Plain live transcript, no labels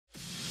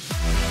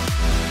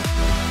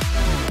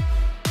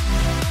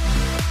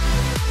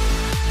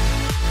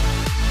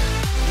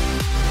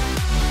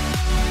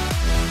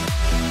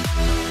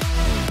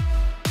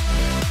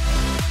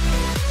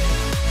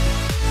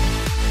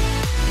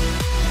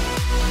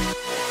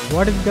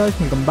What is guys,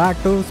 welcome back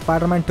to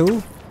Spiderman 2.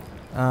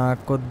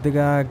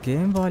 కొద్దిగా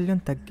game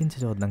volume తగ్గించి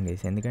చూద్దాం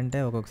గైస్, ఎందుకంటే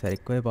ఒక్కొక్కసారి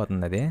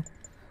ఎక్కువైపోతుంది అది.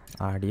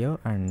 ఆడియో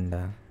అండ్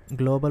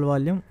గ్లోబల్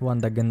వాల్యూమ్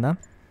 1 తగ్గిందా,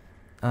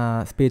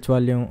 స్పీచ్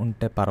వాల్యూమ్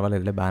ఉంటే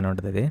పర్వాలేదు, బాగానే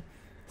ఉంటుంది అది.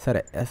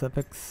 సరే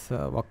ఎస్ఎఫ్ఎక్స్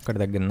ఒక్కటి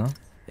తగ్గిందా,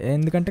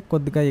 ఎందుకంటే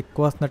కొద్దిగా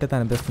ఎక్కువ వస్తున్నట్టయితే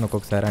అనిపిస్తుంది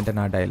ఒక్కొక్కసారి, అంటే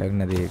నా డైలాగ్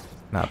అది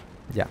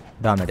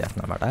డామినేట్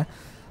చేస్తుంది అనమాట.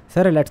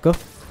 సరే లెట్స్ గో.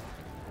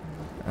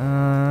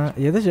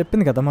 ఏదో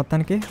చెప్పింది కదా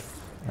మొత్తానికి,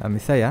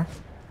 మిస్ అయ్యా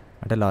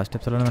అంటే లాస్ట్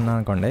ఎపిసోడ్లో విన్నాను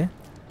అనుకోండి.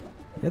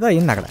 ఏదో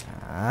అయింది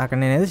అక్కడ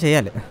నేను ఏదో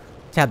చేయాలి,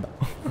 చేద్దాం.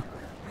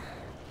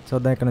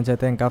 చూద్దాం. ఇక్కడ నుంచి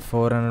అయితే ఇంకా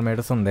 400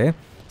 మీటర్స్ ఉంది.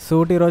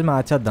 సూట్ ఈరోజు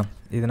మార్చేద్దాం,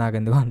 ఇది నాకు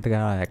ఎందుకు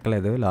అంతగా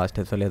ఎక్కలేదు, లాస్ట్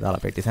ఎపిసోడ్ ఏదో అలా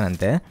పెట్టేశాను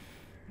అంతే.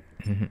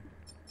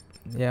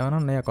 ఏమైనా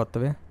ఉన్నాయా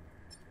కొత్తవి?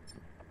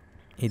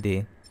 ఇది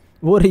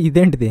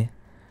ఇదేంటిది,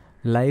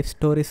 లైఫ్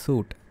స్టోరీ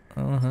సూట్.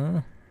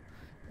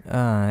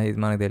 ఇది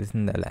మనకు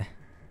తెలిసిందేలే.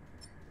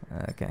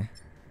 ఓకే,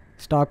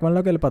 స్టాక్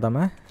వన్లోకి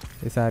వెళ్ళిపోతామా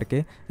ఈసారికి.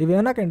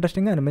 ఇవేమో నాకు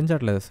ఇంట్రెస్టింగ్గా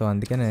అనిపించట్లేదు, సో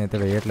అందుకే నేనైతే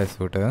వేయట్లేదు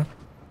సూట్.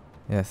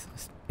 ఎస్,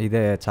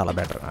 ఇదే చాలా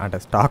బెటర్. అంటే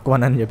స్టాక్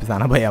 1 అని చెప్పేసి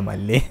అనబోయా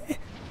మళ్ళీ.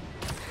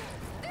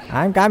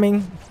 I'm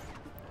coming.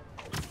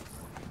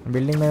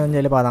 బిల్డింగ్ మీద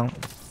వెళ్ళిపోదాం.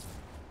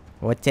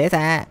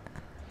 వచ్చేసా.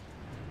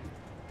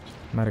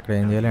 మరి ఇక్కడ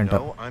ఏం చేయాలి ఏంటో.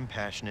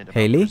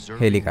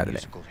 హెయిలీ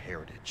కాదులే.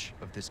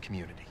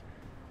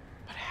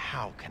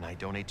 How can I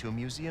donate to a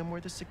museum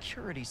where the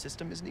security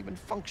system isn't even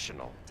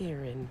functional?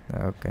 Darren,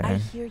 okay. I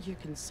hear your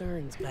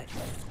concerns, but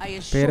I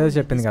assure you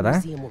this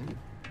museum will...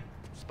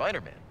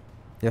 Spider-Man?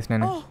 Yes,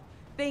 Nana. Oh,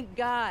 thank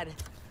God.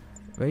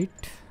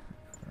 Wait.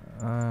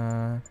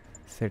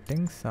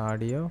 Settings,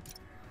 audio,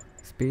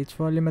 speech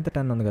volume అయితే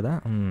 10 ఉంది కదా.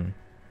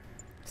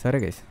 సరే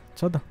guys,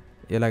 చూద్దాం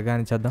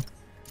ఇలాగాని చేద్దాం.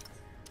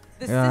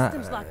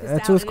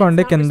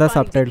 చూసుకోండి కింద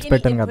sub titles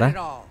పెట్టాను కదా.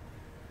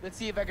 Let's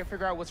see if I can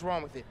figure out what's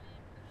wrong with it.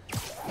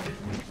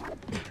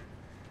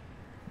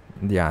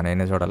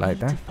 నేనే చూడాలా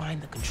అయితే.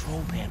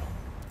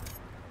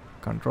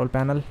 Control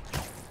panel,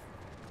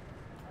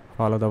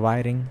 follow the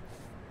wiring.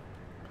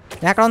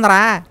 ఎక్కడ ఉందరా?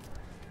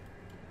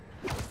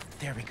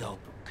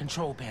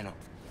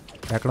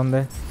 ఎక్కడ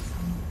ఉంది?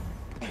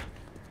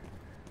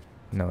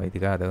 నో, ఇది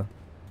కాదు.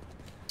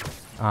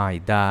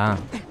 ఇదా?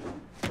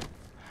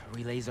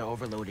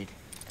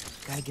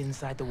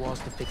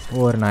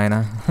 ఓర్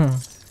నాయనా,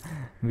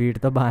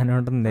 వీటితో బాగానే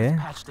ఉంటుంది.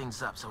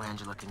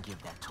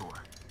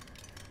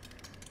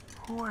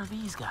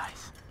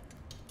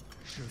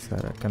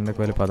 సరే కిందకి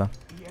వెళ్ళిపోదాం.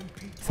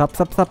 సప్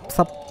సప్ సప్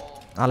సప్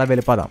అలా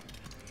వెళ్ళిపోదాం.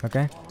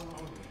 Okay,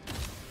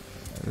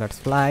 let's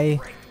fly.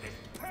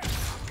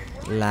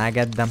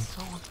 లాగేద్దాం.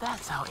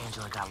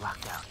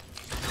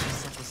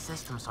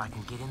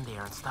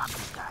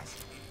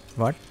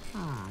 What?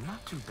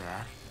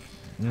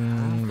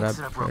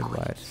 Web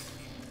wires.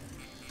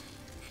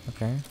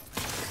 Okay,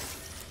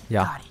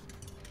 yeah.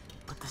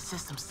 The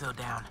system's still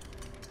down.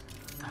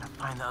 Gotta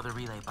find the other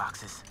relay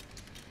boxes.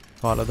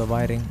 Follow the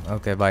wiring.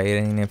 Okay,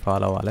 wiring ne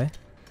follow wale.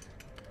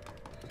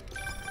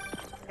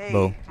 Hey,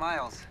 Bo.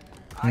 Miles.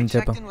 I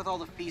checked in with all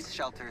the feast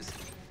shelters.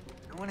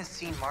 No one has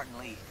seen Martin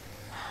Lee.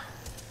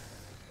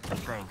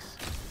 Thanks.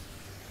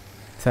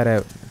 Sare,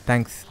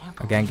 thanks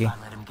Gangi.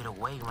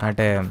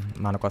 అంటే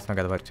మన కోసమే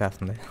కదా work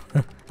చేస్తుంది.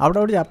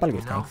 అప్పుడప్పుడు చెప్పాలి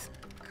కదా. Thanks.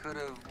 Could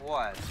have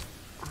what?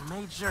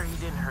 Made sure he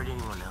didn't hurt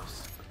anyone else.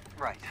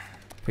 Right.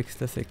 Fix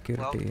the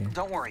security. Well,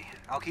 don't worry.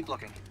 I'll keep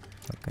looking.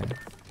 Okay.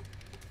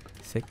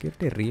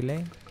 Security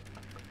relay.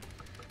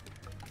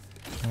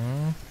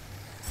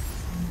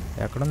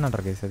 ఎక్కడ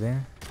ఉందంటారు గైస్ అది?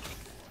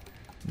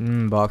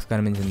 బాక్స్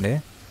కనిపించింది.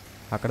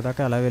 అక్కడ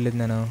దాకా ఎలా వెళ్ళింది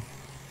నేను?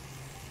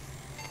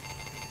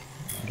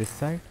 This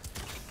side.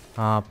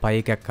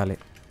 పైకి ఎక్కాలి,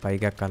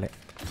 పైకి ఎక్కాలి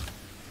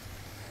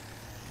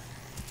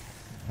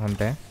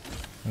అంతే.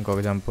 ఇంకొక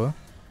జంపు,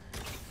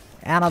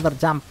 అనదర్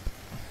జంప్.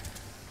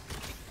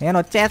 నేను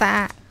వచ్చేసా.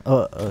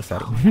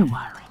 సారీ.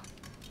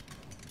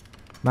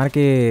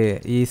 మనకి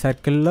ఈ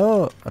సర్కిల్లో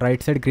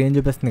రైట్ సైడ్ గ్రీన్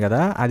చూపిస్తుంది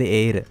కదా, అది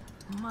ఎయిర్.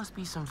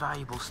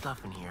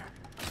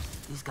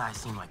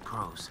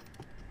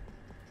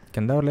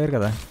 కింద ఎవరు లేరు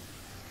కదా,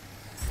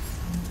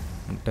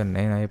 అంటే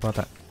నేను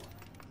అయిపోతా.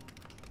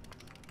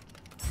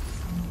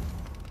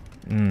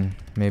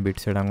 మేబీ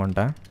ఇటు సైడ్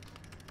అనుకుంటా.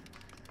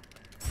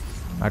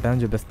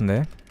 అటని చూపిస్తుంది.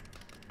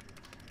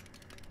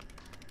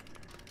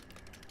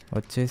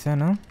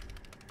 వచ్చేసాను,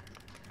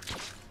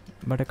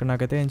 బట్ ఇక్కడ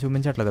నాకైతే ఏం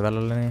చూపించట్లేదు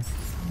వెళ్ళాలని.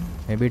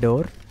 Maybe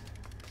door.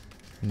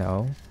 నో.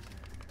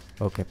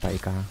 ఓకే,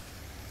 పైకా.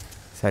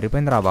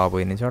 సరిపోయింది రా బాబు,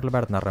 ఎన్ని చోట్ల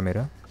పెడుతున్నారా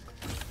మీరు?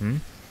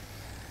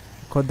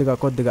 కొద్దిగా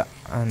కొద్దిగా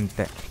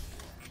అంతే.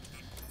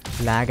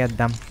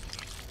 లాగేద్దాం.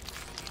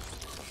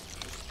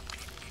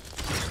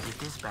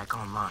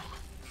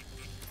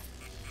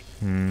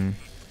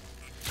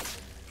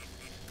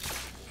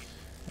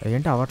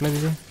 ఏంటి అవ్వట్లేదు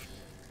ఇది?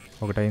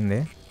 ఒకటైంది,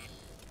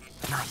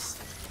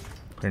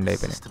 రెండు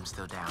అయిపోయినాయి.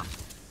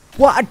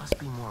 What? Must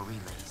be more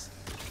relays.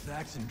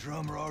 Sax and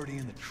drum are already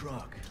in the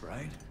truck,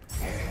 right?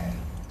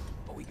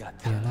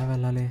 ఎలా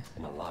వెళ్ళాలి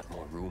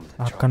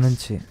అక్కడ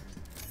నుంచి?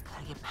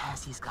 Gotta get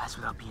past these guys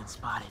without being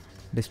spotted.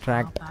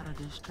 Distract. How about a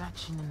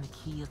distraction in the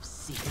key of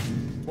C?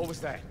 What was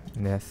that?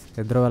 Yes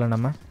ఇద్దరు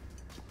వాళ్ళనమ్మా.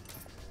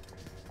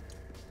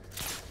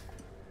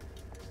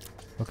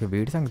 Okay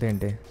వీడి సంగతి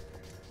ఏంటి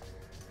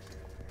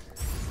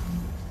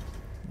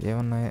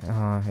ఏమన్నాయి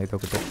అయితే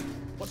ఒకటి.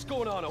 What's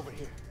going on over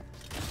here?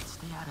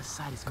 Stay out of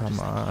sight as Come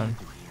much as I on. can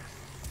through here.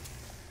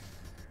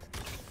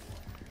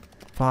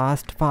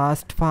 Fast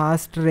fast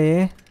fast ray.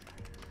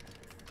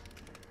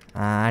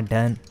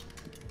 Done.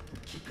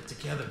 Keep it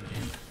together,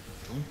 man.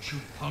 Don't you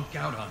punk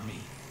out on me.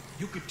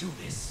 You could do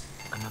this.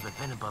 Another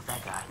pin above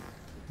that guy.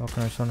 ఒక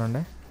నిమిషం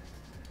ఉండండి.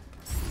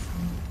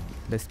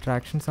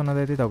 Distractions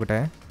అన్నది ఇది ఒకటే.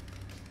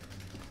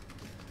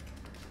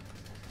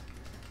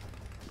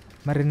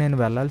 మరి నేను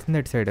వెళ్ళాల్సింది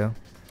ఎటు సైడ్?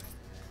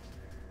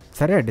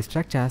 సరే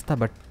డిస్ట్రాక్ట్ చేస్తా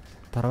బట్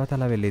తర్వాత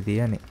అలా వెళ్ళేది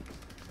అని.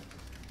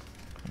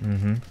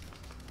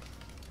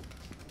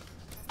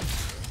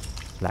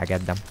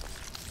 లాగేద్దాం.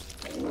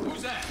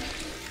 Who's that?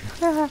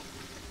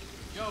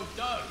 Yo,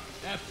 Doug,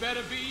 that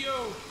better be you.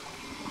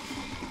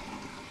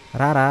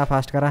 రా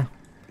ఫాస్ట్గా రా.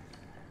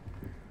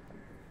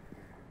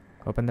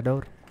 Open the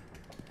door.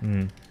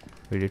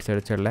 వీడి సైడ్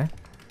వచ్చాడులే.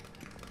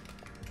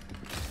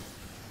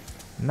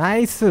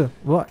 నైస్.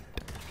 వాట్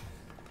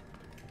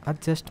అది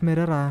జస్ట్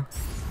మిర్రరా?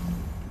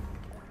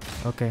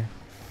 ఓకే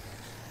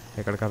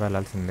ఎక్కడికా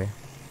వెళ్ళాల్సిందే.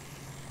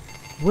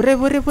 ఒరే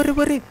ఒరే ఒరే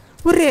ఒరే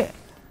ఒరే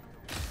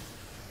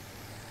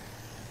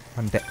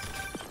అంతే.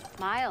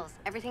 Miles,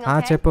 everything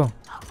చెప్పు.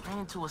 Ran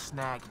into a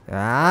snag.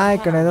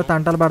 ఇక్కడ ఏదో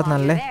తంటలు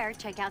పడుతున్నానులే.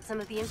 Check out some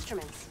of the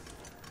instruments.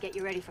 Get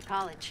you ready for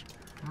college.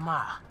 Ma,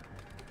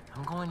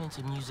 I'm going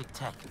into music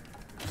tech.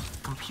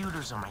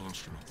 Computers are my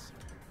instruments.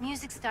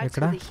 Music starts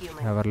ఇక్కడ with a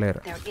human, ఎవరు లేరు.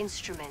 their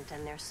instrument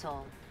and their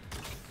soul.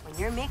 When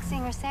you're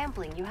mixing or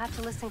sampling, you have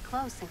to listen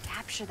close and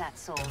capture that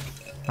soul.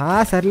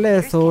 సర్లే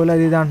soul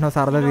అది ఇది అంటున్నావు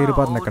సరదా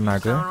తీరిపోతుంది ఇక్కడ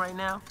నాకు. Right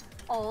now?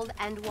 Old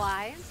and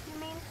wise, you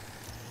mean?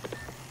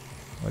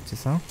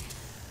 వచ్చేసాం.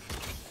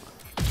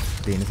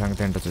 దీని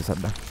సంగతి ఏంటో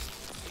చూసేద్దాం.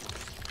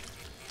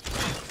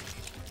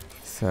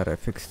 సరే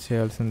ఫిక్స్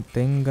చేయాల్సిన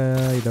థింగ్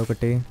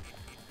ఇదొకటి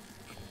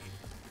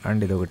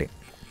అండ్ ఇదొకటి.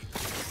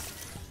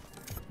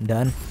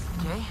 Done.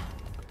 Okay,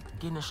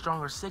 getting a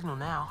stronger signal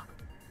now.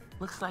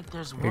 Looks like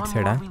there's It's one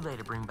more here, relay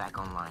to bring back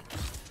online.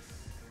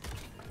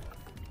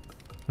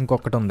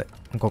 ఇంకొకటి ఉంది.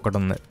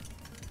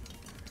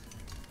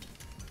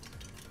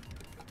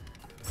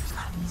 There's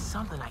gotta be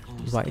something I can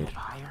use to get up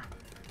higher.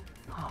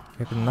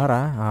 ఇక్కడ ఉన్నారా?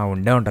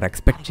 ఉండే ఉంటారు.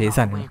 Expect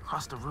చేశాను. Way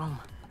across the room.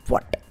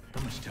 What?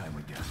 How much time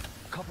we got?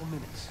 Couple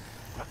minutes.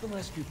 Grab the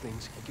last few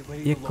things and get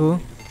ready to ఎక్కువ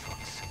load into the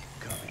trucks.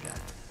 Copy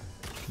that.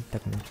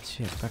 ఇంతకు మించి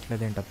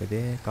ఎక్కట్లేదేంటప్ప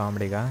ఇది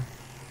కామెడీగా.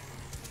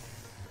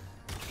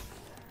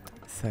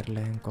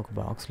 సర్లే ఇంకొక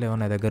బాక్స్లో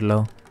ఏమన్నా దగ్గరలో.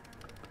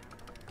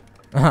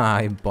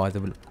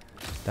 ఇంపాసిబుల్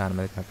దాని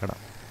మీదకి అక్కడ.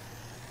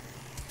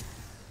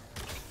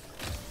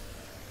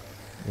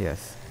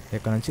 ఎస్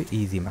ఇక్కడ నుంచి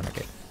ఈజీ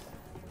మనకి.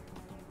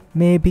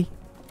 మేబీ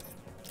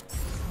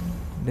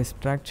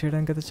డిస్ట్రాక్ట్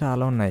చేయడానికి అయితే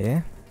చాలా ఉన్నాయి.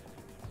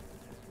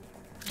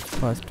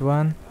 First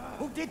one,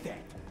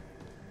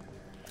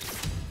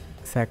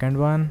 second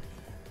one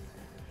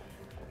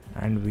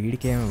and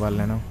వీడికి ఏమి ఇవ్వాలి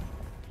నేను?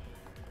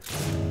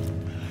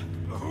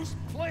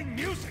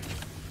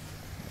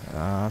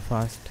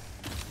 Fast.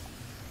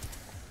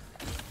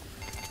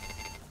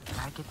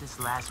 Gotta get this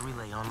last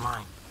relay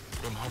online,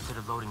 then head to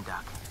the loading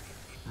dock.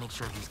 Make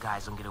sure these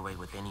guys don't get away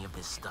with any of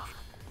this stuff.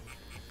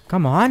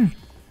 Come on!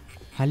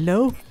 Hello?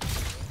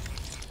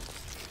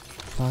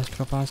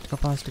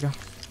 ఫాస్ట్గా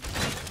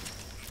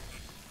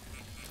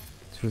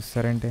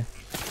చూస్తారంటే.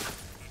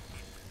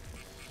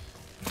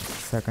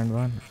 Second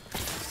one.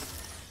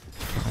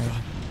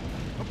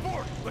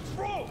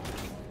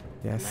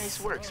 Yes Nice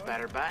work,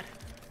 Spatterbot.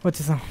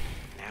 వచ్చేసాం.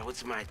 Now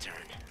it's my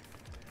turn.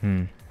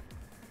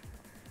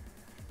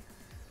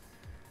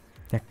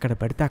 ఎక్కడ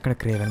పడితే అక్కడ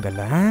క్రేవెన్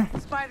Galla.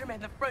 Spider-Man,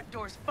 the front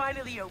door's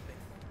finally open.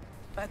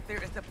 But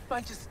there is a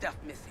bunch of stuff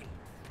missing.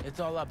 It's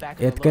all up back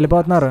in the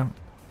ఎత్తుకెళ్ళిపోతున్నారు. loading docks.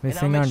 And I'll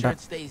missing make అంట. sure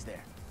it stays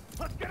there.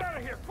 Let's get out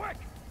of here, quick!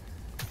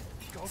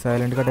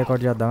 సైలెంట్గా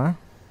takeout చేద్దామా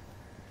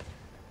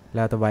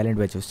లేకపోతే violent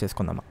వే చూస్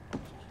చేసుకుందామా?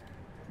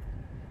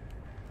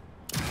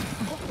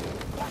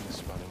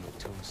 Just running with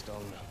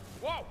Tombstone.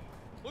 Whoa!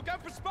 Look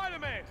out for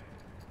Spider-Man!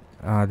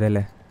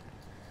 అదేలే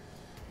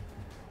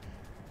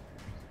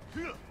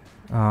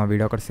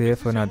video ఒకటి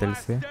safe నాకు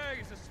తెలిసి.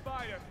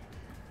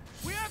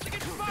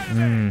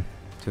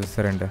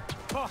 చూస్తారంటే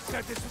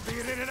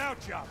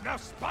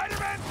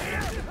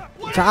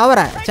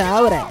చావరా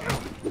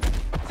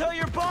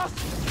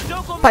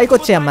పైకి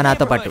వచ్చాయమ్మా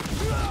నాతో పాటు.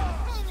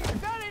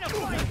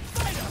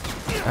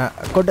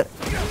 కొట్టు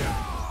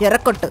ఎర్ర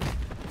కొట్టు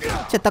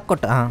చెత్త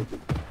కొట్టు.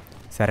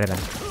 సరేరా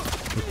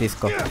ఇది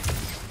తీసుకో.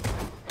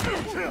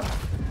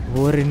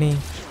 ఊరిని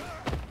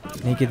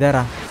నీకు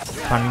ఇదేరా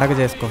పండగ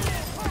చేసుకో.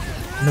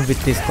 నువ్వు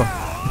ఇది తీసుకో.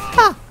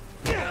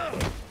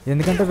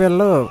 ఎందుకంటే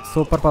వీళ్ళు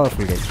సూపర్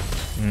పవర్ఫుల్ గైస్.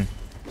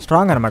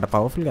 స్ట్రాంగ్ అనమాట.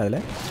 పవర్ఫుల్ కాదులే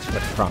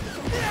బట్ స్ట్రాంగ్.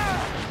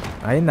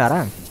 అయిందారా?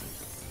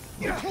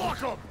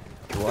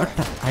 వాట్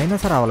అయినా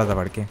సరే అవ్వలేదా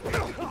వాడికి?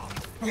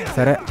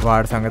 సరే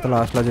వాడి సంగతి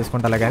లాస్ట్లో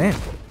చూసుకుంటా కానీ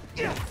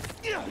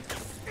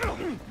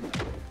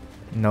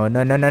no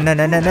no no no no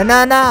no no no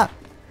no.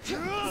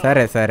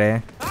 సరే సరే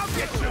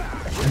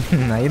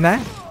అయినా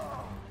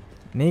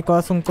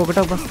నీకోసం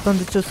ఇంకొకటి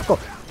వస్తుంది చూసుకో.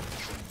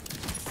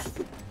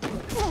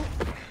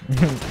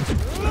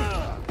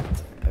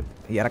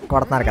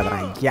 ఎరక్కొడుతున్నారు కదరా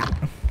అయ్యా.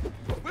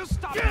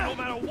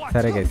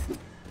 సరే గైస్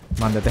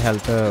మనదైతే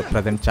హెల్త్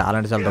ప్రజెంట్ చాలా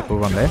అంటే చాలా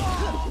తక్కువగా ఉంది.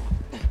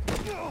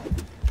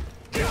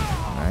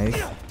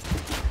 నైస్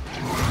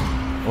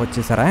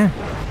వచ్చేసారా?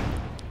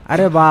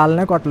 అరే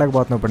వాళ్ళనే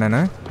కొట్టలేకపోతున్నా ఇప్పుడు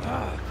నేను.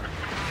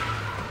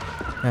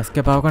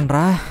 ఎస్కేప్ అవ్వకండి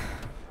రా.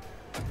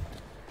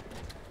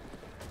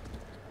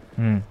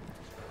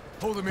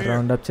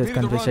 రౌండ్ అప్ చేసి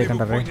కన్ఫ్యూజ్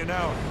చేయకుండా రే.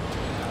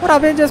 మరి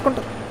అవేం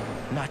చేసుకుంటా.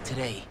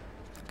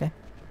 ఓకే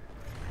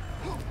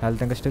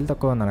హెల్త్ ఇంకా స్టిల్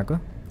తక్కువ ఉందా నాకు.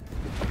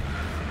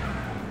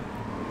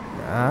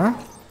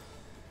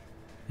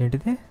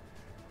 ఏంటిది?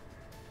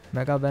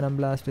 Mega venom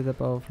blast is a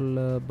powerful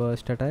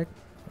burst attack.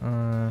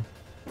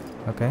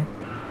 Okay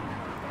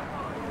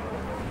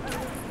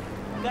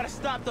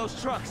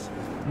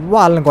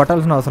వాళ్ళని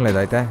కొట్టాల్సిన అవసరం లేదు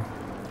అయితే.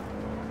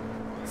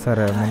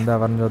 సరే ముందు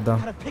ఎవరిని చూద్దాం.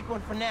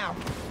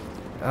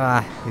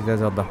 ఇదే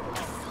చూద్దాం.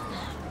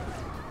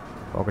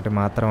 ఒకటి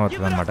మాత్రం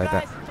అవుతుంది అన్నమాట అయితే.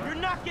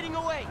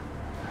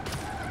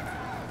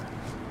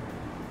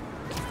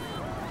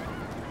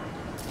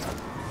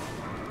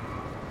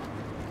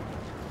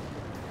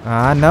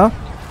 నో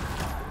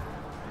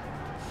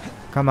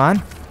కమాన్.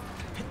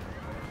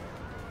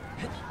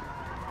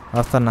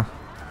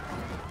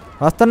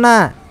 వస్తున్నా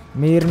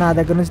మీరు నా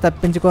దగ్గర నుంచి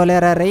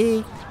తప్పించుకోలేరా రే.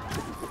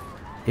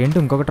 ఏంటి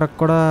ఇంకొక ట్రక్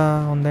కూడా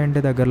ఉందేంటి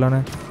దగ్గరలోనే?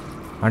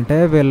 అంటే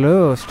వీళ్ళు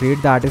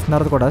స్ట్రీట్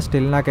దాటిస్తున్నారు కూడా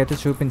స్టిల్ నాకైతే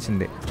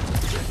చూపించింది.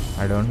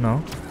 I don't know.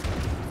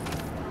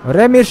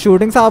 ఒరే మీరు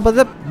షూటింగ్స్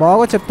ఆపదే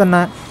బాగా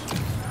చెప్తున్నా.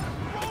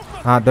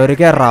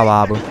 దొరికారు రా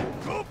బాబు.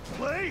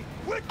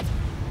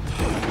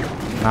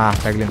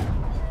 తగిలింది.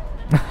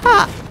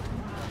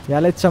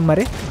 ఎలా ఇచ్చాం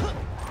మరి?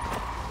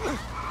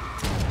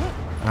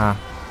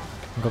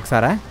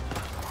 ఇంకొకసారా?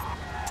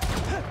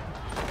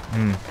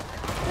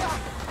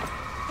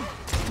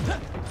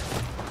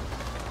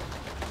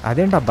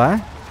 అదేంటబ్బా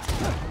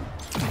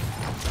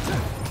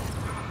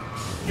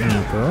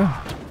నీకు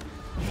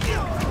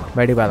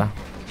బయటికి బాధ.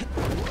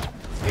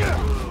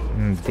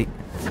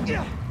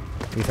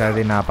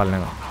 ఈసారి నా పల్లె.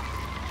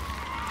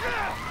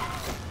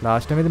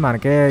 లాస్ట్ టైం ఇది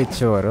మనకే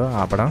ఇచ్చేవారు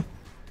ఆపడం.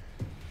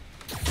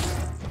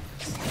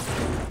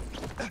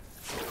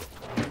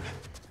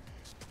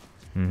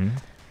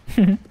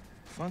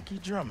 Funky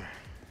drummer.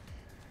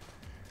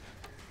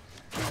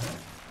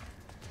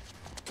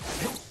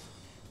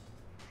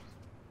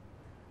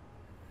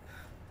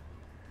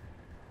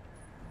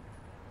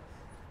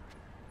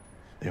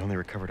 They only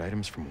recovered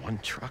items from one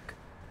truck?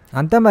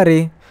 అంతే మరి.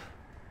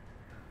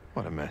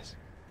 What a mess.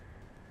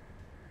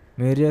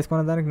 మీరు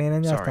చేసుకున్న దానికి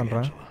నేనేం చేస్తాను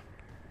రా.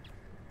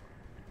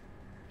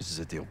 This is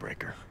a deal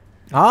breaker.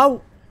 ఆవ్.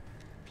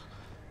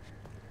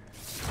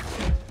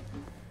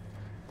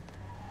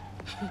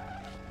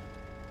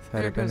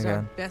 There goes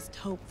our best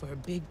hope for a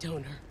big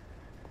donor.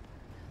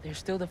 There's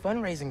still the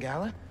fundraising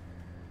gala.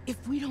 If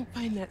we don't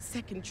find that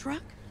second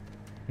truck,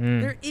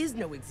 there is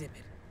no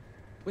exhibit.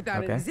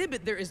 Without an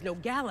exhibit, there is no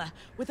gala.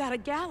 Without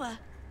a gala,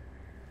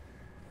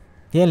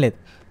 ఏం లేదు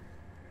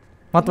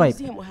మొత్తం the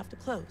museum will have to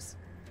close.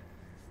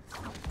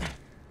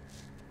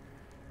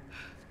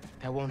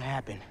 That won't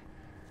happen.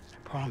 I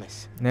promise.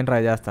 నేను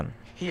try చేస్తాను.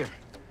 Here.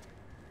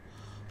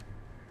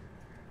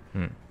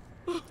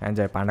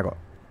 Enjoy పండగ.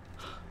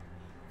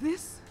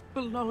 This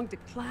belonged to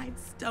Clyde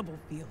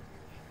Stubblefield.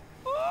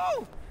 Oh,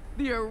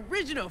 the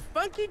original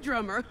funky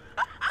drummer.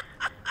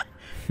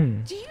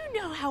 Do you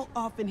know how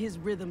often his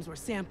rhythms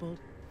were sampled?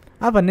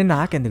 అవన్నీ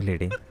నాకెందుకు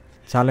lady,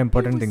 చాలా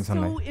important things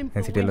ఉన్నాయి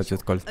నేను సిటీలో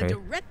చూసుకోవాల్సినవి. A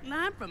direct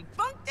line from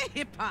funk to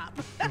hip hop.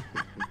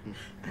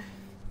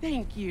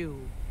 Thank you.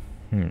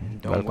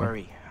 Don't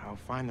worry,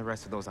 I'll find the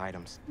rest of those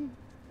items.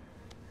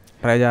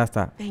 Try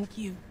చేస్తా. Thank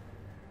you.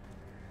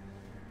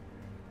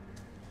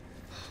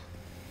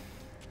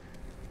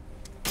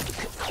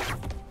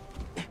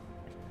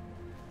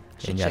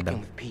 Should check in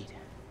with Pete.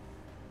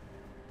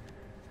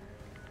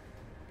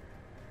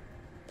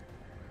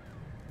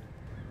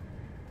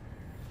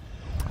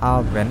 ఆ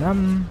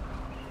venom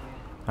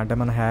అంటే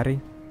మన Harry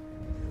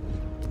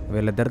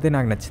వీళ్ళిద్దరిది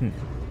నాకు నచ్చింది.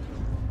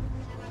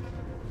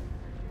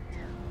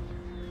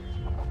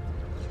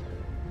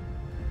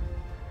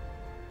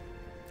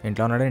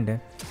 ఇంట్లో ఉన్నాడేంటి?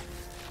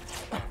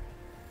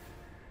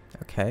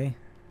 ఓకే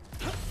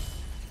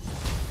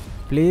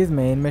ప్లీజ్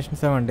మెయిన్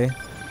మిషన్స్ ఏమండి?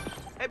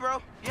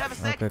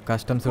 Okay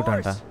custom suit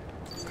అంట,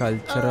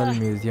 cultural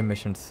museum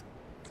machines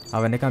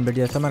అవన్నీ కంప్లీట్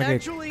చేస్తే మనకి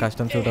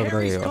కస్టమ్ సూట్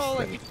ఒకటి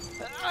వస్తుంది.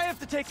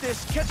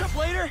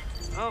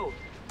 Oh,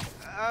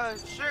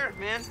 sure,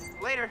 man.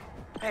 Later.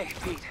 Hey,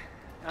 Pete.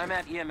 I'm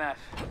at EMF.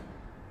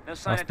 No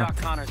sign of Doc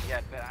Connors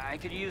yet, but I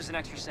could use an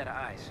extra set of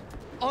eyes.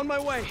 On my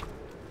way.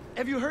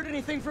 Have you heard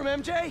anything from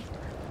MJ?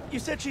 You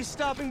said she's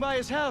stopping by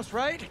his house,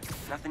 right?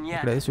 Nothing yet.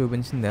 ఇప్పుడే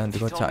చూపించింది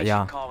అందుకో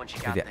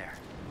ఇదే.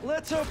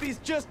 Let's hope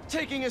he's just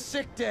taking a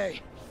sick day.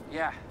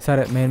 Yeah.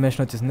 సరే main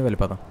machine వచ్చేసింది,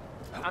 వెళ్ళిపోదాం.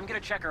 I'm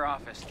gonna check her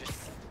office.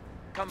 Just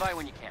come by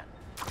when you can.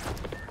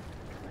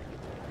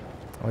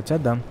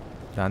 వచ్చేద్దాం,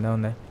 దాందే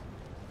ఉంది.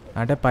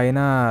 అంటే పైన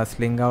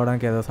స్లింగ్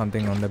అవ్వడానికి ఏదో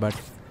సంథింగ్ ఉంది, బట్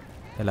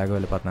ఇలాగే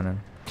వెళ్ళిపోతున్నాను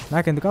నేను.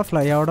 నాకు ఎందుకో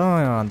ఫ్లై అవ్వడం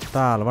అంత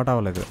అలవాటు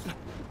అవ్వలేదు.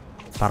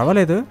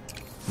 పర్వాలేదు,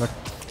 బట్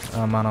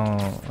మనం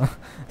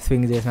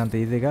స్వింగ్ చేసినంత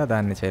ఈజీగా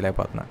దాన్ని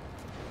చేయలేకపోతున్నా.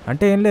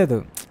 అంటే ఏం లేదు,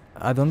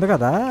 అది ఉంది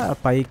కదా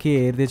పైకి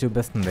ఏది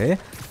చూపిస్తుంది,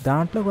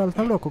 దాంట్లోకి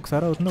వెళ్తున్నప్పుడు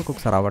ఒక్కొక్కసారి అవుతుంది,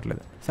 ఒక్కొక్కసారి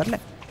అవ్వట్లేదు. సర్లే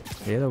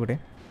ఏదో ఒకటి,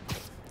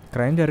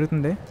 క్రైమ్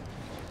జరుగుతుంది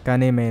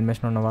కానీ మెయిన్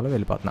మిషన్ ఉన్న వాళ్ళు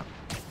వెళ్ళిపోతున్నా.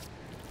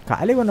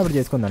 ఖాళీగా ఉన్నప్పుడు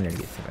చేసుకుందాం నేను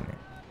గీస్తాను.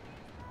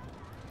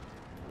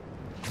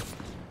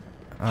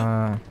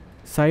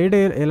 సైడ్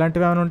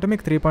ఎలాంటివి ఏమైనా ఉంటే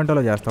మీకు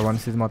 3.0లో చేస్తాను.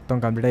 వన్స్ ఇది మొత్తం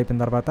కంప్లీట్ అయిపోయిన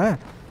తర్వాత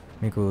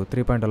మీకు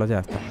 3.0లో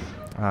చేస్తాను.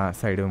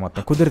 సైడ్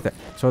మొత్తం కుదిరితే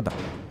చూద్దాం.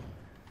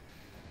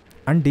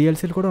 అండ్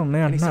డిఎల్సీలు కూడా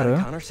ఉన్నాయి అంటున్నారు.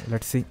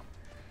 లెట్స్ సీ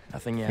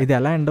ఇది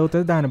ఎలా ఎండ్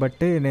అవుతుంది, దాన్ని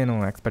బట్టి నేను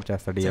ఎక్స్పెక్ట్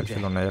చేస్తాను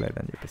డిఎల్సీలు ఉన్నాయో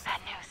లేదని చెప్పేసి.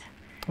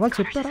 వాళ్ళు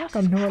చెప్తారా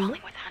కంపెనీ వాళ్ళు,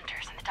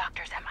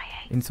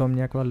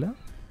 ఇన్సోమ్నియాక్ వాళ్ళు?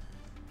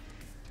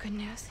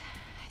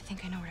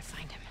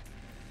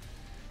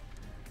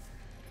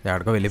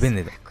 ఎక్కడికో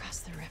వెళ్ళిపోయింది ఇది.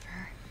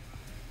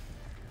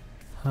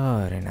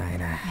 అరే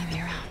నాయన,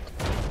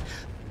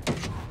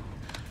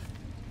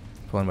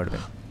 ఫోన్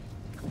పడిపోయింది.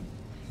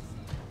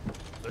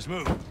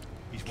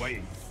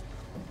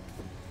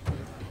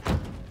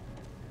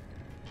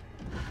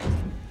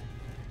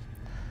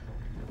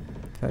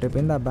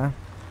 సరిపోయింది అబ్బా,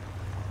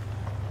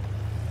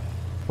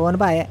 ఫోన్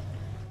బాయే.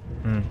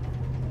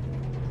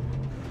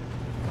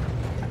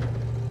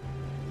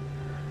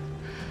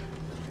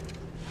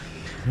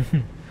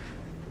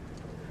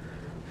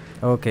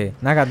 ఓకే,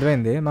 నాకు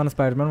అర్థమైంది. మనం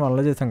స్పైడర్మ్యాన్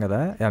 1లో చేసాం కదా,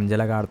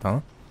 ఎంజేలాగా ఆడతాం.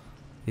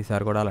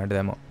 ఈసారి కూడా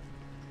అలాంటిదేమో.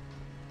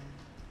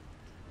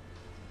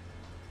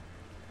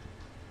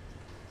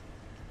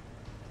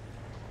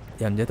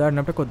 ఎంజేతో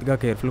ఆడినప్పుడు కొద్దిగా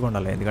కేర్ఫుల్గా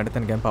ఉండాలి, ఎందుకంటే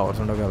తనకి ఏం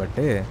పవర్స్ ఉండవు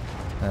కాబట్టి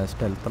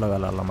స్టెల్త్లో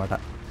వెళ్ళాలన్నమాట.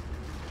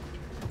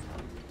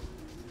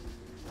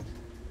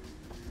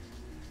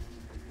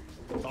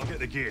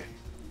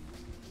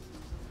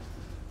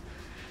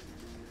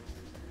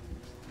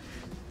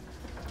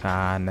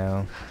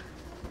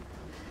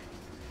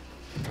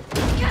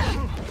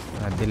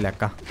 అది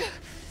లెక్క.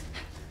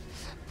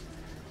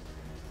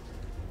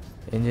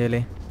 ఏం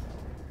చేయాలి?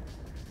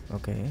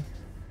 Okay,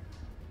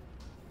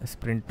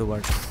 sprint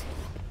towards.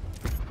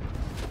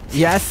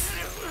 Yes.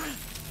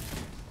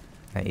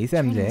 Nice,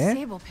 MJ.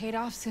 Sable paid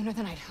off sooner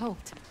than I'd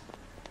hoped.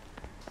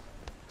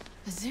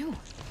 The zoo.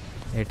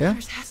 It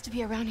has to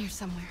be around here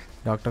somewhere.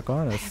 Dr.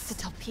 Connors. I have to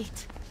tell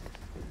Pete.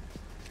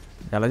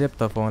 ఎలా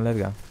చెప్తా, ఫోన్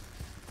లేదుగా.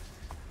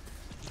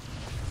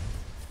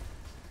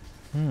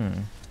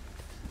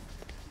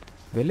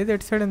 వెళ్ళేది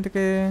ఎటు సైడ్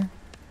ఎందుకే?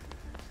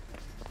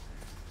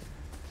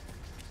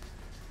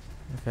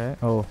 Okay.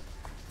 Oh,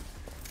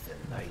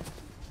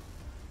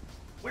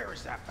 Where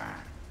is that man?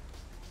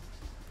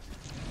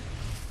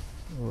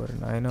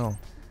 I know.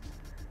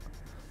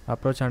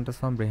 Approach hunters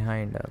from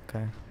behind.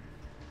 Okay.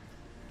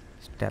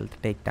 Stealth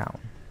takedown.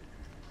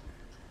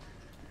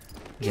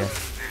 Yes.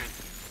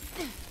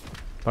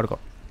 Padko.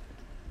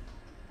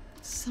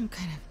 Some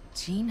kind of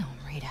genome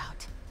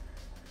readout.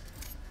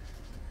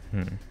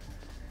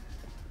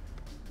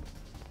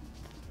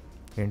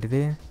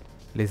 Entity?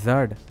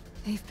 Lizard.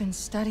 They've been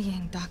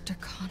studying Dr.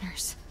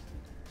 Connors.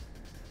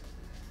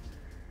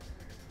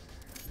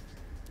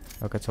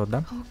 Okay,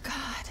 చూద్దాం. Oh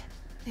God.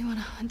 They want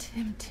to hunt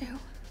him too.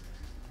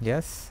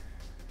 Yes.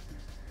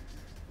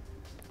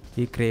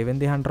 ఈ క్రేవెన్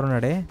the Hunter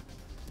ఉన్నాడే,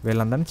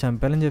 వీళ్ళందరినీ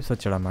చంపేయాలని చెప్పి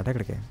వచ్చాడు అన్నమాట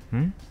ఇక్కడికి.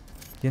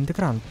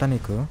 ఎందుకురా అంతా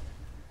నీకు?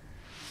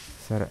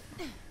 సరే.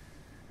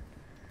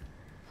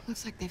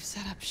 Looks like they've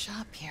set up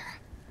shop here.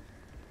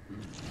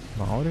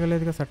 మామూలుగా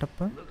లేదుగా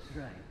సెటప్.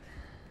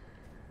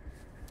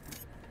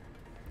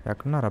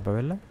 ఎక్కడున్నారు అబ్బా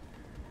వెళ్ళ?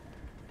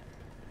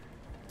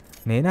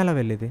 నేనే అలా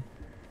వెళ్ళేది.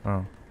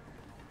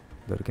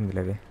 దొరికింది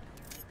లేవే.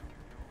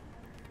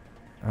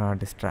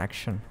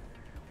 Distraction.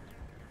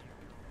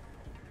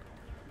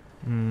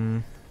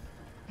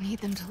 Need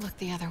them to look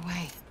the other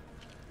way.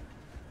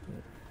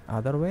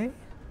 Other way?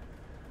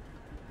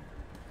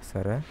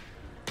 Sir.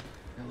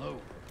 Hello.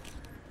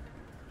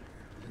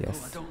 Yes.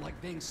 No, I don't like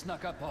being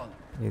snuck up on.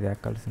 Idha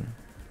kalsin.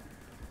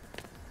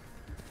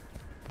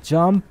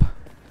 Jump.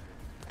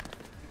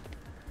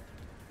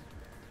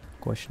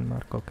 Question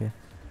mark. Okay.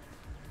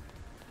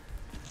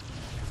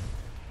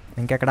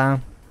 Inkekada?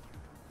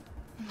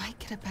 Might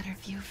get a better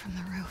view from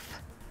the roof.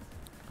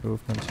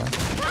 Roof mancha.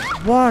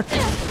 What?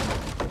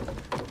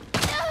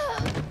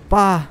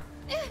 Pa.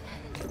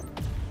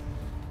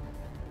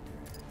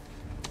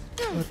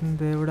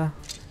 Devada.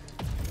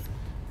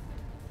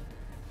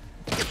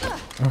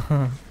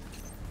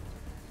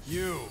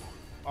 You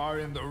are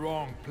in the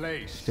wrong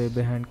place. Stay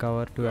behind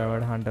cover to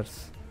avoid hunters.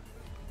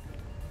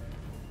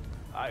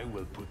 I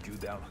will put you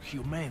down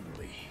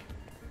humanely.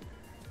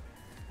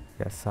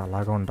 Yes,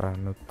 అలాగా ఉండరా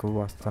నువ్వు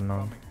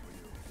వస్తున్నావు.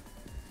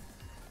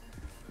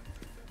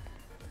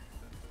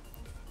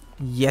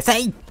 Yes,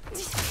 I.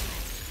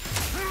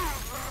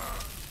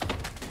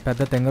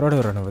 పెద్ద తెంగరోడు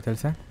ఎవరు నువ్వు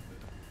తెలుసా?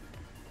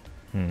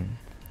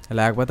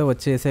 లేకపోతే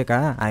వచ్చేసాక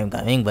ఐఎమ్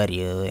కమింగ్ ఫర్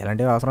యూ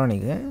ఎలాంటివి అవసరం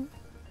నీకు?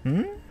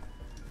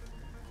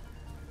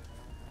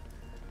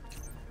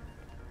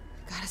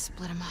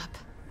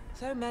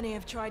 So many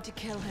have tried to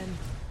kill him,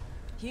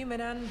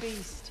 human and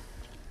beast.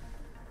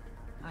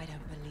 I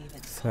don't believe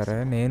it. సరే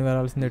నేను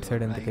వెళ్ళాల్సింది ఇటు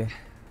సైడ్ ఎందుకే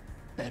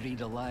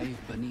Buried alive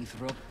beneath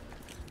rubble.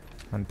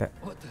 అంతే.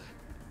 What the?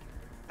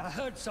 I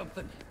heard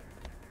something.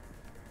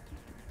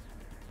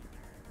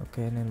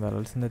 Okay నేను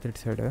వెళ్ళాల్సింది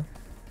ఇటు సైడ్.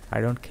 ఐ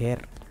డోంట్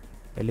కేర్,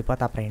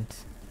 వెళ్ళిపోతా ఫ్రెండ్స్.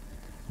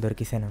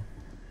 దొరికేసాను,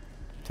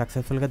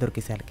 సక్సెస్ఫుల్గా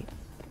దొరికేసారికి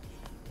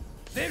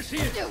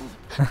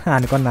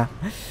అనుకున్నా.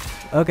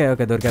 Okay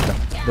okay దొరికేద్దాం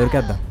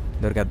దొరికేద్దాం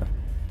దొరికేద్దాం.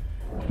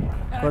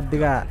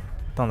 కొద్దిగా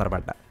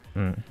తొందరపడ్డా.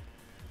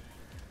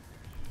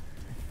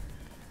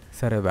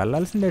 సరే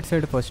వెళ్ళాల్సింది ఎటు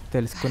సైడ్ ఫస్ట్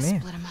తెలుసుకుని.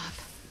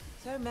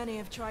 So many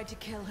have tried to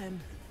kill him,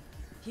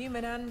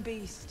 human and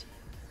beast.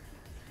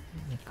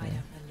 I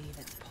don't believe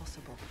it's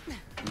possible.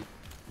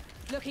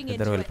 Looking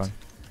into it.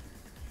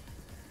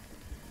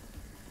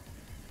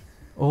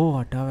 ఓ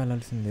అట్టా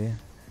వెళ్ళాల్సింది.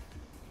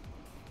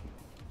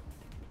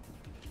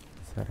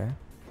 సరే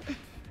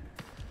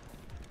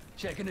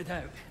Checking it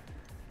out.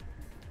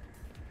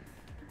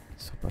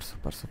 Super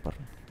super super.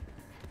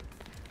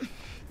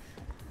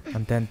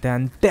 అంతే అంతే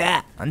అంతే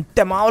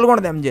అంతే మామూలుగా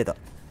ఉండదు ఎంజేతో.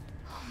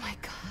 Oh my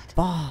god.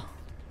 బా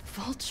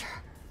Vulture.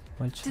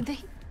 Vulture. Did they?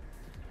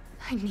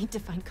 I need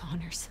to find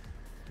Connor's.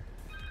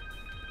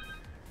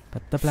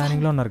 పెద్ద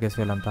ప్లానింగ్లో ఉన్నారు కేసు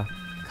వీళ్ళంతా.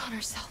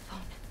 Connor's cell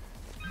phone.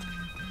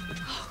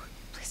 Oh,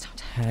 please don't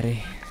die. Harry.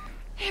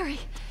 Harry,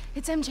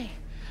 it's MJ.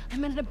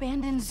 I'm at an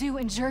abandoned zoo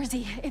in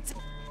Jersey. It's...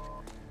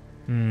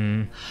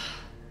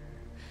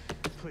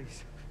 Please,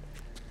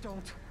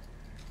 don't.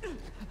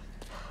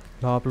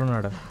 లోపల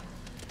ఉన్నాడు.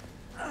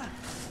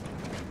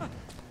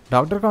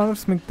 Doctor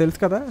కానర్స్ మీకు తెలుసు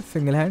కదా,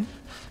 single hand.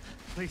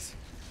 Please,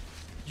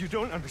 you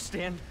don't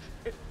understand.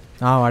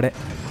 వాడే.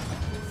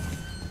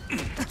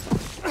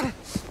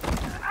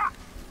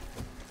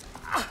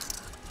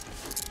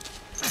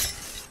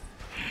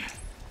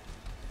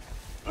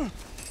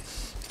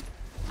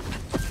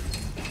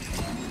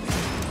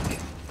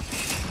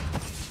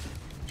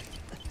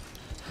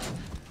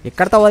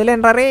 ఎక్కడితో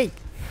వదిలేను రా రే,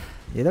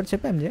 ఏదో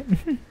చెప్పాం జే.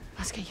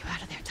 Let's get you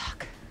out of there, Doc.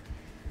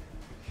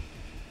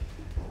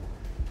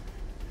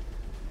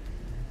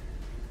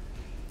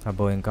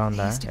 అబ్బో ఇంకా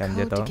ఉందా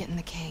ఎంజేతో.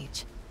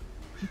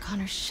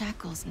 Connor's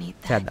shackles need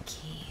that చేద్దాం.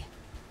 key.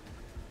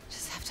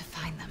 Just have to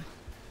find them.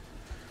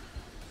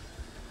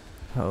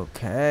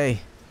 Okay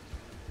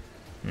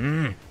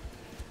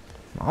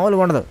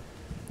మామూలుగా ఉండదు.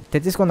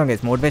 తెచ్చేసుకుందాం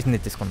గైస్, మోటివేషన్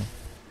తెచ్చేసుకుందాం.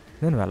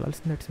 నేను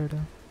వెళ్ళాల్సింది ఎటు side,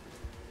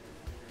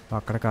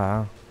 అక్కడికా.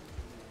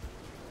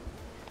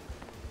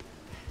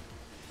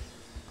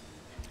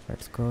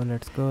 Let's go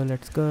let's go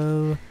let's go.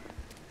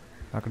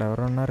 అక్కడ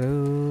ఎవరు ఉన్నారు,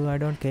 ఐ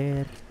డోంట్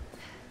కేర్.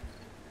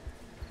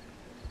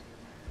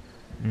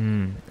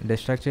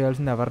 డిస్ట్రాక్ట్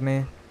చేయాల్సింది ఎవరిని.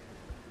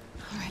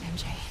 All right,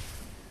 MJ.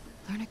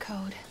 Learn a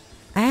code.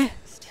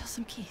 Steal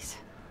some keys.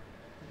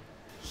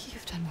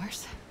 You've done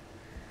worse.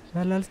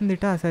 వెళ్ళాల్సింది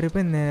ఇటా,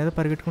 సరిపోయింది. నేను ఏదో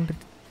పరిగెట్టుకుంటూ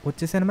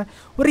వచ్చేసాను.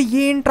 ఒరే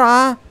ఏంట్రా,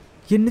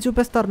 ఎన్ని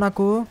చూపిస్తారు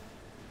నాకు.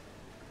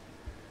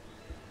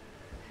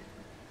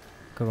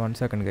 ఒక 1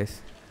 second guys.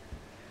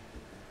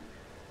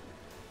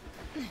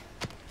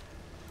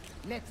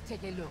 Let's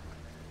take a look.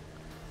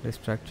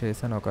 Distract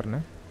చేశాను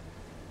ఒకరిని.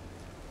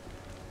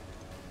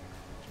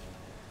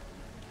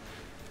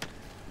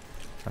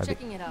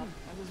 Checking it out.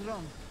 I was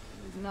wrong.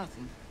 There's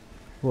nothing.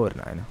 ఓరు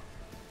నాయన,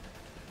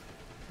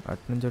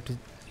 అటు నుంచి ఒకటి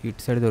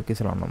ఇటు సైడ్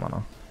దొరికేసేలా ఉన్నాం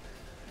మనం.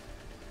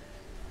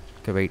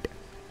 Okay wait.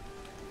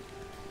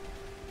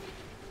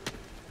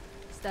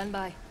 Stand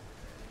by.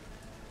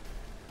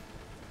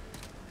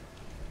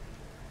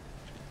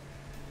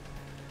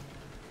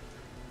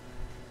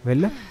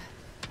 వెళ్ళు.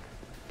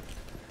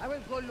 I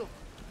will go look.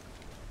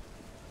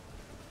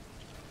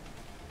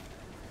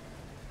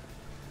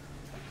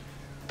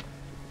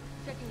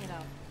 Checking it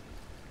out.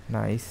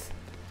 Nice.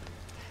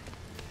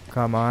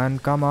 Come on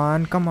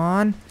come on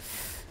come on.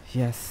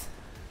 Yes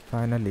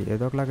finally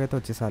ఏదో ఒకలాగైతే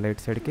వచ్చేసాలి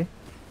ఇటు సైడ్కి.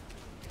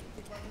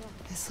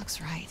 This looks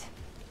right.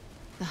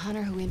 The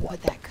hunter who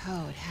input that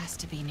code has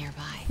to be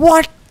nearby.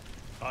 What?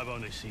 I've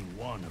only seen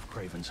one of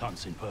Craven's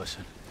hunts in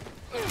person.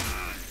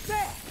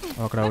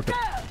 ఒకడు out.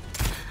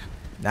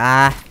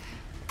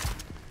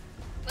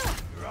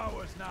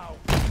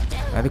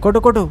 అది కొట్టు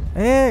కొట్టు.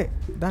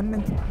 దాన్ని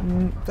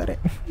సరే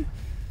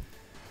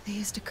They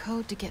used a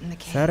code to get in the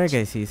cage. సరే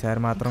guys, ఈసారి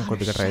మాత్రం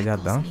కొద్దిగా ట్రై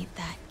చేద్దాం. Need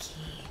that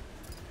key.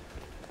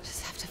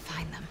 Just have to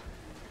find them.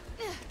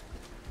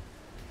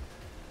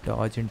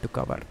 Dodge into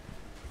cover.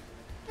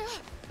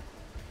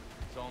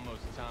 It's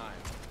almost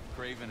time.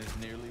 Craven is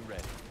nearly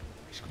ready.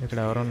 ఇక్కడ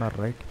ఎవరు ఉన్నారు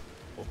right.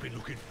 I've been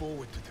looking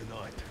forward to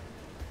tonight.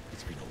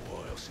 It's been a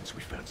while since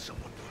we found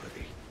someone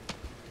worthy.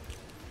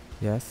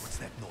 Yes.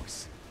 What's that noise?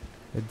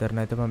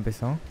 ఇద్దరినైతే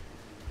పంపిస్తాం.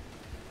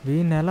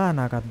 వీళ్ళని ఎలా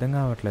నాకు అర్థం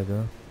కావట్లేదు.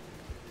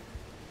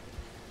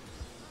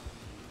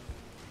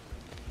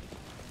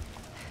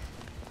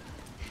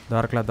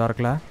 దొరకలా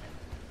దొరకలా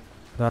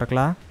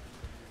దొరకలా.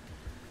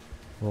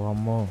 ఓ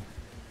అమ్మో,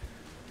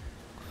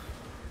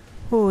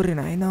 ఊరి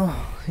నాయనో,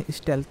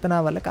 ఇష్ట వెళ్తా నా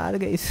వల్ల కాదు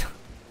గైస్.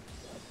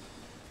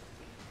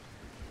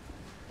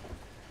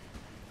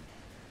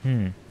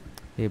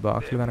 ఈ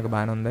బాక్స్లు కనుక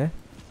బాగానే ఉంది.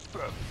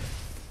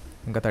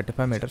 ఇంకా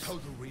 35 meters.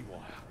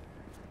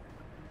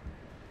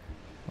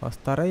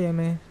 వస్తారా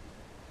ఏమి?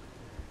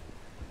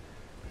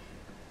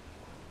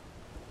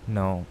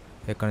 నో,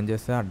 ఎక్కడి నుంచి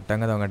చేస్తే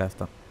అడ్డంగా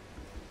దొంగటేస్తాం.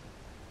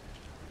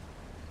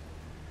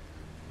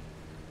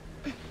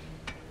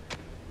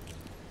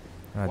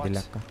 అది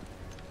లెక్క.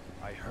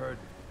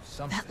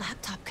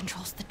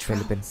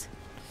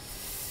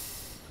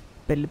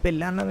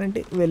 పెళ్ళి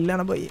అన్నానంటే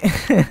వెళ్ళాను పోయి.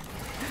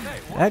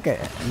 ఓకే,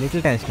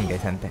 లిటిల్ టెన్షన్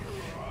కేసు అంతే.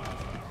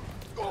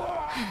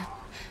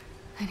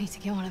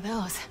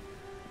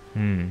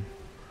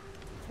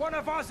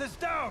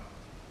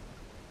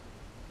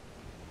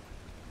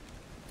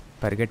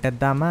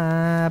 పరిగెట్టేద్దామా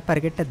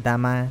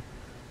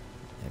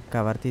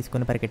కవర్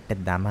తీసుకుని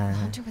పరిగెట్టేద్దామా.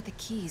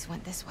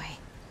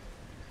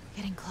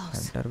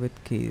 Enter with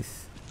keys.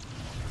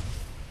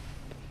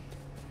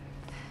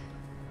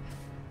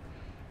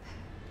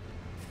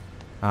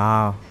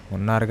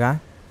 ఉన్నారుగా.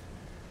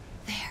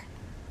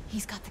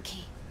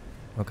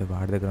 ఓకే,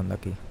 వాడి దగ్గర ఉందా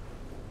కీ.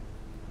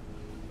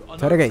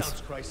 సరే గైస్,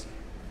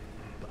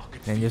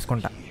 నేను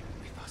చూసుకుంటా.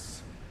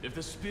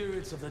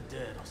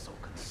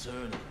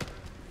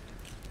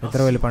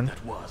 ఇద్దరు వెళ్ళిపోండి.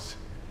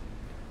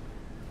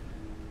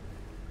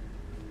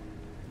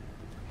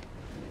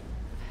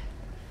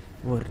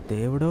 ఓ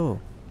దేవుడు,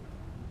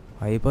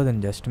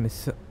 అయిపోతుంది, జస్ట్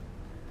మిస్.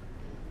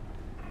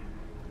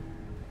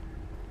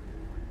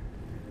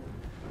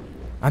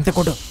 అంతే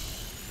కొట్టు.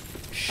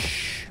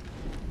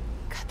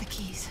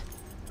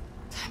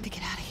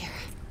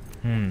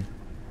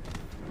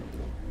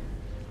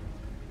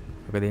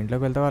 ఓకే,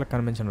 దీంట్లోకి వెళ్తే వాళ్ళకి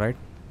కనిపించను,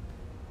 రైట్?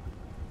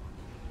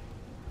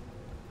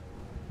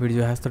 వీడు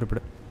చూసేస్తాడు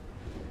ఇప్పుడు.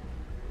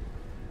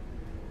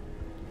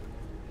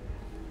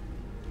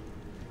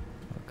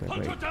 ఓకే,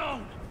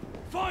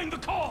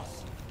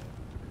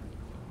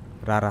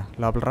 రారా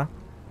లోపల రా,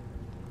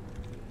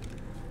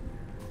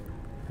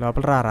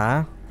 లోపల రారా.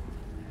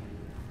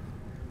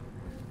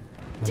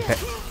 అంటే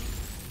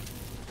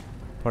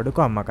పడుకో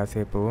అమ్మ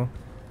కాసేపు,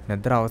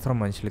 నిద్ర అవసరం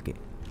మనుషులకి.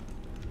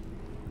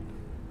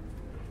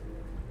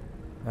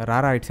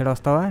 రారా, ఇటు సైడ్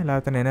వస్తావా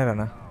లేకపోతే నేనే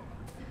రానా?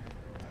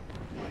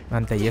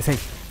 అంతే, ఎస్ఐ.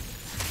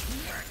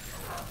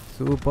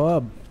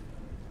 సూపర్.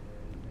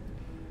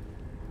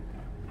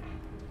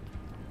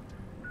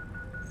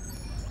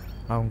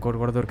 ఇంకోటి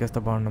కూడా దొరికేస్తే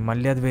బాగుండు.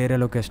 మళ్ళీ అది వేరే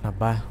లొకేషన్.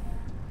 అబ్బా,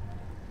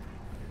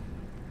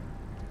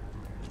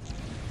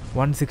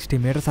 160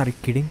 meters. Are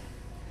kidding?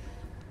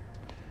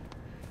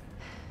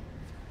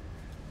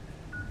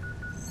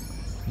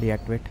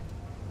 డియాక్టివేట్.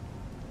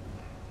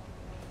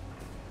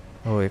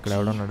 ఓ, ఇక్కడ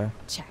ఎవడున్నాడా?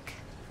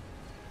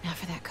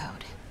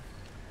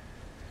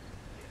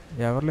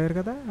 ఎవరు లేరు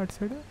కదా అటు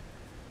సైడ్.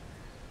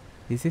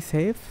 ఈస్ ఈ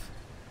సేఫ్?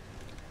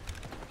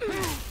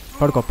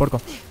 పడుకో.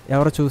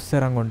 ఎవరో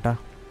చూస్తారు అనుకుంటా.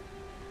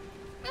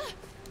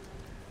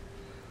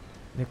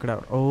 ఇక్కడ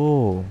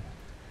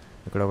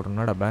ఇక్కడ ఒకటి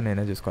ఉన్నాడు. అబ్బా,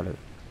 నేనే చూసుకోలేదు.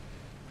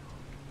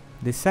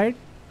 దిస్ సైడ్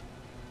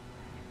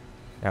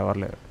ఎవరు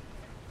లేరు.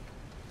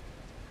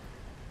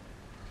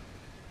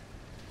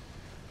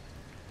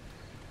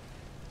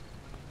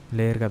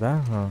 లేరు కదా.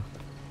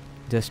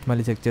 జస్ట్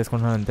మళ్ళీ చెక్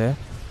చేసుకుంటున్నాను అంతే,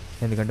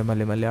 ఎందుకంటే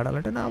మళ్ళీ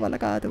ఆడాలంటే నా వల్ల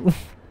కాదు.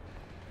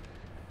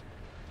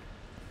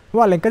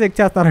 వాళ్ళు ఇంకా చెక్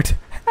చేస్తారట.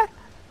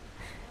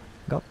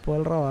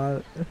 గొప్పలరా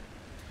వాళ్ళు.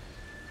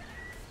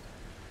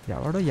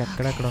 ఎవడో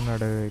ఎక్కడెక్కడ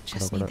ఉన్నాడు.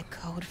 ఇక్కడ కూడా.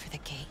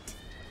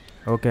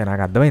 ఓకే,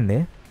 నాకు అర్థమైంది.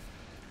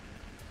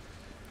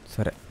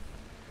 సరే,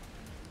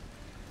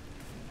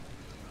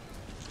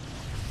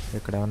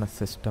 ఇక్కడ ఏమన్నా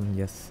సిస్టమ్.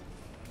 ఎస్,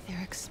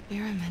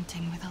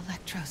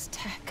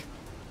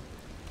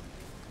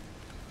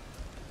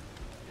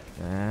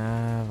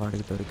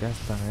 వాడికి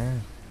దొరికేస్తానే.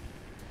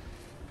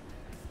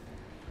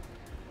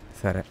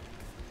 సరే,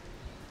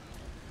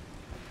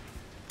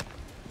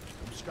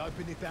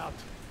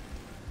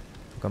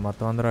 ఒక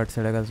మొత్తం అందరూ అటు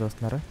సైడే కలిసి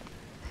వస్తున్నారా?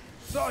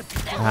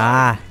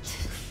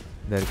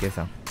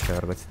 దొరికేసాం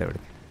చివరికి వచ్చి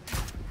దేవుడికి.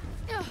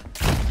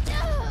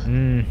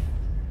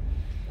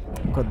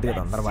 కొద్దిగా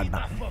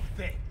తొందరపడ్డా.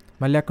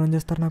 మళ్ళీ ఎక్కడి నుంచి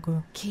చేస్తారు నాకు?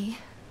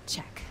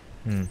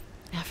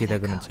 కీ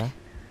దగ్గర నుంచా?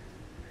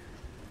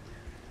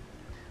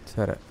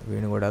 సరే,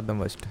 వీణు కూడా వద్దాం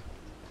ఫస్ట్.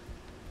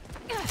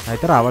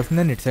 అయితే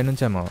రావాల్సిందే ఇటు సైడ్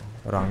నుంచేమో,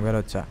 రాంగ్ వేలో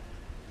వచ్చా.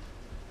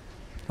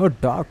 ఓ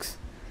డాగ్స్,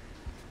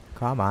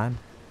 కామాన్.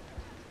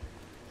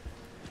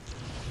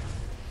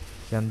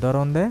 ఎంత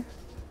దూరం ఉంది?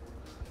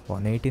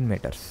 118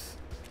 meters.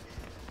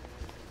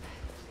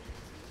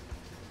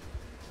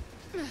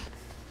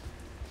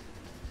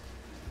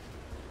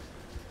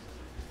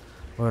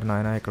 ఓరు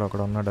నాయన, ఇక్కడ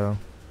ఒకడు ఉన్నాడు.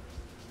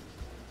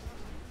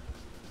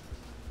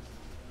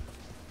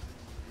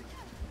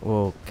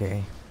 ఓకే,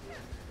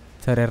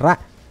 సరే రా.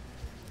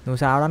 నువ్వు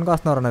చావడానికి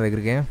వస్తున్నావు నా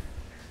దగ్గరికి.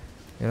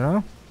 యూనో,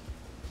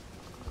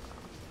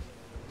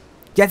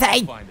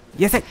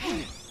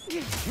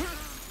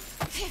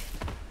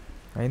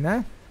 అయినా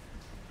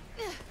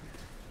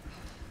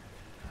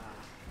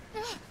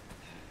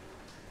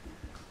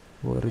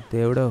ఓరి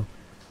దేవుడు,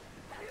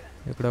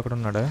 ఇక్కడ ఒకడు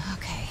ఉన్నాడు.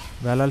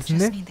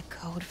 వెళ్ళాల్సిందే.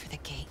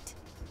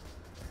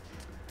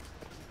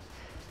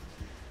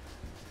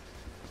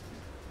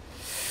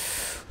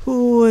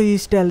 ఈ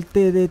స్టెల్త్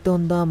ఏదైతే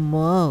ఉందో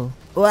అమ్మో,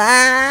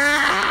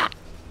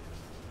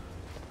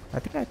 I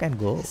think I can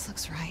go. This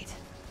looks right.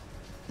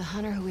 The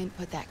hunter who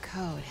input that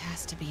code has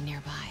to be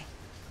nearby.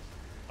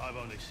 I've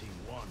only seen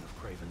one of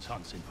Craven's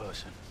hunts in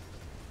person.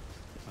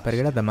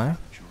 పరిగెడదామా?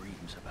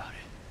 Dreams about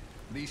it.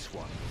 This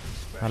one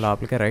ఆ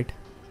లోపలికే right.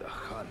 the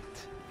hunt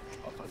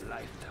of a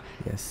lifetime.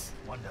 Yes.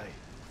 One day,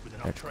 with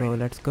enough Let's go, training,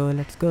 let's go,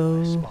 let's go.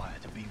 I aspire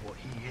to be what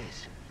he is.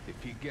 If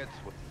he gets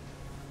what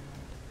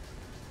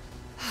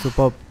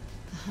Superb.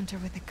 The hunter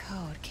with the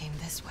code came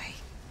this way.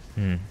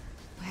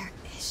 Where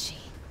is she?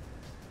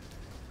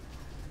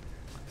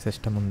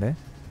 System ఉందే.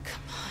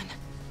 Come on.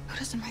 Who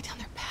doesn't write down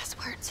their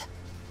passwords?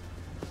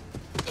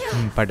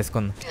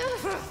 పట్టేసుకుందాం.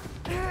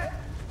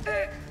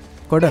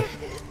 కొడు.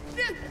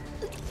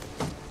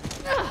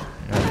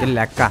 అది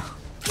లెక్క.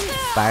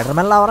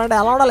 Spider-Man ఎవరంటే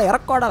ఎలా ఉండాలి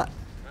ఎరక్కోడాలి.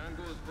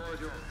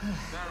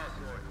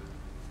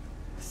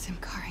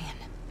 Simkarian.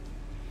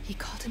 He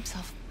called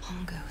himself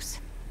Mongoose.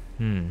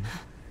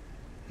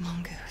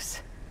 Mongoose.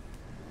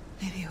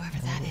 Maybe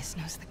whoever that is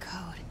knows the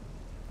code.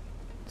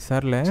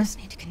 సర్లే. Just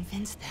need to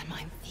convince them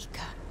I'm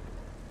Vika.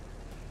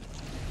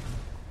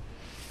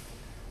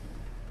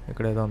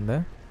 ఇక్కడ ఏదో ఉంది.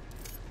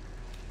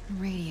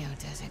 Radio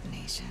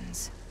designations.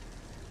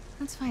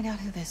 Let's find out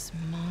who this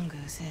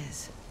Mongoose is.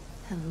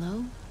 Hello,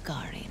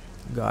 Garin.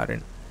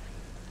 గారెన్.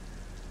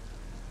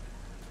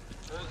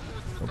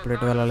 ఇప్పుడు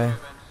ఎటు వెళ్ళాలి?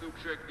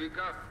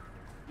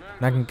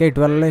 నాకు ఇంకా ఎటు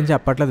వెళ్ళాలి అని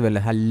చెప్పట్లేదు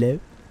వెళ్ళి. హలో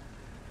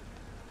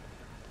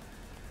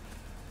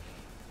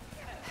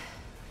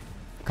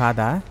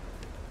కాదా?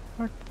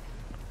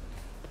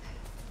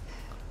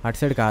 అటు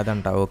సైడ్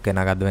కాదంట. ఓకే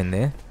నాకు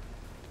అర్థమైంది.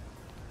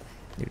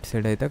 ఇటు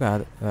సైడ్ అయితే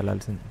కాదు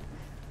వెళ్ళాల్సింది.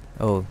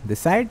 Oh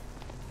this side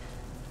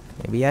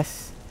maybe yes.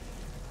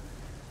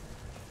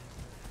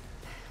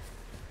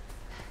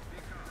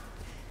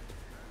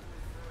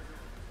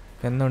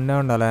 కింద ఉండే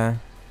ఉండాలి.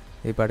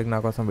 ఈ పాటికి నా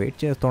కోసం వెయిట్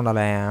చేస్తూ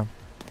ఉండాలి.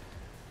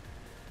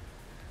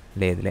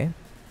 లేదులే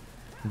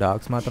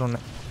డాగ్స్ మాత్రం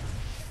ఉన్నాయి.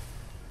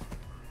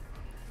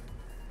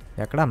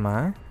 ఎక్కడమ్మా?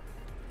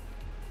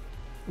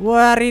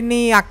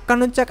 వారిని అక్కడి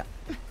నుంచే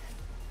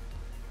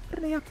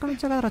అక్కడి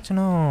నుంచే కదా రచన.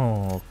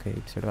 ఓకే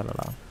ఇటు సైడ్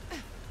వెళ్ళాలా?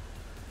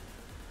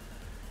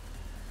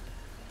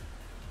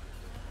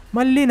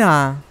 మళ్ళీనా?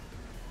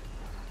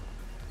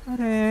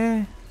 అరే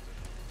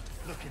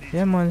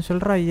ఏం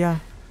మనుషులు రా అయ్యా.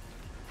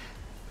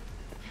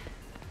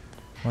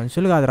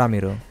 మనుషులు కాదురా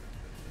మీరు.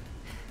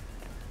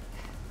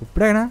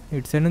 ఇప్పుడైనా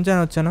ఇటు సైడ్ నుంచి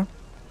అయినా వచ్చాను.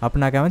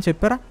 అప్పుడు నాకేమైనా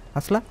చెప్పారా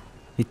అసలు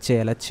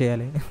ఇచ్చేయాలి అది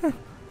చేయాలి?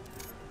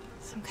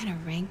 Some kind of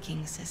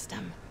ranking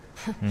system.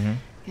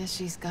 Guess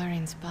she's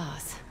Garin's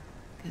boss.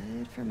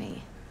 Good for me.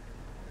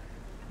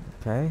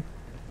 Okay.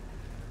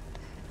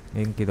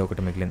 ఇంక ఇది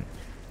ఒకటి మిగిలింది.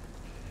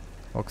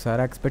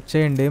 ఒకసారి ఎక్స్పెక్ట్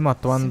చేయండి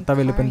మొత్తం అంతా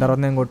వెళ్ళిపోయిన తర్వాత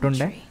నేను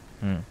కొట్టుండే.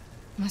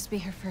 Must be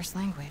her first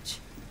language.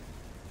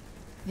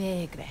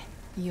 Vegre,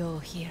 yo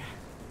here.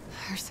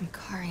 Her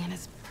Simkarian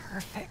is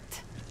perfect.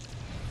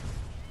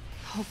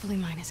 Hopefully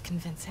mine is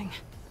convincing.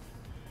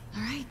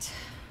 All right,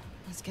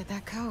 let's get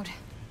that code.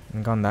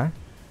 ఇంకా ఉందా?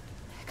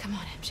 Come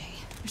on, MJ.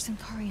 Your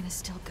Simkarian is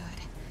still good.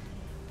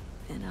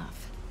 Enough.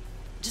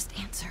 Just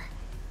answer.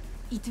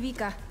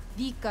 Itvika,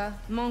 Vika,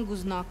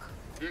 Monguznak.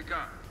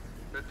 Vika,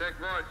 betek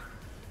vagy.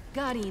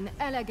 Garin,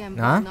 elegem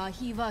vana,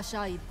 hiva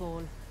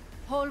sajtból.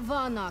 Hol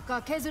vannak a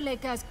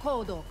kezülékhez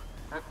kódok?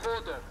 A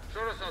kódok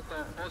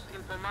sorozatokhoz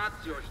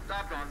információs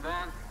táblán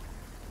van.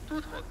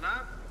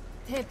 Tudhatnád?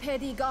 Te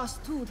pedig azt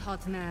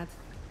tudhatnád.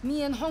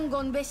 Milyen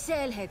hangon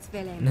beszélhetsz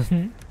velem.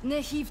 Ne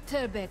hív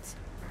többet,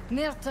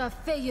 mert a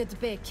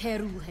fejedbe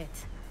kerülhet.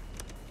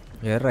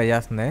 Érre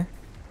jászne?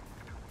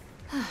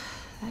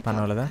 That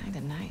got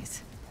kinda nice.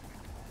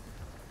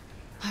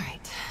 All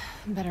right,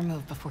 better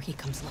move before he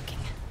comes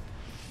looking.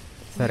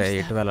 సరే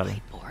ఇటు వెళ్ళాలి.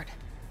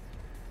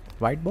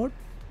 White board?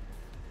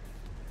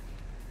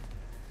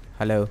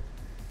 Hello.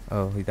 ఓ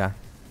ఇదా?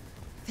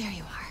 There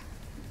you are.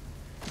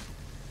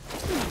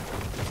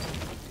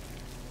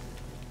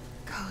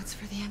 Codes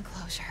for the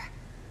enclosure.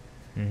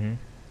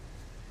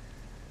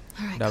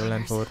 All right,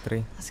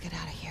 9943. let's get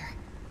out of here.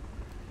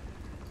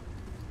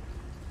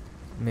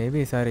 Maybe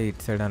ఈసారి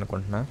ఇటు side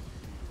అనుకుంటున్నా.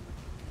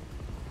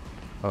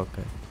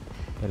 Okay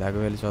ఇలాగ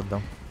వెళ్ళి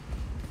చూద్దాం.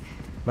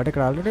 బట్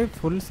ఇక్కడ ఆల్రెడీ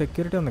ఫుల్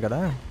సెక్యూరిటీ ఉంది కదా,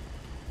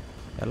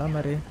 ఎలా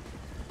మరి?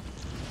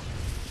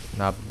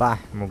 అబ్బా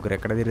ముగ్గురు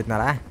ఎక్కడ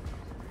తిరుగుతున్నారా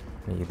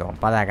మీ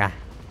దొంపదాకా?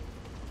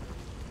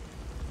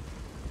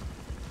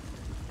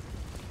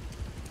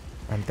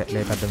 అంతే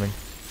లేదు అర్థమైంది.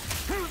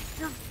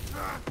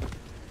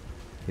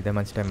 ఇదే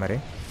మంచి టైం మరి,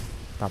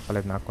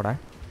 తప్పలేదు నాకు కూడా.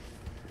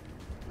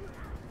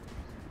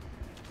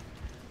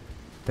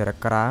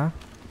 తిరక్కరా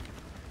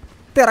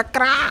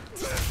తిరక్కరా.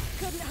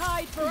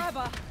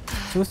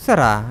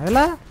 చూస్తారా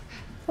ఎలా?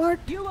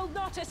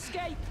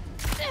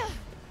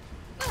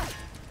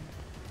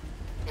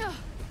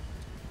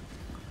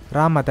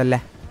 రామ్మ తల్లే.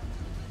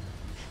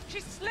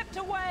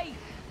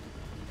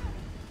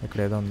 ఇక్కడ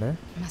ఏదో ఉంది.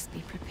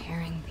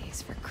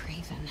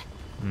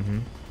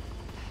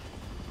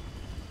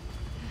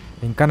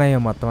 ఇంకా నయ్యో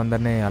మొత్తం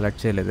అందరినీ అలర్ట్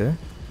చేయలేదు.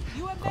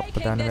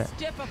 గొప్పదానివే.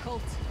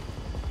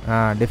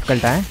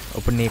 డిఫికల్టా?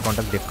 ఇప్పుడు నీకు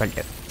ఉంటుంది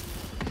డిఫికల్ట్.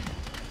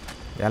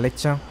 ఎలా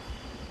ఇచ్చాం?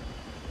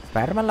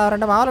 స్పైడర్-మ్యాన్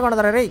ఎవరంటే మామూలుగా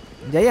కొడతారా రే?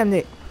 జై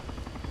ఎంజీ.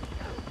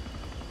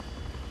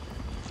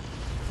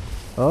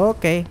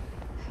 Okay,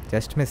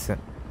 just miss.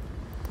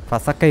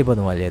 ఫసక్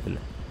అయిపోతుంది వాళ్ళ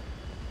చేతులు.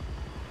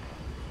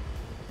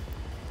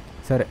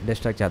 సరే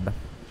డిస్ట్రాక్ట్ చేద్దాం.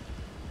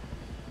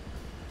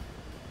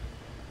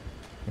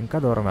 ఇంకా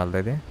దూరం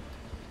వెళ్తుంది.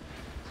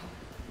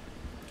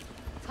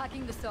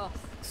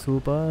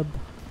 సూపర్.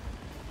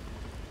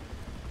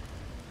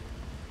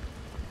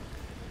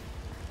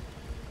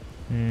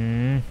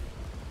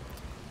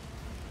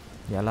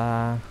 ఎలా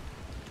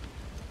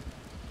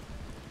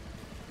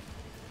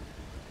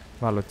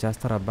వాళ్ళు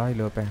వచ్చేస్తారబ్బా ఈ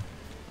లోపే.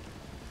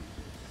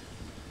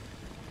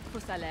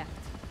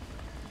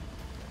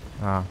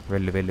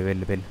 వెళ్ళు వెళ్ళు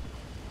వెళ్ళు వెళ్ళు.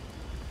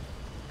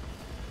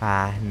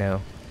 No,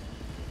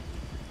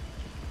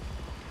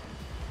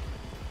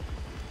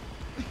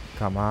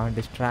 come on,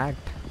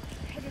 distract.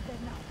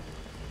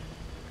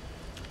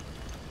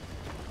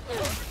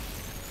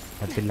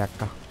 అది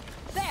లెక్క.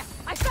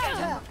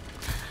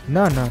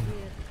 నో నో,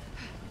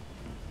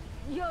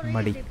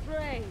 మడి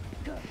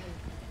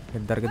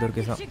ఇద్దరికి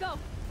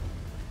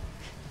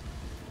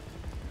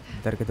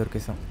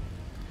దొరికేసాం.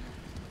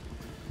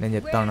 నేను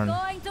చెప్తా ఉన్నాను.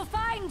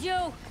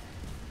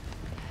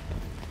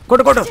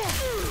 కొట్టు కొట్టు.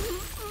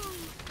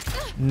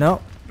 No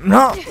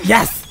no,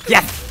 yes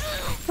yes.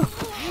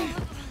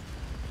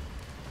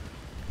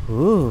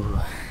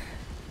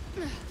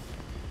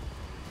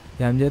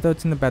 ఏం చేత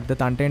వచ్చింది పెద్ద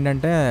తంట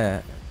ఏంటంటే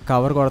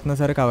కవర్ కొడుతున్నా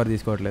సరే కవర్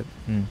తీసుకోవట్లేదు,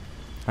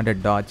 అంటే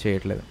డాచ్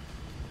చేయట్లేదు.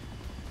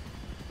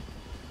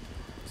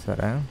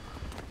 సరే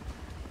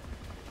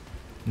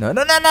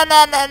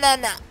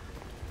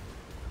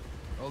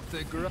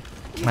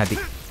అది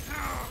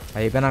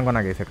అయిపోయినా అనుకో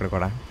నాకు వేసి ఇక్కడ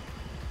కూడా.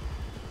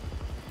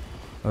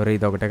 ఒరే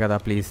ఇది ఒకటే కదా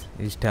ప్లీజ్,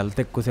 ఈ స్టెల్త్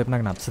ఎక్కువసేపు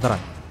నాకు నచ్చదురా,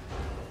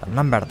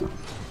 అన్నం పెడతా.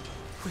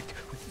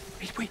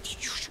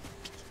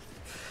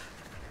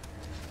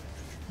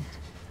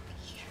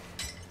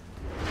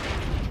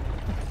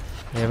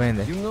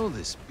 ఏమైంది?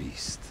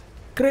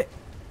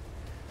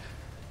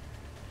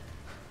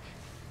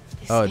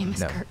 His name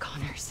is Kurt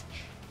Connors.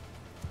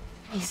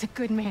 He's a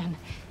good man.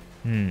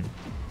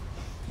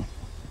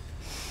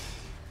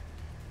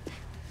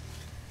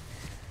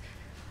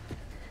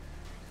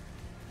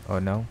 Oh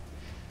no.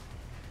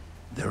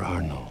 There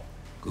are no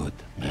good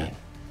men.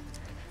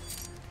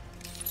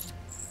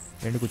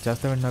 ఏంటి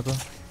కూర్చేస్తావేంటి నాకు?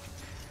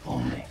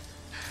 Only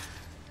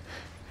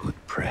good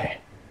prey.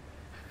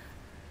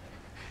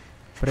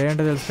 ప్రే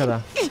అంటే తెలుసు కదా.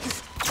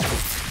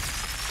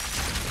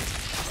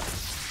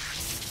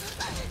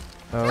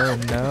 Oh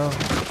no.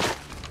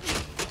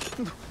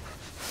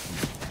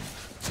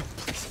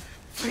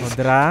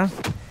 వద్దురా.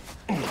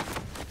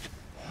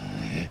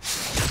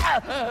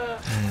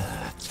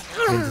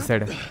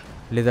 గెలిచేసాడు.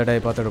 లిజర్డ్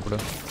అయిపోతాడు ఇప్పుడు.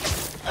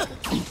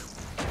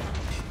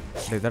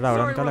 లిజర్డ్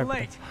అవడానికి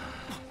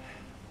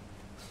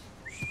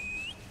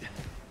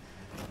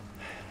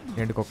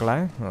ఏంటి కుక్కలా?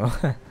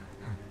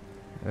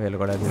 వీళ్ళు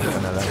కూడా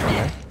తీసుకున్నారు.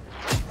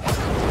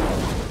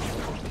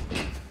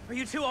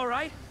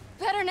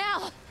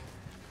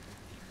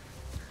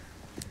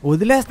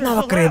 వదిలేస్తున్నావు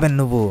ఒక్క రేబన్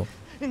నువ్వు.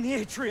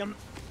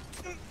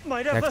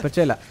 ఎక్స్పెక్ట్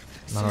చేయలే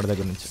మనోడి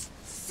దగ్గర నుంచి.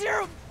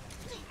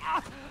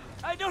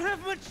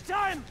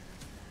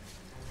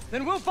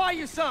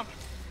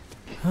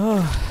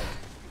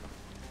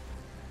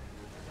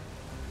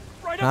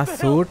 నా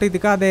సూట్ ఇది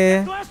కాదే.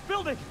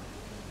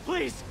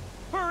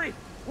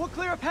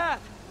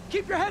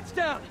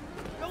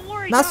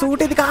 నా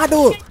సూట్ ఇది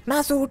కాదు. నా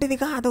సూట్ ఇది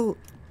కాదు.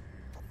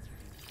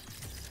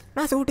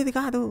 నా సూట్ ఇది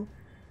కాదు.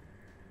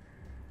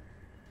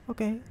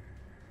 ఓకే,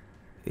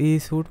 ఈ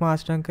సూట్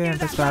మార్చడానికి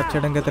అంటే స్టార్ట్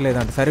చేయడానికి అయితే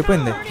లేదంటే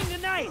సరిపోయింది.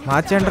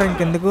 మార్చండి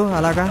ఇంకెందుకు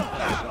అలాగా.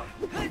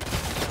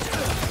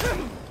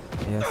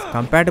 ఎస్,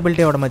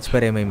 కంపాటబిలిటీ ఇవ్వడం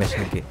మర్చిపోయారేమో ఈ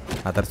మెషిన్కి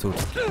అదర్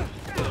సూట్.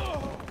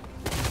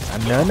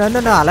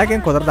 నన్ను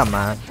అలాగేం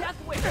కుదరదమ్మా.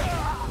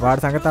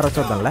 వాడి సంగతి తర్వాత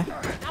చూద్దాంలే.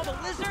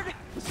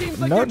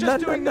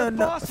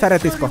 సరే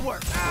తీసుకో.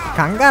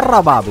 కంగారు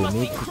రా బాబు,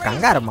 నీకు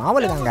కంగారు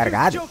మామూలు కంగారు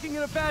కాదు.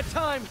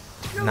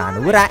 నా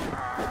నువ్వురా.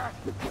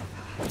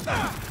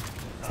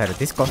 సరే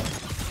తీసుకో.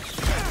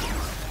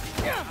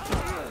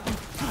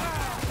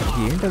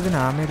 ఏంటది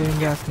నా మీద ఏం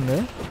చేస్తుంది?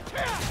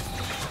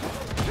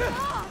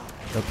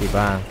 ఓకే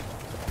బా,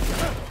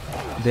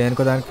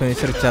 దేనికో దానికి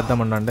ఫినిషర్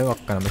ఇచ్చేద్దామండి.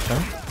 ఒక్క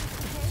నిమిషం.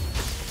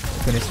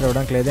 ఫినిషర్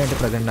ఇవ్వడానికి లేదేంటి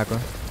ప్రజెంట్ నాకు?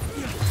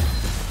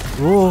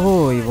 ఓహో,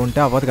 ఇవి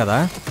ఉంటే అవ్వదు కదా.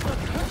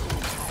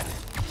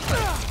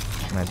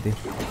 అది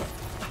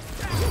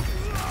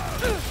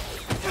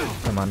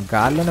మన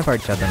గాల్లోనే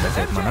ఫైట్ చేద్దాం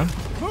సేపు మనం.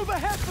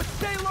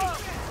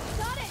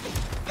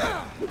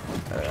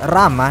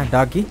 రా అమ్మా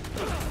డాకి.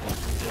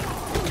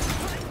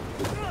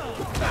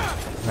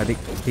 అది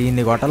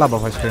దీన్ని కొట్టాలబ్బా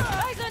first.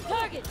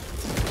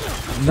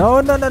 No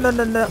no no no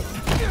no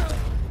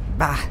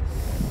బా,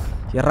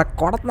 ఎర్ర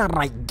కొడుతున్నారు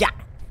అయ్యా.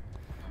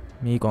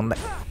 మీకుంది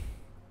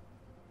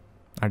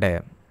అంటే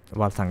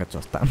వాళ్ళ సంగతి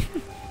చూస్తా.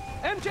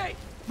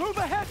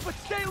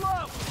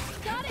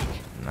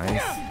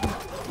 నైస్.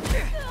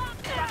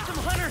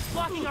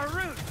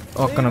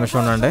 ఒక్క నిమిషం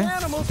ఉండండి,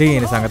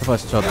 దీని సంగతి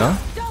ఫస్ట్ చూద్దాం.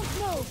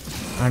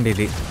 అండ్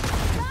ఇది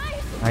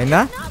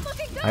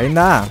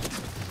అయిందా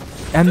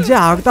ఎంజే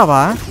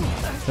ఆగుతావా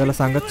వీళ్ళ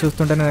సంగతి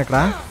చూస్తుంటే నేను ఇక్కడ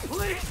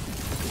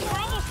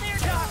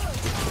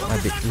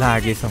అది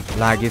లాగేసాం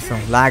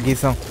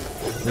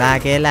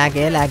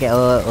లాగే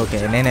ఓకే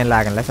నేనేం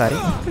లాగనులే సారీ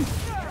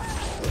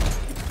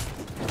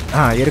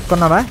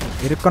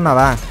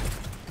ఇరుక్కున్నావా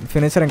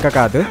ఫినిషర్ ఇంకా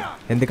కాదు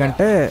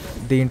ఎందుకంటే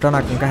దీంట్లో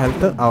నాకు ఇంకా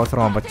హెల్త్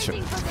అవసరం అవ్వచ్చు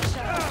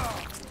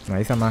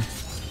నైస్ అమ్మా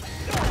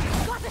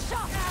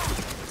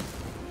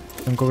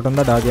ఇంకొకటి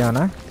ఉందా డాగ్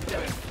ఏమన్నా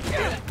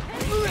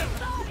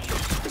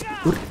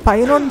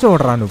పైన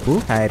చూడరా నువ్వు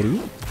హ్యారీ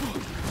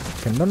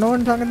కింద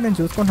ఉన్నవాడి సంగతి నేను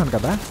చూసుకుంటాను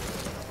కదా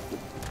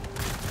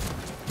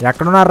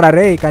ఎక్కడున్నారా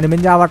రే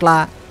కనిపించావట్లా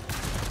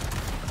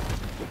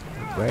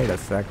వెయిట్ అ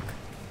సెక్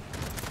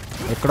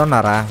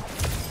ఎక్కడున్నారా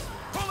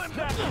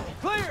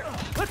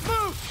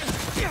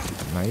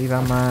నైస్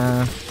అమ్మా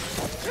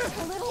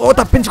ఓ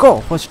తప్పించుకో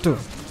ఫస్ట్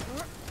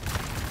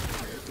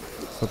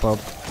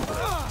సూపర్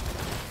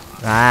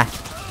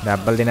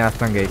దెబ్బలు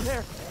తినేస్తాం గైస్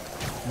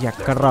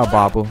ఎక్కడరా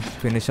బాబు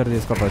ఫినిషర్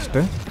తీసుకో ఫస్ట్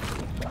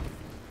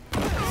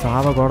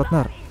సావ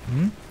కొడుతున్నారు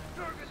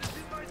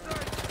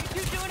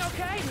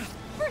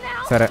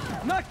సరే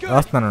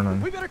వస్తున్నాను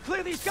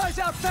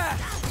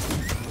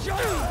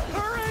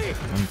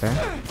అంతే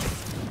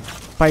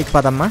పైకి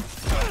పదమ్మా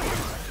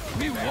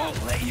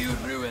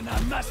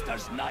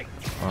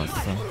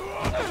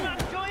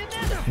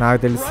నాకు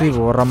తెలిసి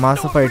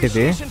ఓరమాస ఫైట్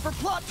ఇది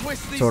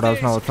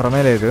చూడాల్సిన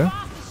అవసరమే లేదు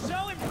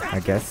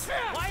ఐ గెస్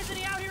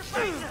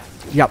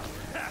యప్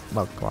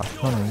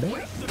వస్తానండి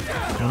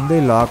ముందు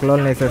ఈ లాక్లో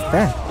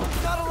వేసేస్తే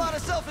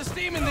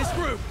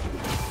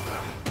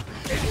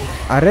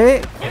అరే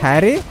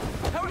హ్యారీ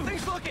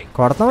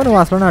కొడతామని నువ్వు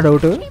అసలు నా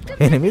డౌట్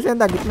ఎనిమిస్ ఏం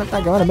తగ్గుతున్నట్టు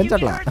తగ్గమని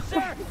అనిపించట్లా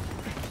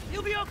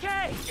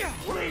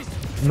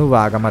నువ్వు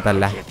ఆగమ్మ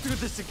తల్లా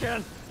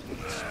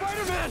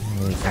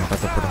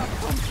ఇప్పుడు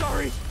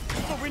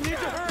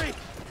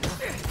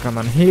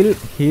మనం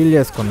హీల్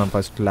చేసుకుందాం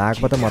ఫస్ట్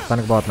లేకపోతే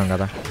మొత్తానికి పోతున్నాం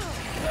కదా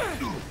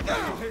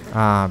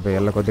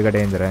వీళ్ళ కొద్దిగా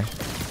డేంజరే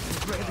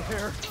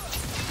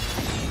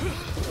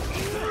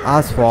ఆ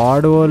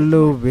స్వాడ్ వాళ్ళు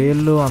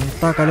వీళ్ళు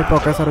అంతా కలిపి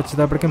ఒకేసారి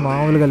వచ్చేటప్పటికి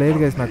మామూలుగా లేదు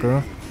కేసు నాకు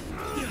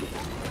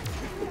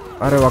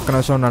అరే ఒక్క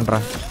నిమిషం ఉండంట్రా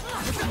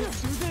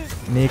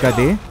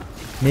నీకది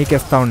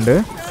నీకిస్తా ఉండు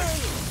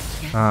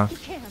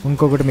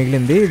ఇంకొకటి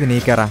మిగిలింది ఇది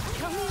నీకేరా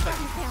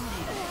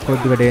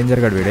కొద్దిగా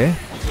డేంజర్ గడు వీడే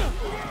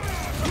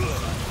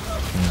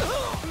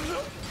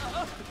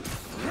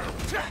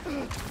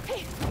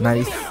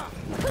నైస్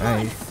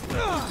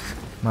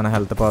మన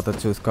హెల్త్ పోతుంది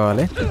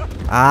చూసుకోవాలి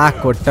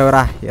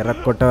కొట్టవరా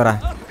కొట్టవరా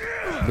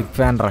బిగ్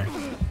ఫ్యాన్ రా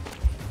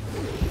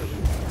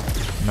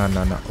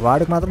నన్ను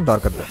వాడికి మాత్రం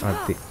దొరకద్దు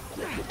అది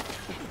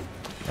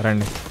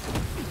రండి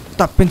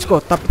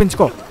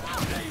తప్పించుకో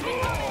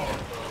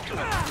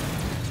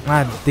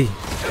అది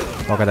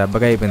ఒక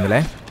దెబ్బగా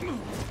అయిపోయిందిలే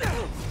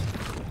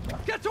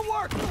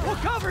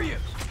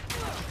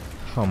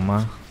అమ్మా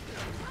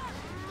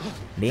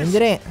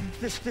డేంజరే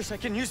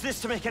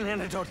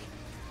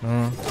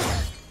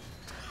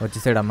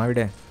వచ్చేసాడమ్మా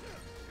వీడే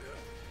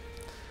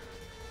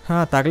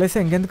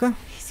తగలేసా ఇంకెందుకు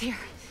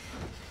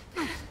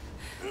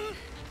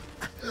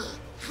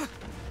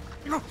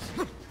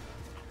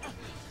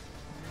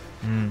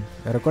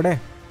ఎరకొడే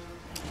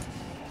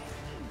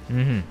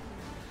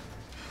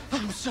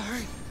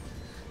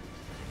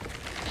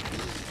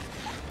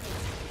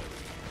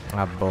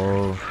అబ్బో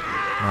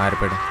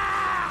మారిపోయాడు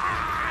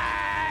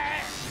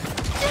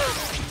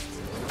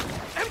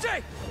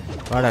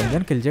వాడు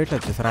అందరిని కిల్ చేయటం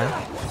వచ్చేసరా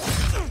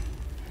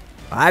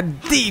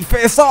అది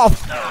ఫేస్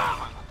ఆఫ్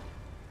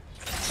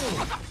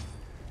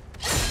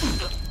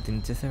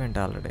దించేసేవేంటి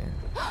ఆల్రెడీ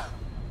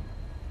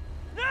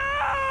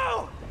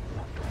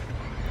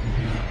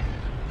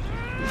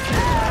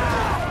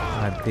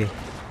అది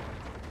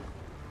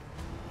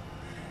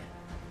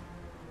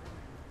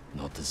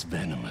Not as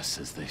venomous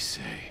as they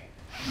say.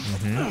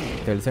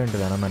 తెలిసేంటి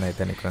వెనమని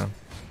అయితే నీకు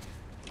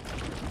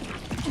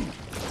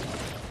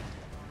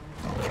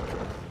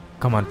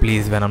come on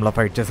please వెనంలో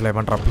fight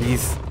చేసలేమంటారా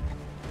please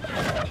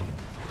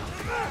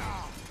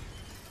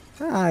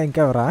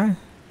ఇంకెవరా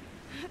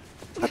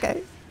okay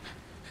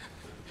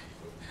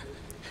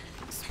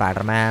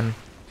spider man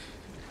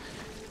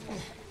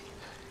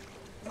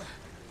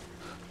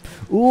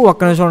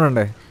ఒక్క నిమిషం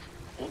ఉండండి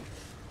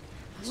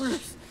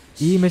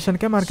ఈ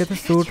మిషన్కే మనకైతే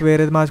సూట్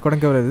వేరేది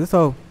మార్చుకోవడానికి ఇవ్వలేదు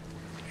సో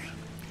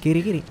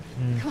కిరికిరి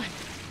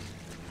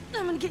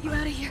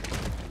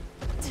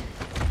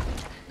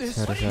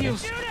సరే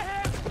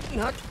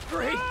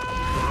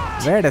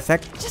వెయిట్ ఎ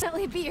సెక్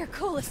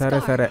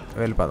సరే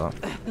వెళ్ళిపోదాం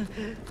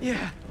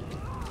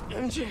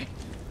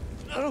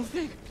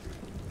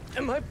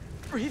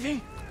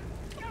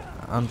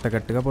అంత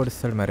గట్టిగా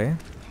పొడిస్తాడు మరి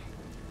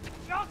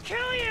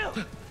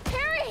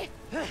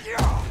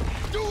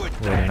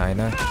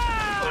నాయన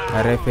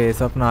అరే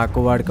ఫేస్ ఆఫ్ నాకు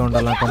వాడికి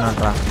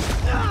ఉండాలనుకున్నాడ్రా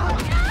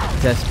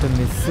జస్ట్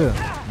మిస్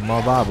మా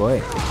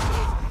బాబోయ్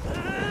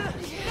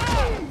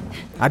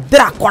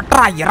అద్దరా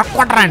కొట్టరా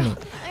కొట్టరా అని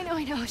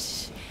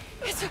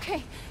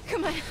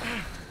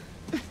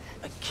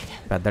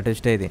పెద్ద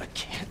టెస్ట్ ఇది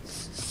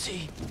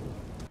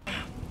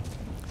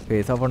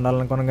ఫేస్ ఆఫ్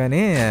ఉండాలనుకున్నాం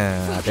కానీ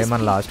అదే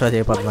మన లాస్ట్ రోజు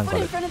అయిపోతుంది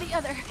అనుకోండి.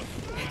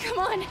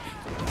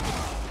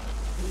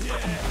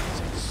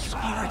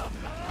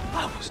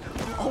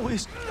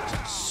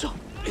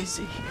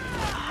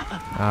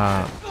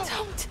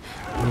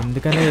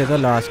 ఎందుకని ఏదో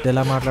లాస్ట్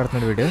ఎలా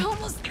మాట్లాడుతున్నాడు వీడు.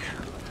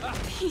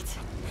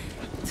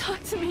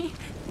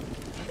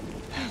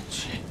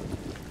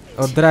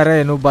 వద్దురా రే,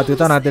 నువ్వు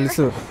బతుకుతావు నాకు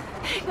తెలుసు,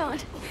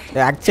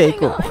 యాక్ట్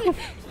చేయకు.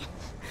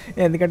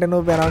 ఎందుకంటే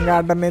నువ్వు బెనంగా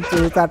ఆడడం నేను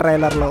చూసా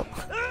ట్రైలర్లో.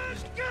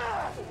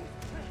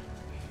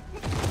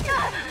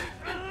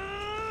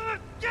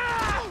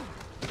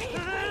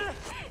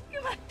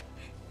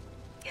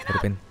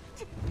 సరిపోయింది.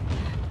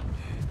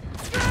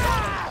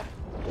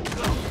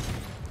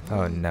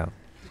 Oh no.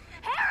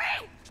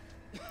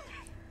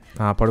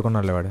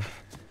 పడుకున్నాడులే వాడు.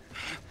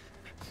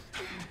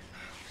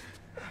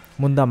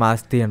 ముందా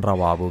మాస్ తీయండి రా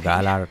బాబు,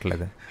 గాలి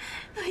ఆడట్లేదు.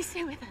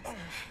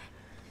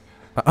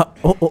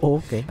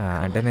 ఓకే,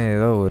 అంటే నేను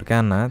ఏదో ఊరికే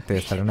అన్నా,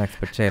 తీస్తాడని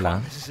ఎక్స్పెక్ట్ చేయాలా.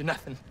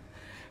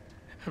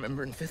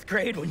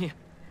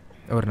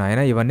 ఎవరు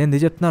నాయన ఇవన్నీ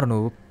ఎందుకు చెప్తున్నారు?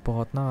 నువ్వు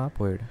పోతున్నావా?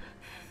 పోయాడు.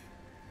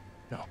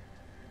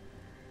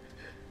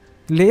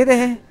 లేదే,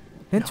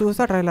 నేను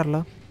చూసా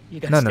ట్రైలర్లో.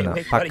 నన్ను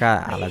పక్క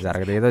అలా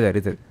జరగదు, ఏదో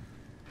జరుగుతుంది.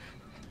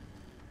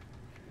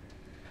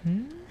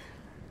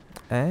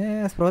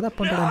 స్ప్రో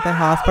తప్పుంటాడు అంతే.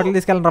 హాస్పిటల్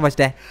తీసుకెళ్ళండి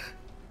ఫస్టే,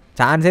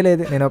 ఛాన్సే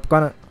లేదు, నేను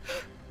ఒప్పుకోను.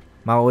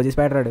 మా ఓజీ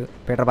స్పైడరాడు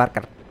పీటర్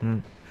పార్కర్.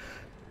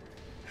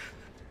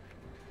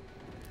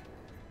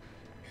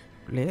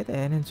 లేదే,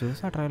 నేను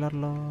చూసా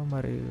ట్రైలర్లో.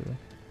 మరి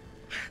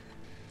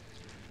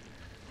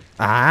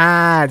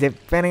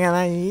చెప్పాను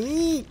కదా,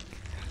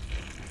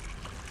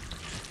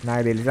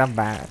 నాకు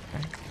తెలుసబ్బా.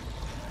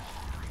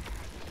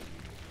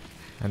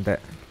 అంతే.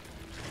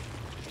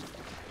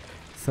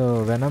 సో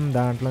వెనమ్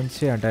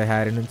దాంట్లోంచి అంటే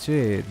హ్యారీ నుంచి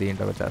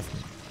దీంట్లోకి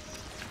వచ్చేస్తుంది.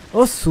 ఓ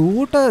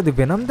సూట్, అది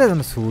వెనమ్ది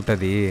ఏదన్నా సూట్.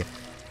 అది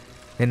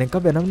నేను ఇంకా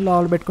వెనమ్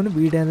లోపల పెట్టుకుని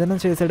వీడు ఏదైనా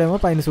చేసాడేమో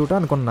పైన సూట్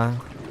అనుకున్నా.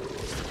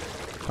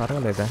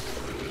 పర్వాలేదా,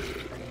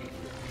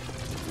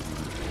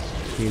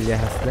 ఫీల్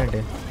చేసేస్తుంది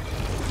అంటే.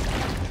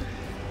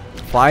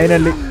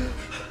 ఫైనల్లీ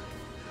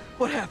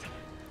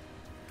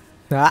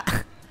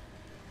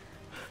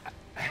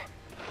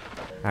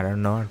I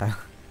don't know అంట.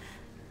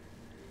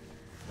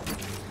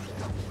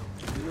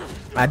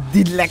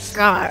 అది లెక్క,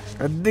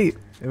 అది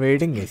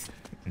waiting guys.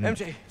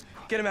 MJ,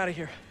 get him out of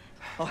here.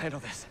 I'll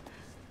handle this.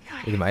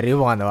 ఇది మరీ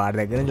బాగుంది, వాడి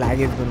దగ్గర నుంచి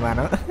లాగేసుకుంది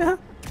మనం.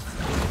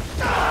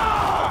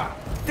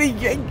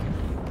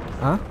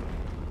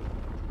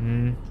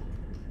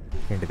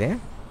 ఏంటిది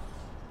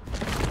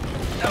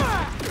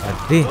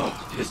అది?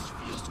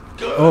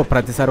 ఓ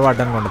ప్రతిసారి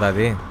వాడడానికి ఉండదు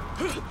అది.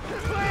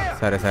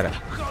 సరే సరే,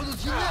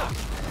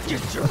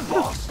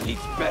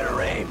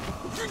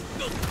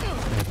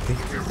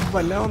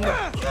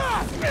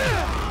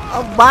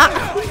 అబ్బా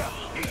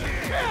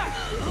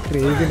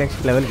క్రేజీ,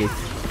 నెక్స్ట్ లెవెల్ కి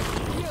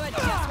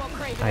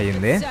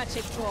అయ్యింది.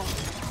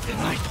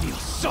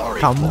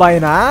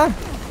 కంబైనా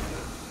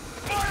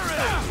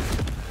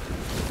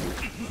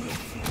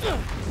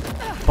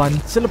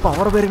పంచులు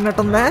పవర్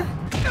పెరిగినట్టుందా?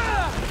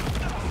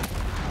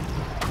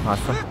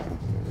 అసలు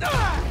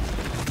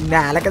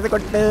నేల కదా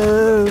కొట్టు,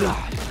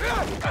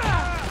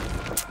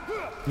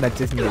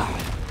 నచ్చేసింది.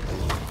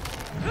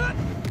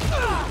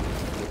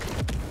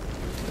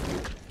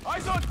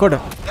 కొడు,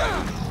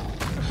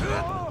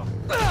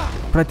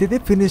 ప్రతిదీ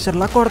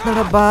ఫినిషర్లా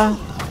కొడుతున్నాడబ్బా.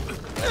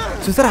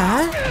 చూసారా,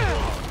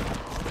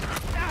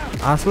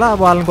 అసలు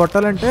వాళ్ళని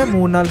కొట్టాలంటే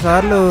 3-4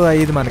 సార్లు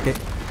అయ్యేది మనకి.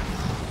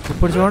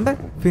 ఇప్పుడు చూడండి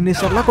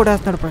ఫినిషర్లా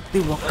కొట్టేస్తున్నాడు ప్రతి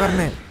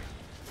ఒక్కరినే.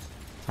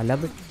 అలా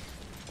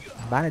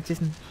బాగా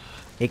నచ్చేసింది,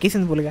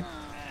 ఎక్కేసింది పులిగా.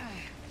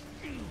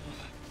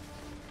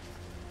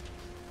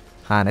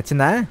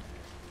 నచ్చిందా?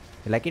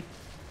 Like it.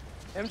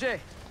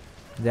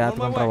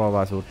 జాగ్రత్తగా ఉంటారా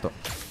బాబా సూట్తో.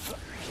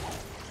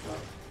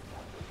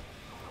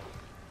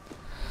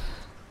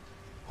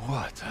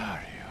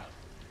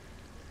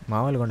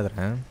 మామూలుగా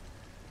ఉండదురా,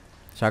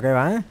 షాక్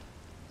అయ్యవా?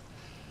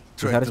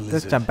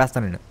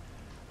 చంపేస్తాను నేను.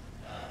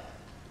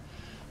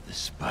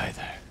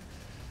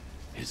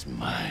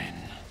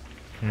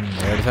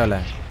 ఏడుసాలే.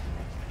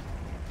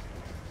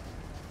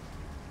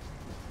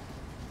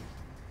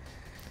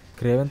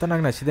 క్రేవెన్తో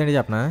నాకు నచ్చిందండి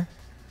చెప్పనా.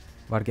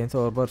 వాడికి ఏం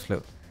ఓవర్ పవర్స్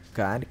లేవు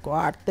కానీ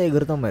కొడితే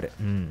ఎగురుతాం మరి.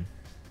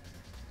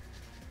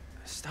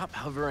 Stop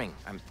hovering.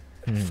 I'm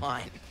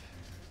fine.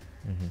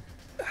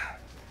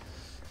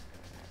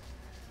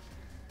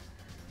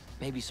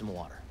 Maybe some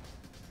water.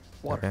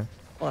 Water. Okay.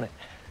 On it.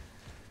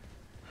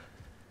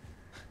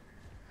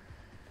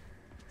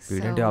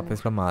 వీడంటే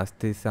ఆఫీస్లో మాస్క్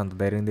తీసి అంత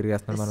ధైర్యం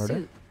తిరిగేస్తున్నాడు మనోడు.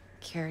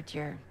 Cured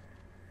your...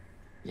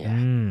 Yeah.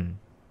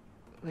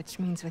 Which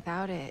means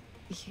without it,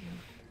 you...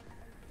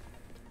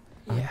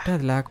 అంటే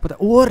అది లేకపోతే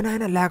ఓర్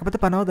నాయన లేకపోతే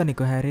పని అవుదా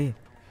నీకు Harry?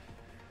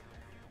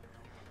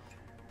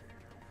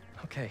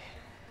 Okay.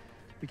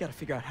 We gotta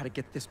figure out how to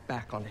get this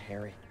back onto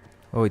Harry.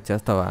 Oh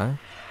ఇచ్చేస్తావా?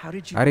 How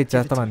did you? అరే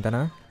ఇచ్చేస్తావా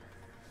అంతేనా?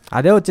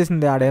 అదే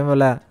వచ్చేసింది ఆడేం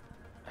వల్ల.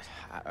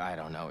 I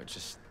don't know. It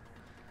just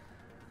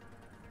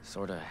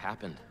sort of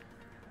happened.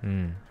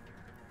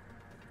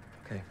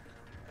 Okay.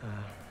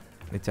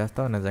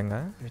 ఇచ్చేస్తావా నిజంగా?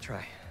 Let me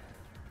try.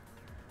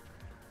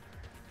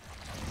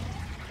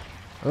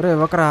 ఒరే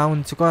ఇవ్వకరా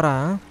ఉంచుకోరా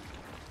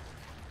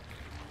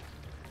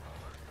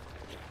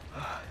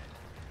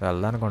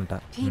వెళ్దానుకుంటా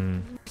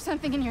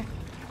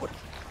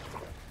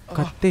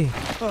కత్తి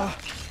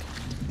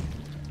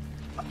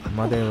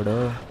అమ్మా దేవుడు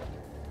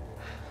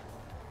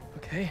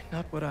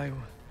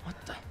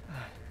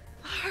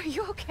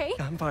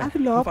అది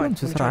లోపల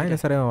చూసారా అయినా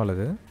సరే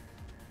అవ్వలేదు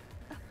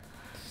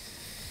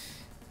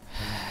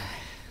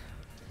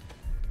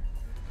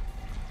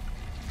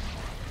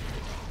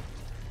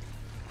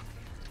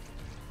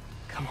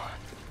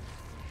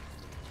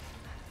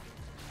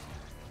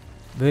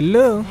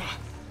వెళ్ళు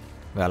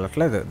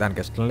వెళ్ళట్లేదు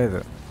దానికి ఇష్టం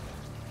లేదు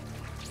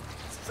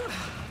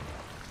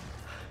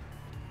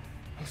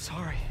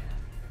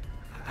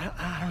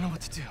I don't know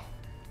what to do.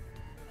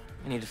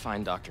 I need to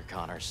find Dr.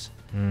 Connors.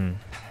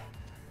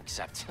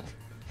 Except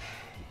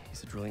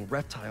he's a drilling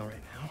reptile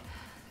right now.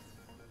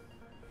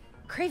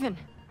 Craven.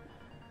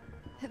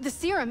 The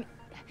serum.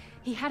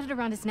 He had it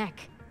around his neck.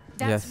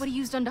 That's what he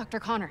used on Dr.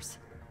 Connors.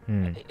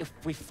 If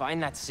we find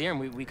that serum,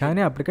 we can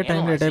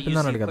analyze it,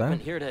 use the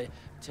equipment here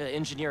to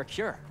engineer a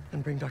cure. And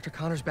bring Dr.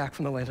 Connors back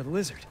from the land of the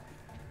lizard.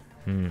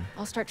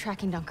 I'll start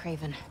tracking down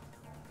Craven.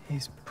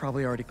 He's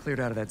probably already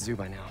cleared out of that zoo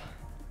by now.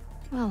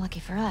 Well,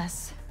 lucky for us.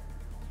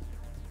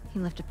 He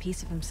left a piece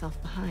of himself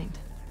behind.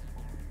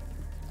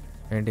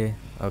 Andy,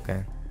 okay.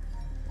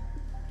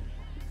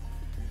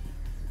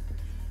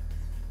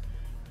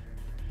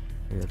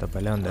 This is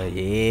pale unda.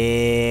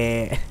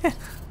 Yeah.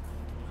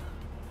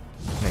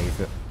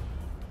 Nice.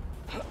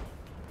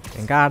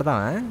 ఇంకా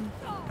ఆడదామా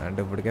అంటే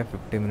ఇప్పటికే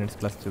 50 minutes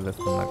plus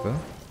చూపిస్తుంది నాకు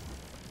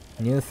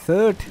new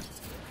suit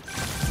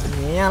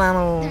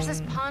There's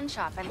this pawn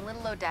shop in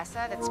Little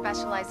Odessa that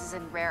specializes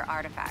in rare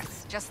artifacts,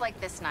 just like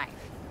this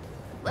knife.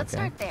 Let's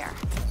start there.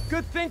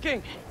 Good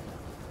thinking.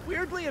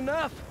 Weirdly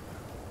enough,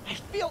 I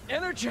feel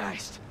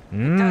energized.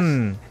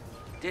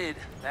 Did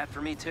that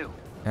for me too.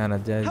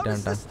 Energized. How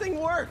does this thing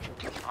work?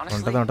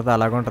 Honestly, ఉంటది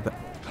అలాగే ఉంటది.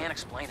 Can't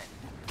explain it.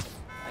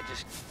 I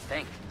just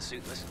think the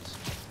suit listens.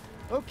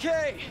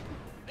 Okay,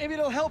 maybe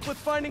it'll help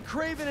with finding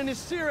Craven and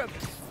his serum.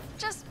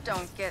 Just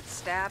don't get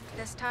stabbed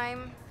this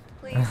time,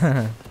 please.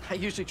 I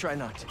usually try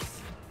not to.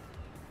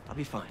 I'll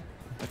be fine.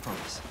 I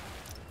promise.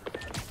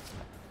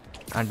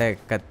 అంటే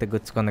కత్తి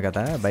గుచ్చుకుంది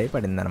కదా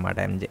భయపడింది అనమాట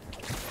ఎంజే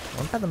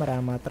ఉంటుంది మరి ఆ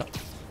మాత్రం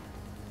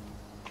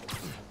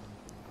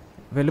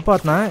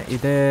వెళ్ళిపోతున్నా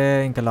ఇదే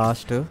ఇంకా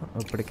లాస్ట్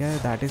ఇప్పటికే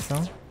that is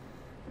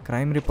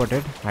crime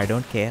reported I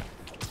don't care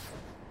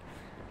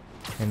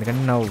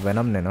ఎందుకంటే నా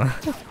వెనం నేను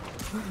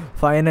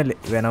ఫైనల్లీ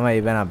వెనం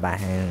అయిపోయినా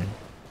బ్యాన్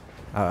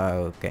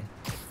ఓకే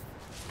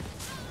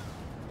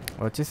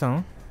వచ్చేసాం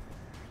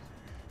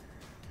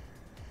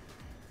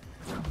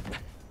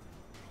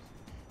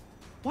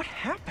What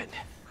happened?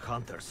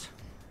 Hunters.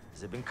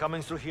 They've been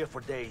coming through here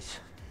for days.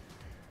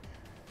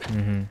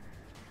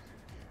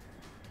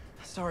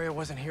 Sorry I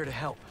wasn't here to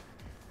help.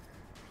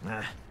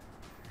 Nah.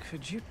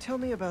 Could you tell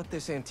me about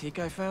this antique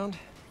I found?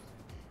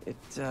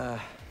 It,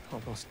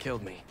 almost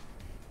killed me.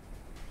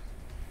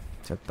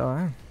 చెప్తావా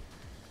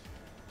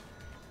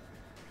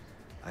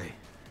I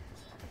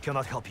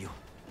cannot help you.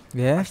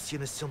 Yeah? I've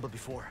seen this symbol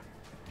before.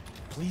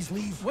 Please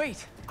leave.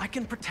 Wait! I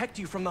can protect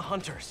you from the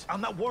hunters.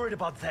 I'm not worried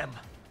about them.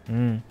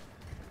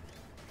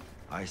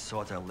 I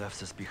thought I left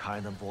this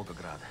behind in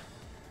Volgograd.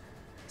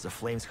 The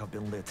flames have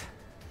been lit.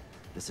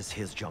 This is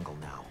his jungle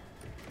now.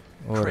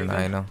 Oh,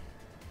 I know.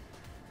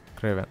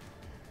 Craven.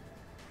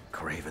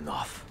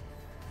 Cravenoff.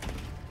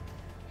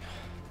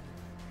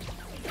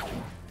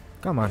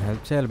 Come on,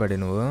 help cheyal buddy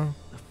nuvu.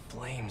 The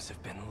flames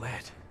have been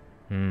lit.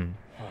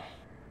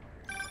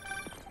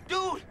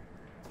 Dude,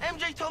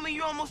 MJ told me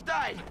you almost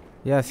died.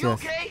 Yes, you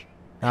yes. okay?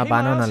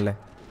 Baane unalle.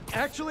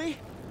 Actually,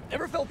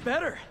 never felt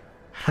better.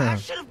 I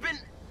should have been.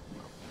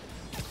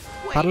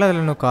 పర్లేదు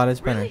నువ్వు college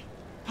పైన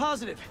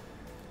Positive.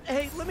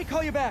 Hey, let me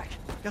call you back.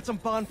 Got some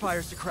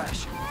bonfires to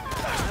crash.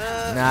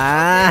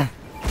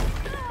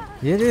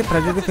 ఏది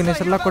ప్రతిదీ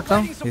ఫినిషర్లా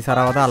కొట్టాం ఈసారి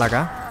అవదా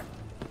అలాగా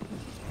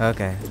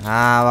okay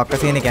ఒక్క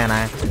సీన్కేనా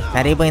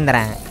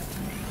సరిపోయిందిరా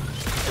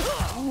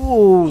ఓ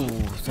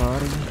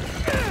sorry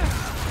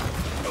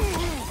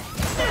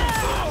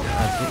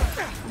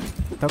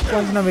తక్కువ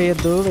అంచనా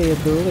వేయద్దు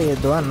వేయద్దు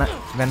వేయద్దు అన్న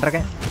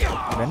వెంటరకే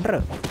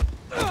వెంటరు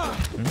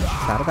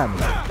సరదా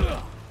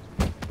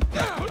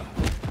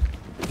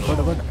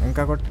కొట్టు కొట్టు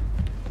ఇంకా కొట్టు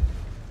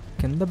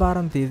కింద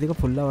భారం ఈజీగా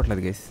ఫుల్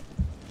అవ్వట్లేదు గైస్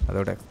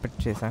అదొకటి ఎక్స్పెక్ట్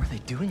చేశా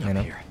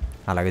నేను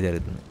అలాగే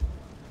జరుగుతుంది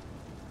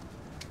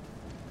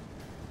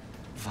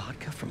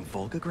Vodka from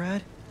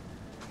Volgograd?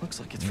 Looks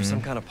like it's for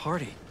some kind of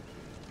party.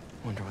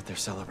 Wonder what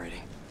they're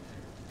celebrating.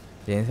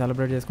 ఏం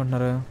సెలబ్రేట్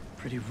చేసుకుంటున్నారు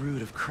Pretty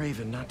rude of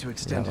Craven not to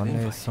extend an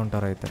invite.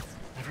 ఇస్తుంటారు అయితే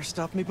Never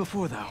stopped me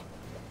before though.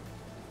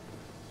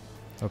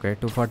 Okay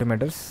 240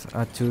 metres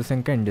అది చూసి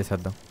ఇంకా end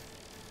చేసేద్దాం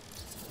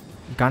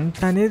గంట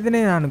అనేది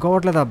నేను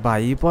అనుకోవట్లేదు అబ్బా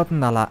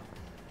అయిపోతుంది అలా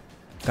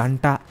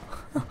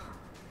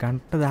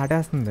గంట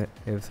దాటేస్తుంది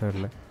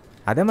ఎపిసోడ్లో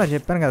అదే మరి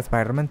చెప్పాను కదా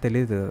స్పైడర్ మ్యాన్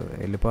తెలీదు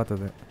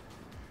వెళ్ళిపోతుంది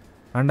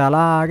అండ్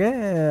అలాగే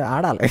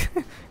ఆడాలి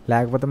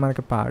లేకపోతే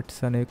మనకి పార్ట్స్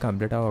అనేవి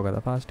కంప్లీట్ అవ్వవు కదా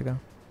ఫాస్ట్గా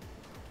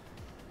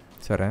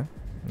సరే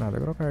నా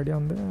దగ్గర ఒక ఐడియా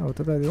ఉంది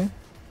అవుతుంది అది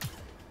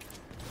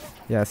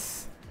ఎస్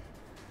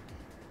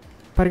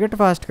పరిగెట్టు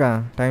ఫాస్ట్గా,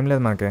 టైం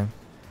లేదు మనకి.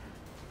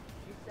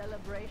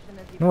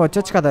 నువ్వు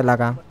వచ్చొచ్చు కదా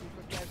ఇలాగా.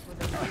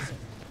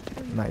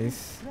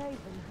 నైస్.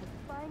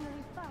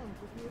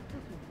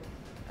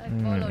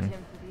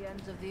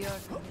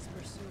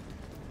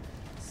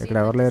 ఇక్కడ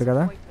ఎవరు లేరు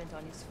కదా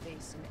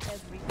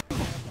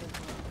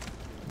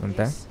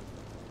అంతే.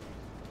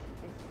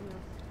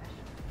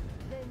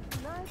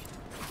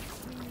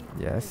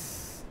 ఎస్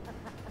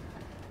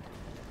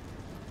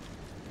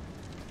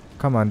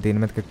కమాన్, దీని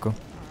మీదకి ఎక్కువ.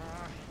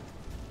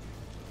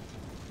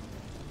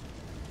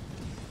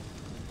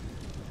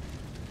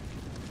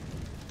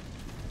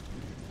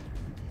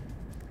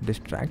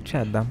 డిస్ట్రాక్ట్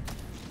చేద్దాం.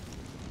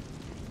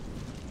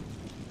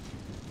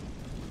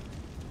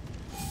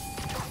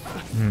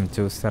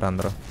 చూస్తారు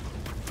అందరూ.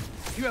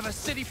 You have a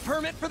city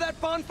permit for that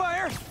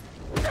bonfire?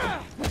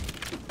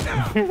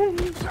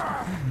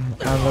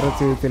 అందరూ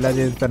చూసి ఇలా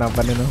చేస్తాను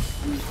అబ్బా నేను.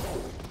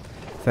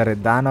 సరే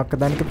దాని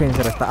ఒక్కదానికి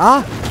పెన్షన్ ఇస్తా.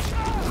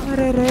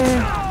 అరే రే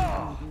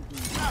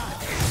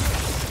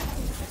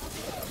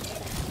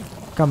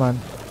కమాన్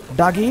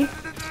డాగి,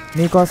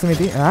 నీకోసం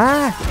ఇది.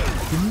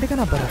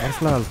 ఇంటికన్నా అబ్బా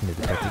రివర్స్లో వెళ్తుంది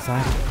ఇది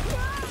ప్రతిసారి.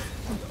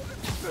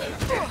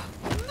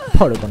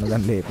 పడుకున్న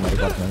దాన్ని లేపు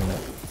మరిపోతున్నాను.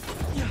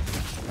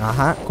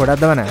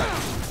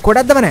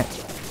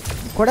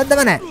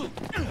 కొడేద్దామనే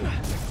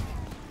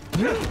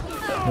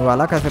నువ్వు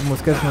అలా కాసేపు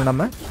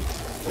ముసుకేసుకున్నాడమ్మా.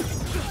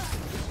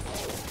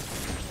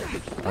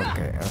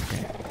 ఓకే ఓకే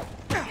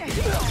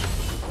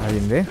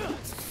అయింది.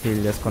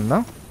 హీల్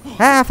చేసుకుందాం.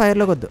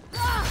 ఫైర్లోకి వద్దు.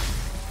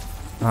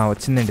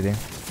 వచ్చిందండి ఇది.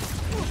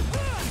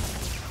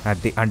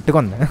 అది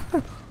అంటుకుంది.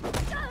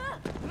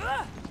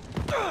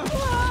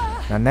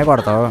 నన్నే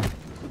కొడతావు.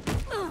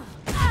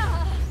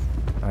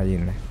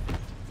 అయ్యింది.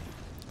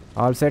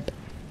 All set.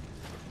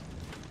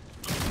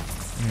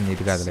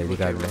 ఇది కాదులే ఇది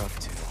కాదులే.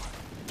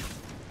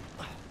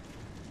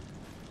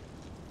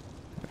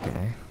 Okay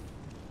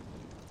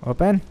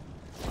open.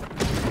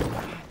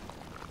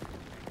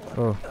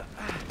 ఓ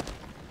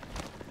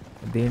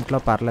దీంట్లో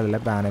పర్లేదులే,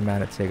 బాగానే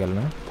మేనేజ్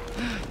చేయగలను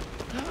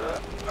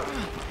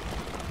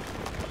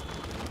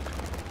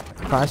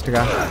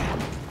ఫాస్ట్గా.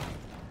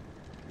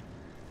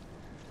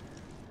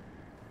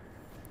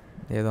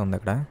 ఏదో ఉంది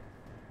అక్కడ.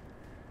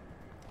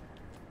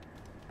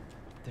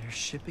 They're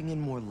shipping in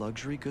more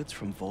luxury goods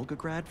from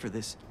Volgograd for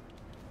this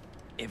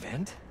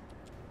event?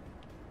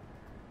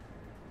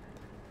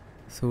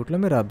 సూట్లో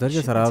మీరు అబ్జర్వ్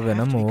చేసారా?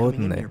 వెనమ్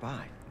అవుతుంది.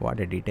 What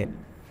a detail.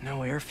 No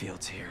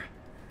airfields here.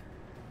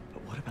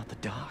 But what about the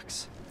docks?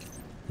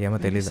 ఏమో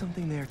తెలీదు.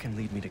 Something there can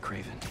lead me to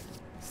Craven.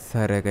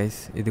 సరే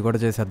guys, ఇది కూడా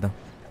చేసేద్దాం.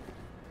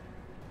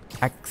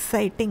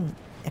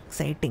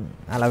 Exciting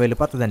అలా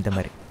వెళ్ళిపోతుంది అంటే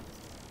మరి.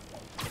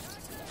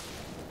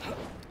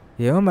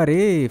 ఏమో మరి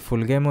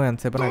ఫుల్ గేమ్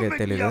ఎంతసేపు నాకైతే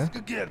తెలీదు.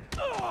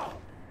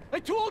 I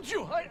told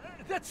you,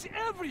 that's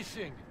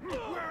everything.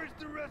 Where is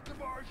the rest of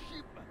our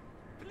shipment?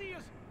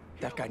 Please.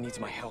 That guy needs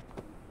my help.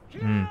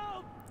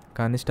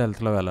 కానీ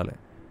స్టెల్త్లో వెళ్ళాలి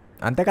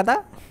అంతే కదా.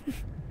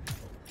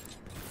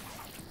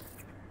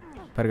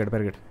 పరిగెడు.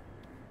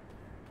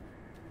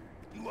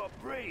 You are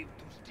brave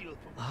to steal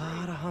from a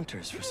lot of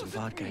hunters for some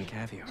vodka and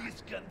caviar.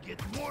 This can get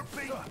more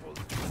painful.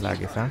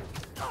 అలాగే sir.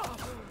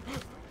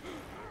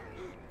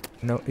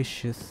 No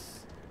issues.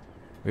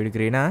 వీడి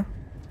గ్రీనా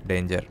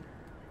danger.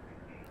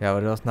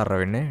 ఎవరు చూస్తున్నారు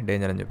వీడిని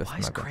danger అని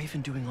చెప్పేస్తున్నారు.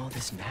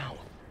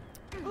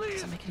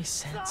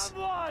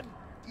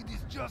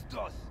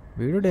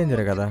 వీడు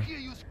డేంజరే కదా.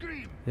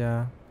 యా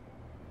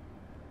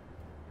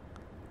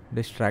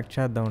డిస్ట్రాక్ట్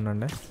చేద్దాం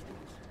ఉండండి.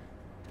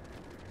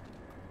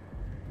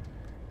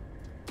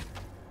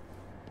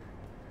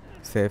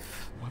 Safe.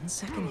 1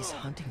 second he's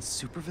hunting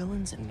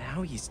supervillains and now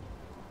he's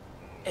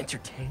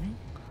entertaining.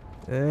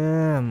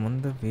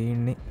 ముందు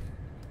వీడిని.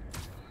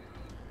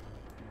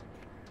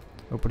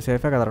 ఇప్పుడు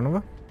సేఫే కదరా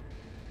నువ్వు?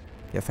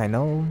 Yes I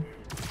know.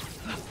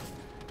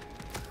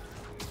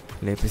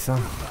 లేపిసా.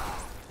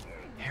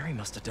 Harry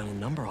must have done a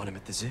number on him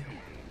at the zoo.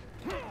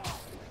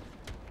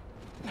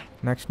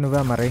 Next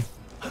నువ్వే మరి.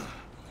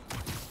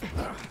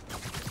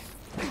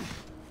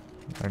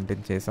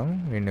 కంటిన్యూ చేసాం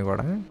వీడిని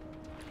కూడా.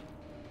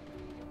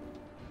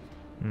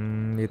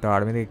 ఈ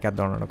తాడు మీద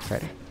ఎక్కేద్దాం ఉన్నాడు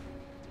ఒకసారి.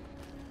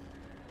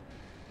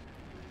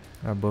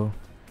 అబ్బో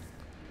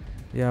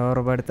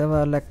ఎవరు పడితే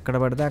వాళ్ళు ఎక్కడ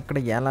పడితే అక్కడ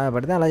ఎలా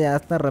పడితే అలా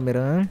చేస్తున్నారా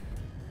మీరు?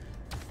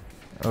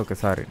 ఓకే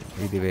సారీ,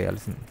 ఇది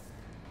వేయాల్సింది.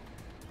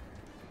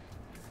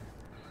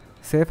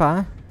 సేఫా?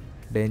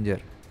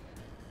 డేంజర్.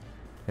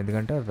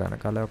 ఎందుకంటే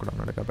వెనకాల ఒకడు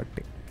ఉన్నాడు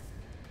కాబట్టి.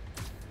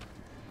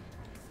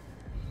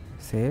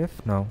 Safe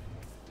no.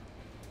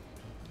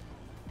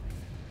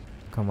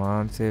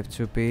 కమాన్ సేఫ్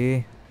చూపి.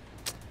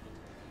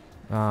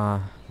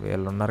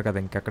 వీళ్ళు ఉన్నారు కదా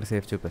ఇంకెక్కడ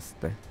సేఫ్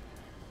చూపిస్తుంది.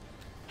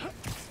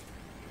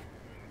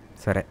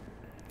 సరే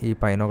ఈ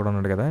పైన ఒకడు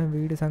ఉన్నాడు కదా,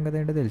 వీడి సంగతి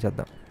ఏంటో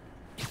తెలిసేద్దాం.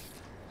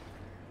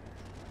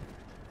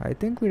 ఐ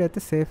థింక్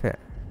వీడైతే సేఫే.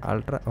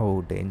 Ultra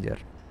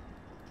danger.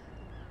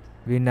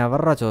 వీడిని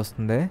ఎవర్రా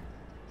చూస్తుంది?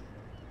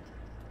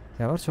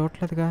 ఎవరు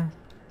చూడలేదుగా.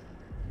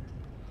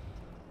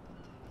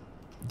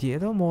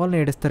 ఏదో మూలని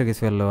ఏడుస్తారు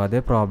గేసి వీళ్ళు, అదే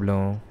ప్రాబ్లం.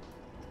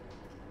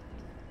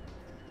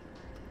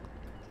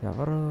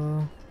 ఎవరు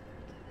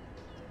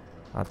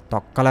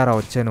తొక్కలేరా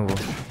వచ్చే నువ్వు.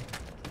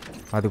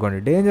 అదిగోండి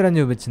డేంజర్ అని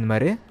చూపించింది.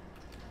 మరి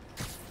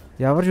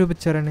ఎవరు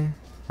చూపించారని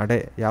అంటే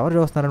ఎవరు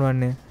చూస్తున్నారని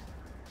వాడిని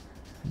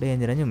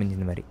డేంజర్ అని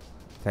చూపించింది. మరి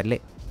సర్లే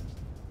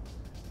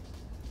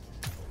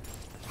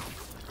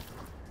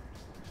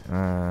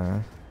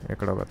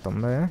ఇక్కడ ఒక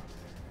 90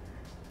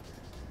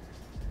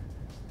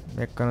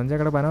 ఎక్కడ నుంచి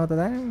ఎక్కడ పని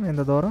అవుతుందా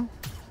ఎంత దూరం.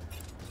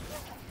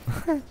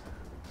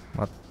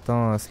 మొత్తం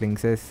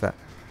స్లింగ్స్ వేస్తా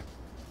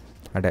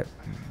అంటే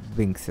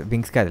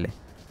వింగ్స్ కాదులే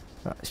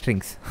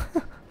స్ట్రింగ్స్.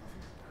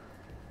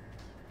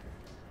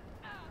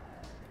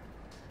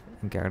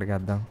 ఇంకెక్కడికి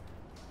వేద్దాం.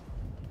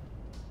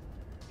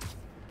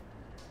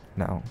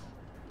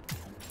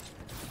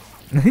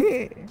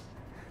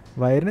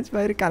 వైర్ నుంచి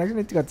వైర్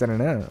కనెక్షన్ ఇచ్చుకొచ్చాను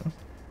నేను.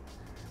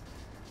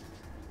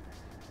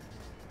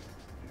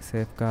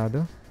 సేఫ్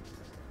కాదు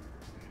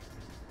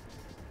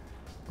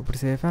ఇప్పుడు.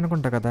 సేఫ్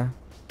అనుకుంటా కదా.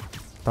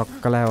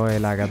 తొక్కలే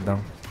ఇలాగేద్దాం.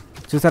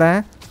 చూసారా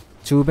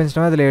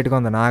చూపించడం అది లేట్గా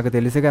ఉంది. నాకు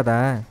తెలుసు కదా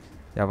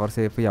ఎవరు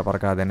సేఫ్ ఎవరు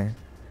కాదని.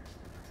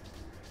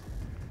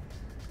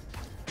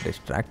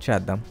 డిస్ట్రాక్ట్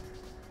చేద్దాం.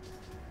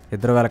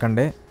 ఇద్దరు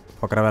వెళ్ళకండి,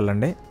 ఒకరు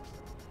వెళ్ళండి.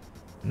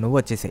 నువ్వు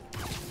వచ్చేసాయి.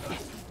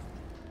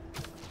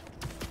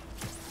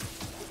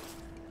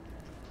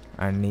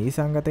 అండ్ నీ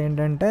సంగతి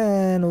ఏంటంటే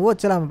నువ్వు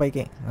వచ్చేలా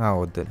పైకి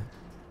వద్దు.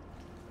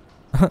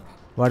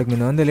 వాడికి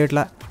ముందు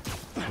తెలియట్లా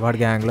వాడి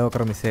గ్యాంగ్లో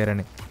ఒకరు మిస్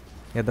అయ్యారని.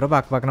 ఇద్దరు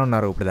పక్కన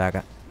ఉన్నారు ఇప్పుడు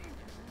దాకా.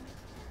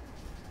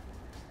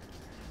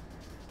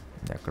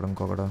 ఎక్కడ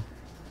ఇంకొకడు.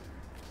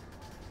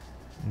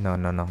 నో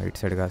ఇటు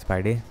సైడ్గా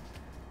స్పైడీ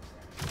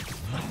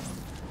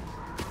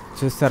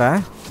చూస్తారా.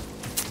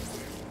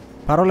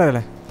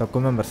 పర్వాలేదులే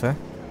తక్కువ మెంబర్స్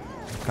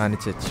కానీ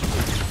చచ్చు.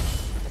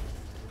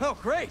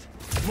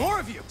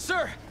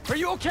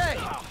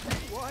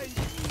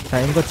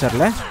 టైంకి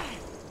వచ్చారులే.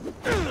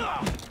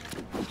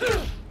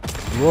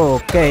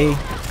 ఓకే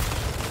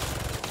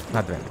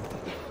అదే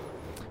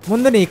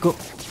ముందు నీకు.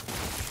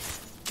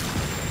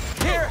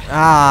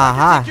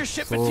 ఆహా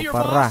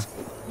సూపర్ రా.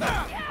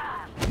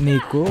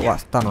 నీకు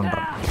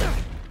వస్తానుండ్రా.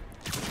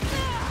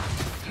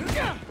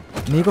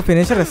 నీకు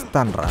ఫినిషర్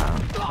ఇస్తాను రా.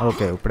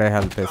 ఓకే ఇప్పుడే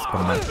హెల్ప్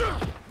వేసుకున్నా.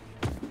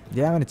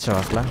 ఏమని ఇచ్చావు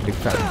అసలు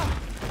డిఫరెంట్.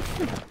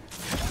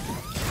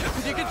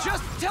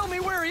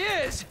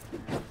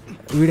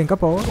 వీడు ఇంకా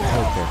పోవు.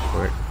 Okay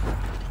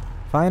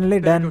finally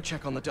done.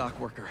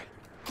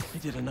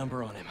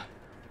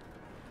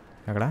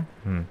 ఎక్కడ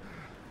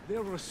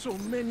There were so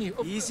many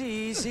of Easy.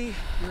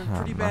 You're in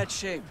pretty bad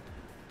shape.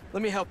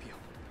 Let me help you.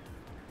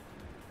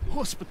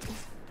 Hospital,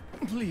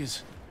 please.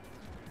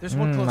 There's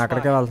one close by.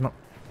 అక్కడికే వెళ్తున్నాం.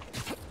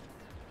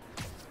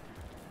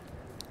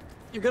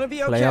 You're gonna be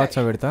okay. Play out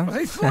పెడతా.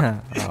 I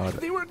thought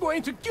they were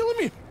going to kill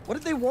me. What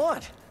did they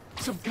want?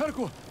 Some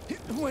cargo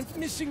went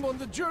missing on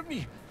the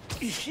journey.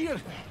 Here.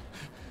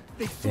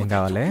 They ఏం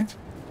కావాలి?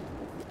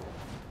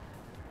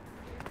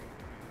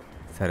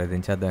 సరే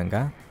దించేద్దాం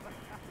ఇంకా.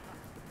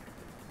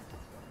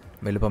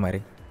 వెళ్ళిపో మరి.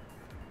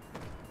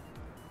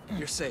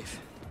 You're safe.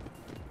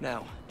 Now,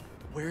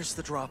 where's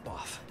the drop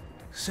off?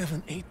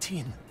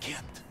 718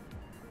 Kent.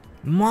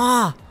 మా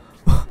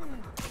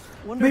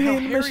Wonder how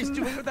Harry's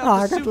doing without the suit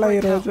ఆగట్లా right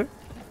ఈరోజు. now.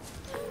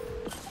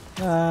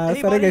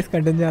 Hey, సరే buddy. Guys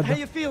continue How చేద్దాం.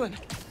 you feeling?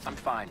 I'm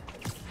fine.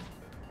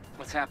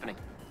 What's happening?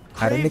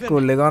 అరే నీ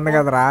కూల్గా ఉంది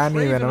కదరా.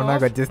 నీ వెనక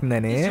నాకు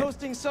వచ్చేసిందని He's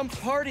hosting some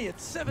party at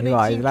నీ 718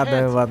 వాయిస్లో Kent.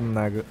 అర్థమైపోతుంది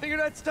నాకు.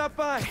 Figured I'd stop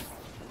by.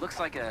 Looks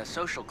like a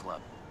social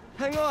club.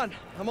 Hang on,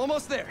 I'm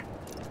almost there.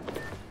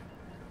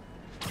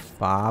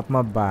 పాపం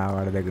అబ్బా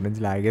వాడి దగ్గర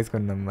నుంచి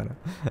లాగేసుకున్నాం మనం.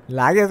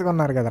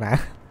 లాగేసుకున్నారు కదరా.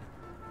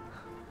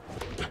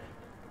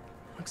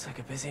 Looks like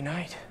a busy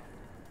night.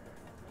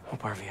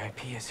 Hope our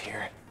VIP is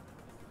here.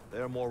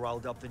 They're more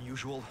riled up than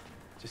usual.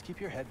 Just keep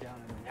your head down.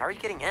 How are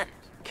you getting in?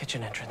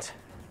 Kitchen entrance.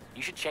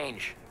 You should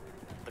change.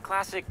 The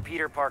classic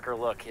Peter Parker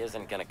look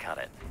isn't gonna cut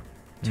it.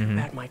 Too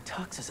bad my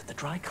tux is at the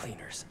dry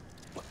cleaners.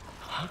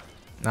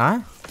 Huh?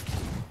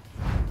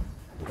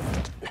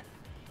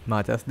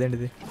 మార్చేస్తుందండి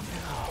ఇది.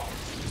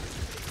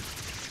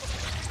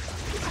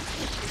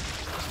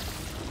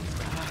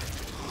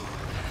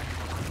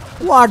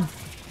 What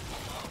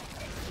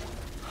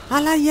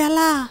అలా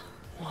ఎలా?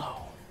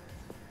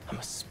 I'm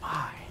a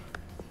spy.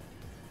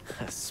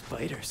 A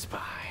spider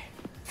spy.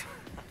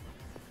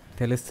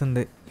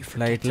 తెలుస్తుంది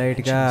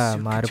light గా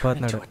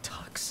మారిపోతున్నాడు.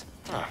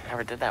 Oh,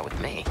 never did that with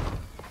me.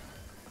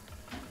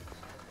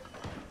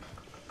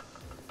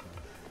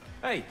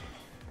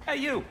 Hey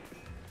you.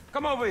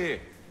 Come over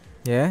here.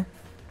 Yeah?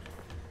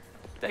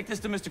 Take this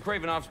to Mr.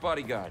 Kravenoff's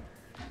bodyguard.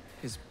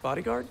 His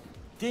bodyguard?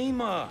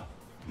 Dima,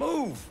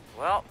 move.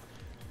 Well,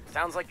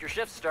 sounds like your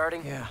shift's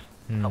starting. Yeah.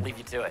 I'll leave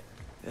you to it.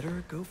 Better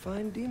go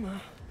find Dima.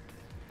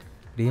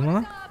 Dima?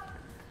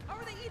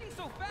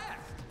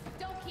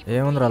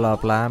 ఏముందిరా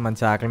లోపల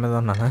మంచి ఆకలి మీద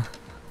ఉన్నాను.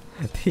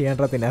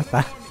 తీయంట్రా తినేస్తా.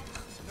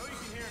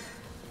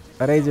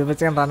 అరే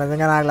చూపించకండి రా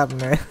నిజంగా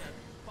ఆకలిస్తుంది.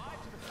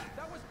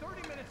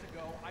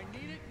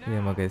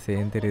 ఏమో కేసు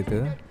ఏం తెలియదు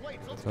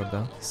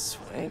చూద్దాం.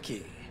 Swanky.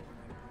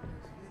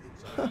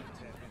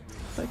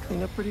 I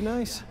clean up pretty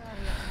nice.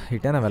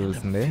 ఇటేనా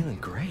వెళ్ళాల్సింది.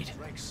 Feeling great.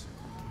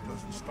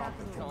 Doesn't stop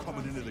them from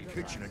coming into the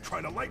kitchen and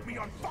trying to light me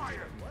on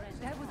fire.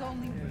 That was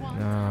only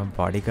one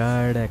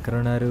bodyguard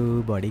ఎక్కడున్నారు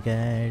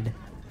bodyguard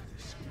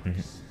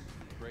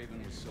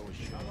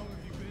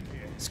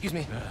Excuse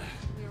me.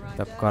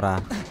 తప్పుకోరా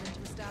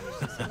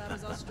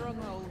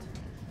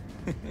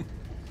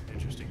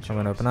Come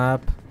on, open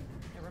up.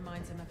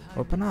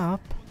 Open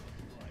up.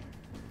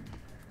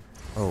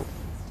 Oh,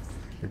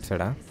 ఇటు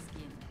సైడా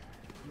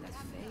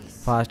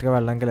ఫాస్ట్గా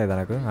వెళ్ళడానికి లేదా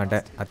నాకు అంటే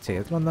అది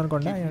చేతిలో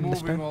ఉందనుకోండి ఐ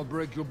అండర్స్టాండ్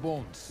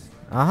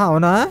ఆహా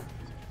అవునా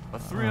A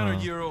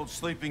 300-year-old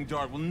sleeping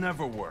dart will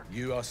never work.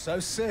 You are so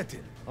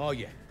certain, are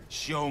you?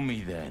 Show me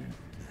then.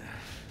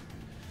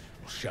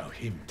 I'll show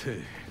him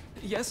too.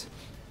 Yes?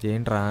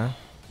 ఏంట్రా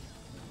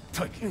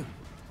Take him.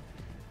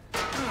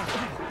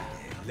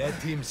 Let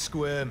him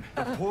squirm.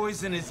 The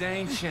poison is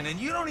ancient and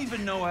you don't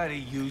even know how to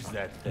use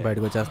that thing.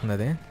 బయటకు వచ్చేస్తుంది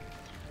అది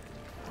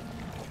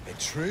A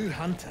true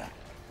hunter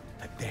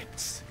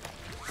adapts.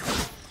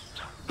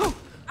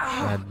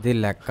 అది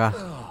లెక్క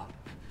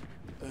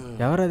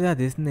ఎవరది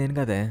అది వేసింది నేను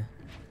కదే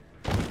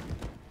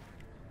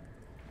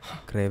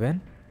క్రేవెన్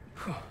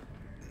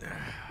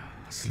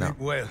Sleep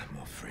well,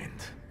 my friend.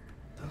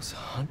 Those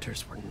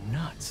hunters were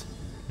nuts.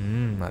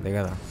 అదే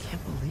కదా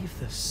Can't believe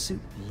the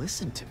suit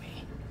listened to me.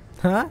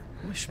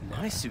 Wish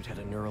my suit had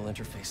a neural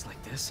interface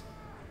like this.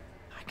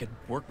 I could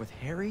work with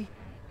Harry,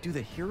 do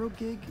the hero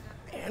gig,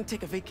 and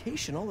take a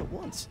vacation all at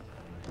once.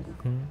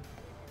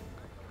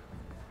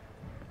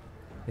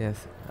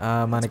 Yes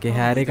మనకి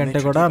Harry కంటే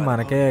కూడా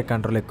మనకే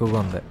control ఎక్కువగా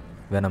ఉంది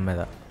venom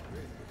మీద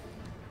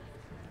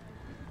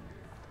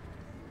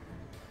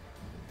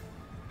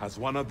Has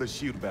one of the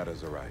shield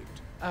bearers arrived?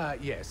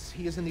 Yes,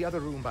 he is in the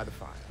other room by the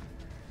fire.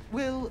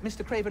 Will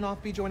Mr. Kravinoff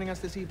be joining us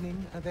this evening?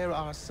 There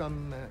are some...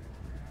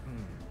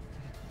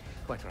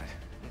 Quite right.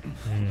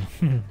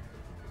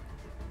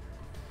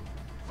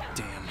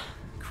 Damn,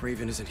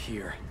 Craven isn't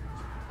here.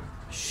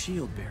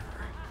 Shield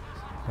bearer.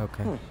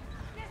 Okay.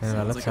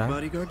 Sounds like a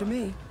bodyguard to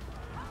me.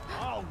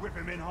 I'll rip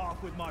him in half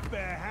with my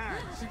bare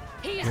hands.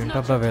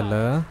 ఏంటబ్బా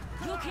వెళ్ళు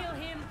You kill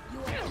him,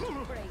 you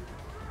are brave.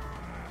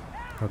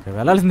 Okay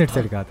వెళ్ళాల్సింది ఇటు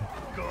side కాదు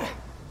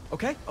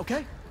Okay,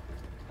 okay.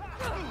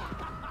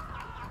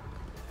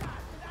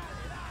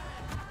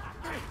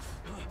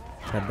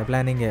 పెద్ద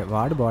ప్లానింగే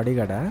వాడు body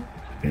గడా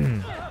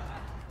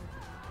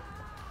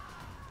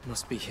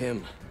Must be him.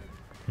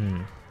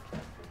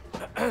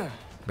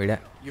 విడా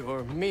Your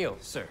meal,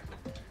 sir.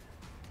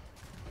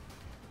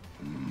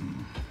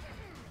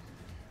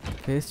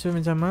 Face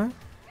చూపించమ్మా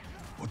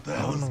What the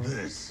hell is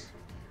this?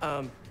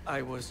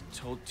 I was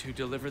told to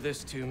deliver this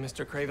to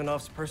Mr.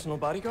 Kravinoff's personal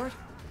bodyguard.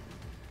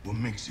 What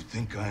makes you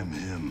think I'm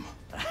him?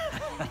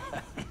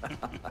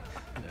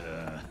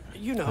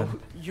 You know,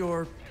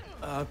 you're,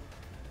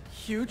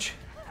 huge.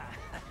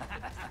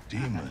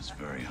 Dima's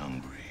very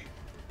hungry.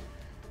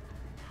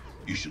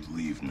 You should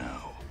leave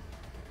now.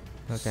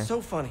 Okay. So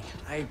funny.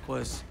 I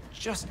was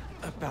just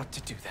about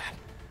to do that.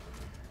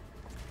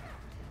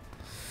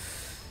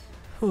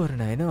 Or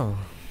నైనో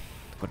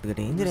కొద్దిగా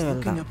danger I was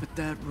వెళ్తా looking up at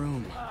that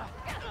room.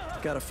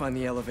 Gotta find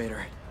the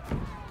elevator.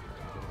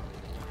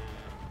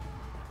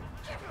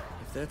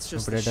 If that's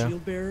just the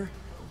shield bearer,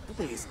 how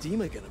big is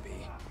Dima gonna be?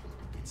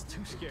 It's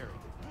too scary.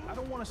 I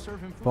don't want to serve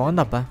him food.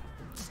 బాగుందబ్బా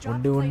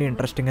ఉండి ఉండి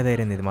ఇంట్రెస్టింగ్గా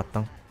తయారైంది ఇది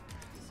మొత్తం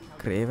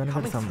క్రేవెన్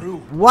కూడా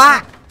వా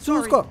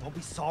చూసుకో Don't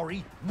be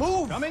sorry.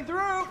 Move. Coming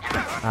through.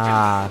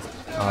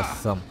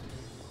 awesome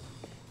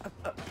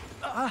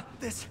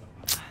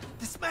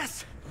This mess.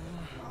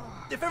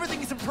 If everything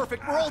isn't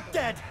perfect, we're all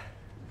dead.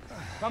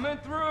 Coming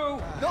through.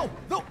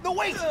 No,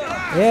 wait.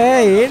 ఏ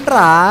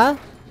ఏంట్రా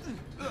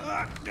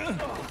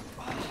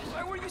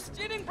Why were you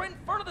standing right in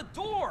front of the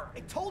door?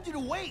 I told you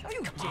to wait. No,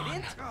 you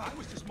didn't. I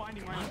was just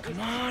minding my own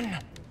Come on.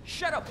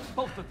 Shut up,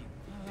 both of you.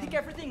 Pick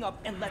everything up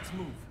and let's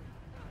move.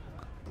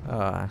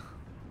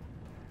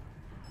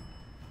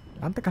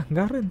 అంత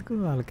కంగారు ఎందుకు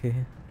వాళ్ళకి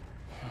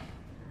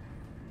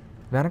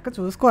వెనక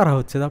చూసుకోరా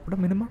వచ్చేటప్పుడు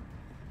minimum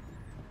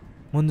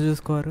ముందు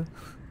చూసుకోరు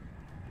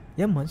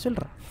ఏం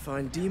మనుషులరా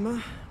Find Dima,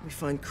 we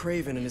find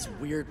Craven and his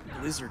weird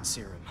blizzard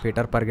serum.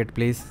 Peter forget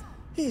please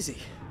Easy.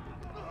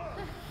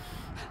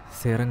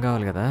 Serum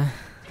కావాలి కదా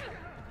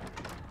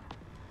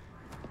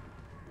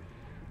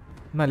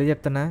మళ్ళీ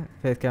చెప్తున్నా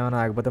ఫేస్కి ఏమైనా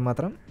ఆగిపోతే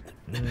మాత్రం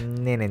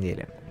నేనేం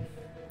చేయలేను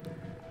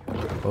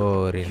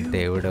ఓరి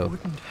దేవుడు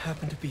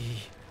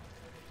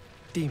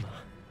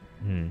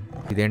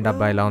ఇదేంటి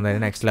అబ్బాయి ఇలా ఉంది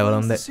నెక్స్ట్ లెవెల్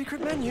ఉంది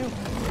Secret menu.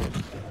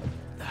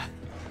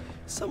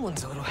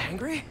 Someone's a little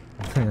hangry.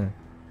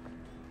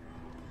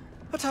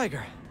 A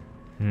tiger.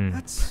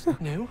 That's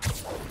new.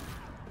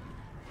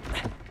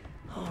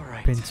 All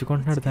right.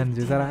 పెంచుకుంటున్నాడు దాన్ని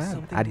చూసారా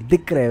అది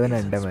క్రేవెన్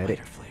అంటే మరి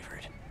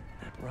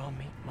That raw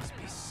meat must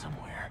be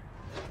somewhere.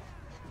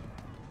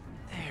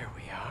 There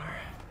we are.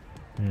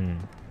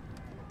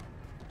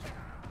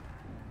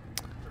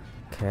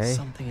 Okay.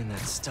 Something in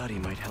that study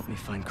might help me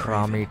find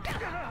raw Craven. meat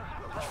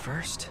But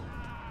first,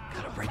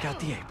 gotta break out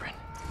the apron.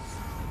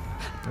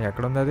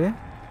 ఎక్కడ ఉంది అది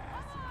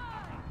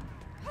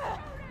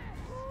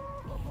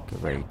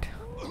wait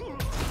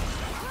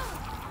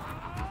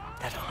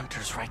That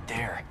hunter's right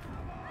there.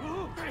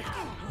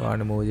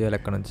 వాడిని move చేయాలి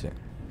ఎక్కడ నుంచి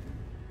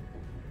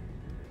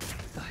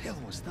The hell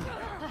was that?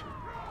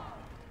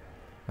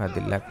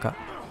 అది లెక్క.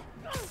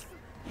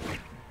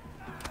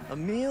 A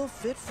meal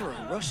fit for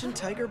a Russian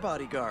tiger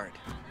bodyguard.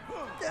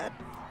 That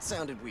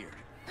sounded weird.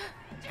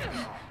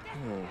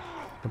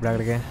 ఇప్పుడు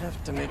అక్కడికి I have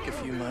to make a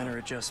few minor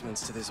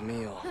adjustments to this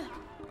meal.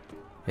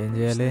 ఏం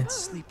చేయాలి?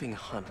 Sleeping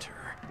hunter.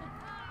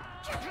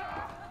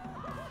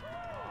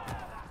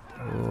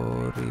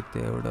 ఓరి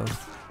దేవుడు.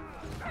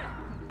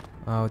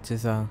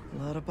 వచ్చేసా. A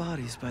lot of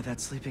bodies by that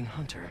sleeping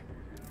hunter.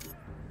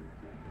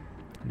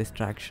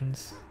 Distractions.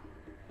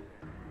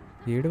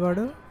 ఏడు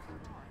వాడు?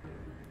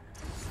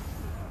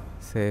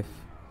 Safe.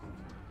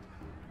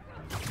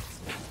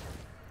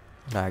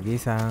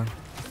 లాగీసా.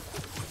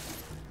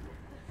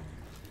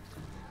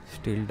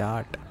 Steel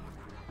dot.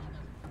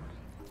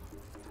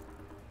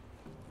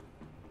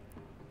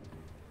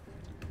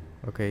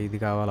 Okay ఇది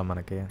కావాలా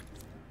మనకి?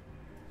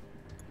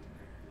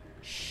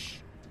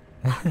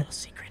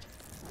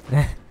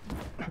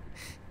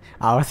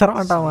 అవసరం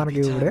అంటావు మనకి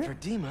ఇప్పుడు?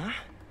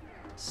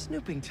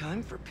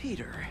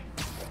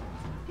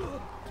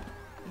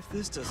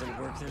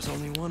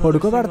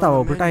 పడుకోబెడతావా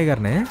ఇప్పుడు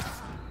టైగర్ని?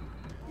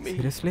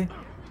 Seriously?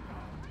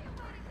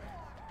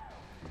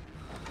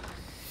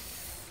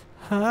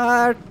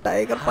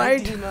 Tiger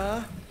fight.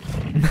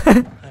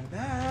 I'm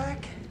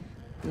back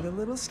with a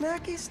little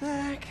snacky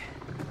snack.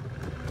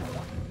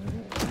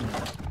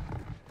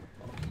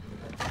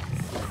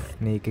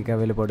 నీకిగా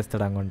వెళ్ళి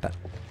పొడుస్తాడు అనుకుంటా.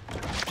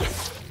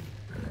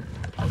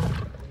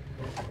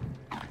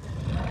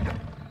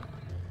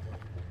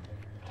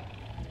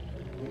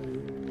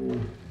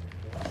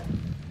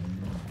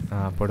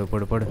 పొడు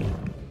పొడు పొడు.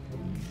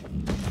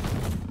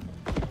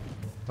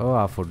 ఓ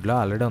ఆ ఫుడ్లో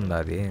ఆల్రెడీ ఉందా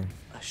అది?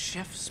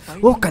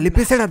 ఓ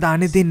కలిపేసాడా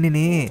దాన్ని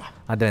దీన్ని?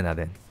 అదే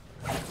అదే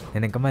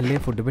నేను ఇంకా మళ్ళీ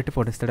ఫుడ్ పెట్టి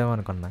పొడిస్తాడేమో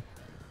అనుకున్నా.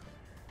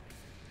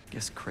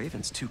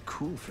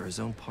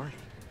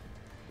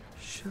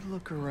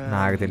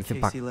 నాకు తెలిసి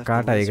పక్కా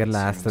టైగర్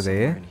లేస్తుంది.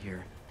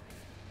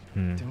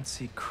 Don't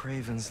see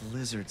Craven's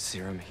lizard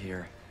serum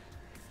here.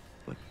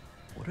 But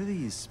what are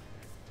these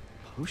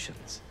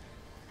potions?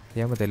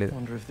 ఏమో తెలియదు.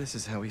 Wonder if this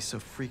is how he's so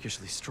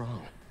freakishly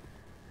strong.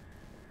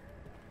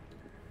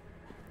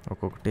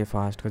 ఒక్కొక్కటి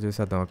ఫాస్ట్గా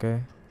చూసేద్దాం. Okay.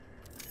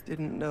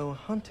 Didn't know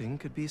hunting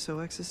could be so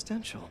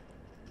existential.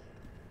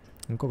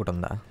 ఇంకొకటి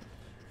ఉందా?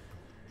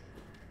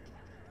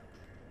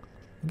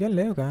 ఇంకేం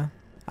లేవుగా.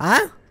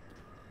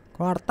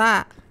 కొడతా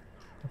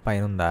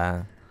పైన ఉందా?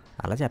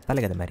 అలా చెప్పాలి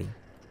కదా మరి.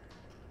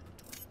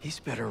 He's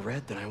better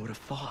read than I would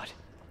have thought.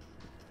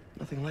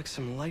 Nothing like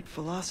some light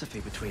philosophy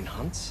between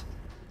hunts.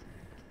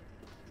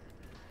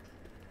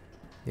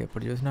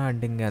 ఎప్పుడు చూసినా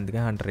హంటింగ్, అందుకే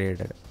హంటర్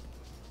అయ్యాడు.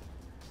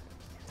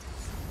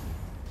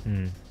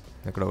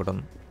 ఇక్కడ ఒకటి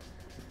ఉంది.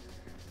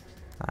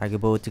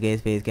 ఆగిపోవచ్చు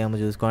కేసు ఫేస్ క్యామ్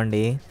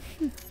చూసుకోండి.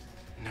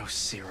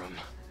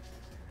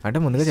 అంటే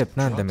ముందుగా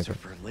చెప్తున్నా అంతే మీకు.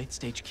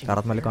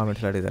 తర్వాత మళ్ళీ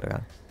కామెంట్స్లో అడిగారు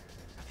కదా.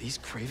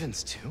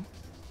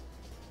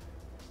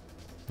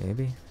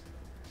 Maybe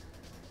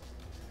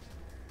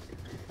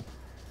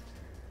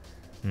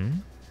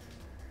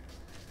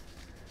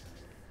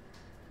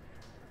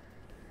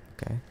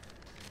okay.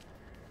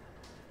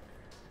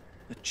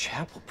 The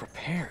chapel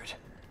prepared.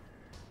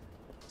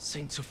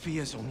 St.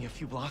 Sophia's only a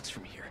few blocks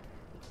from here.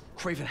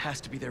 Craven has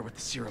to be there with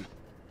the serum.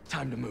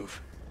 Time to move.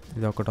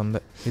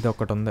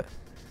 ఇదొకటి ఉంది.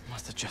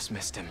 Must have just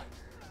missed him.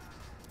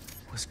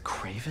 Was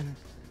Craven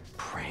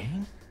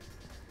praying?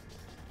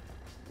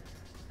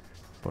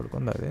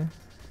 పడుకుందా అది?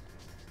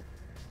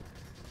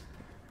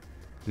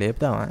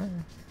 లేపుదామా?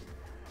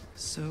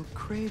 So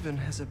Craven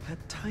has a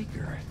pet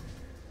tiger.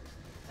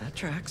 That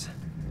tracks.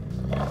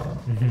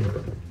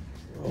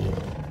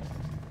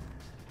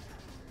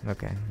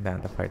 Okay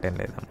దాంతో fight ఏం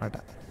లేదన్నమాట.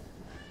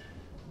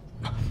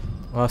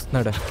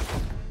 వస్తున్నాడు.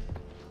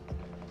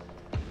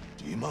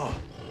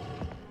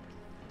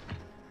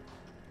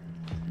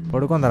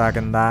 పడుకుందా రా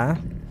కింద?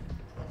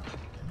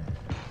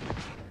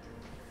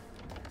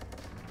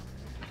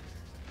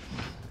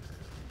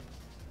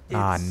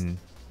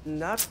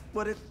 Not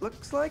what it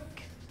looks like.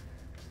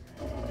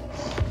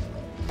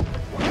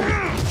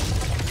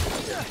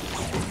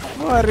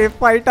 అరే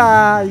ఫైటా.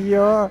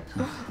 అయ్యో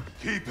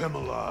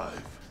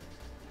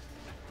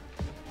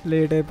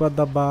లేట్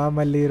అయిపోద్దబ్బా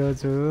మళ్ళీ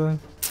ఈరోజు.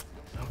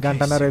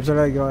 గంటన్నర ఎపిసోడ్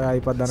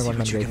అయిపోద్ది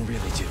అనుకుంటాను.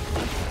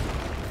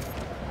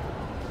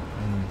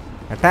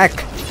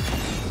 అటాక్.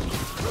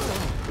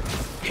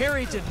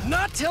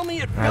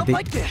 అది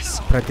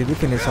ప్రతిదీ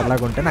ఫినిషర్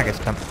లాగా ఉంటే నాకు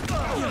ఇష్టం.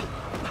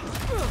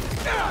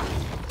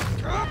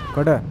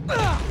 కూడా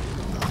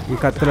ఈ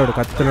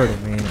కత్తులోడు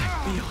మెయిన్.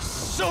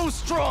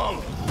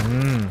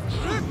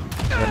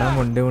 ఎలా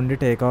ఉండి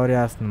టేక్ ఓవర్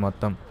చేస్తుంది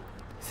మొత్తం.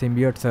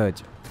 Symbiote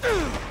surge.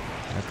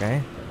 ఓకే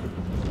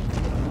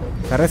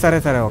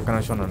సరే ఒక్క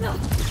నిమిషం ఉండు.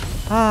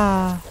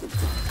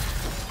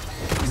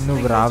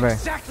 నువ్వు రావే.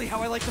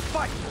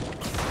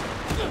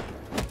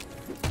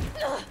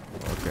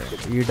 ఓకే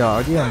ఈ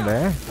డాగ్ ఉందే,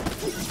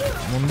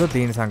 ముందు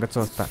దీని సంగతి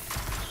చూస్తా.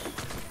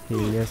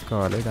 హీల్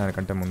చేసుకోవాలి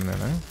దానికంటే ముందు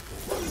నేను.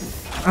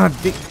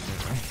 అది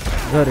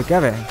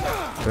దొరికావు.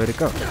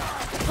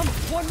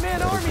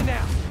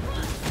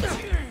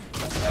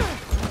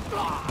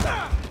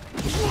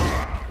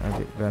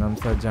 అది వెనమ్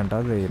సర్జ్ అంట.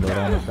 అది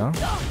లోరా ఇద్దాం.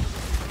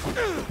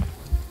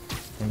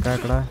 ఇంకా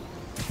అక్కడ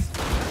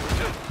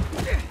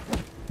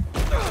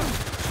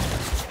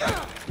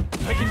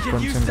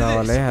కొంచెం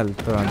కావాలి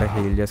హెల్త్ అంటే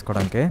హీల్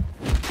చేసుకోవడానికి.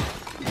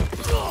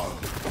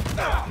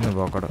 నువ్వు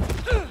ఒకడు.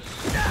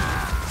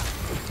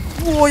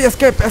 ఓ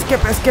escape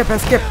escape escape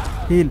escape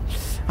heal.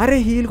 అరే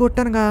హీల్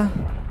కొట్టానుగా.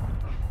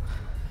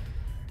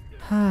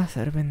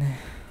 సరిపోయింది.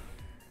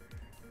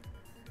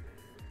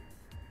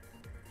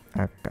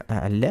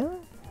 హలో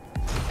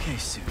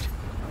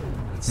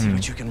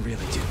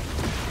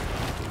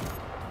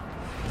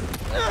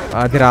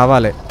అది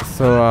రావాలి.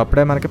 సో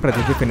అప్పుడే మనకి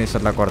ప్రతిదీ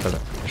ఫినిషర్లా కొడతాడు.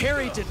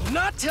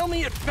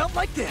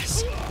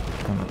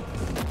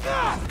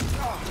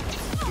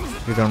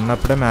 ఇది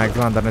ఉన్నప్పుడే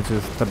మ్యాక్సిమం అందరినీ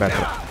చూస్తే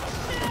బెటర్.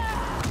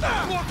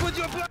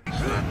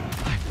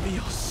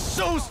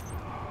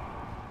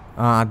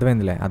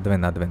 అర్థమైందిలే,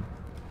 అర్థమైంది.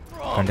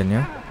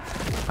 కంటిన్యూ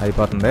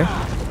అయిపోతుంది.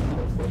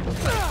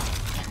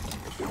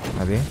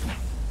 అది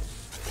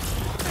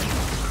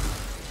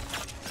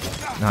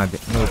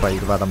నువ్వు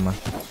పైకి పదమ్మా.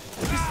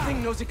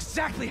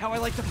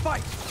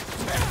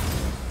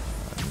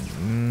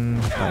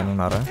 పైన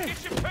ఉన్నారా?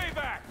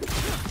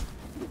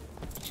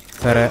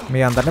 సరే మీ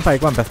అందరినీ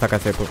పైకి పంపిస్తా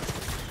కాసేపు.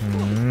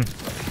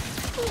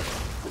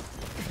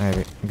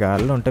 అది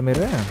గాల్లో ఉంటే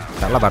మీరు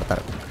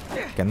చల్లబడతారు.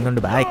 కింద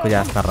నుండి బాగా ఎక్కువ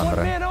చేస్తారు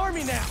అందరూ.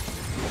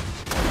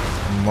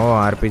 అమ్మో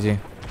ఆర్పీజీ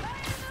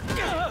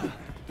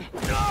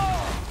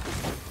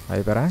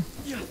అయిపోయారా?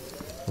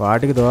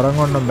 వాటికి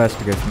దూరంగా ఉండడం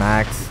బెస్ట్.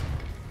 స్నాక్స్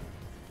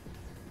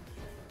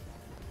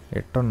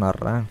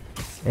ఎట్టున్నారా?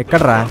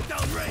 ఎక్కడరా?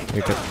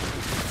 ఇటు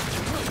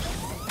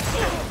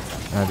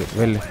అది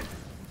వెళ్ళి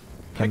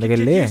కిందకి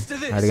వెళ్ళి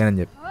అడిగానని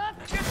చెప్పి.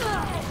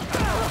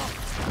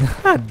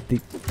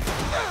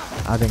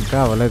 అది ఇంకా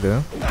అవ్వలేదు.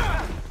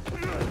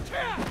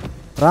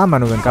 రామ్మా,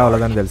 నువ్వు ఇంకా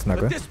అవ్వలేదని తెలుసు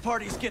నాకు.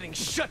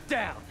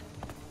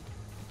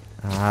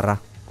 రా,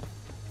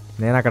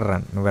 నేను అక్కడ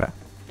రాను, నువ్వురా.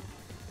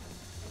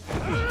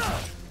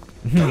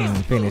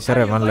 ఫినిషర్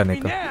ఇవ్వనులే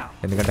నీకు,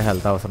 ఎందుకంటే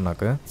హెల్త్ అవసరం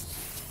నాకు.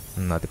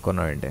 అది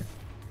కొన్నాడండి.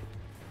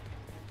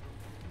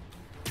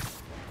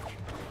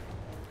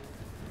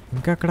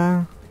 ఇంకా అక్కడ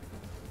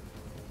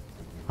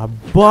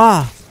అబ్బా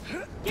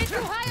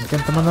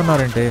ఇంకెంతమంది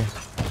ఉన్నారంటే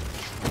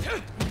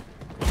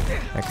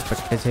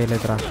ఎక్స్పెక్ట్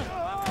చేయలేదురా.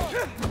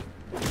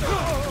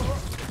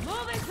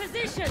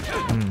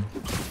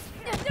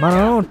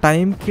 మనం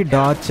టైంకి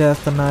డాచ్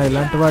చేస్తున్నా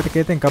ఇలాంటి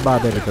వాటికైతే ఇంకా బాగా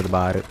పెరుగుతుంది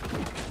బారు.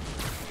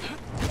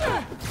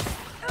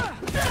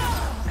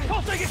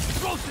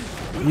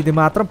 ఇది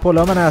మాత్రం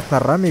పొలమని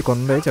వేస్తున్నారా?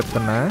 మీకుంది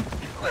చెప్తున్నా.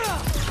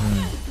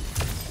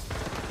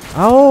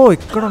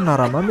 ఇక్కడ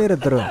ఉన్నారమ్మా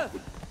మీరిద్దరు.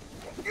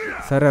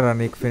 సరేరా,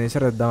 నీకు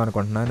ఫినిషర్ ఇద్దాం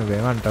అనుకుంటున్నా.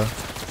 నువ్వేమంటావు?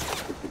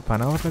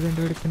 పని అవ్వట్లేదు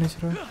ఏంటి వీడికి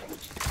ఫినిషర్?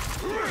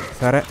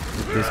 సరే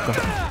తీసుకో.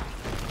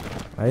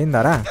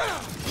 అయిందారా?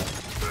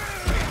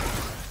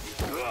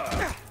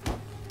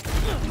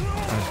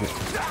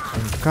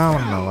 ఇంకా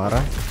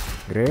ఉన్నావారా?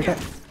 గ్రేట్.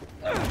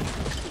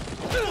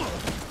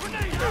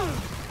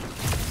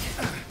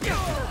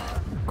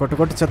 కొట్టు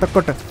కొట్టు చెత్త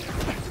కొట్టు.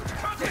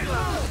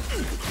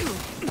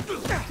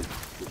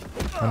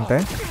 అంతే.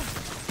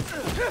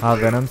 ఆ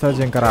వెనమ్ సర్జ్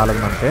ఇంకా రాలేదు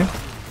మనకి.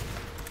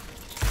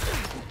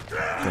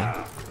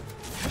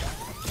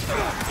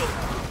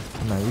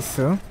 నైస్.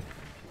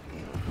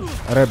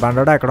 అరే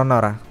బండోడా ఎక్కడ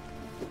ఉన్నారా?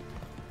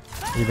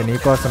 ఇది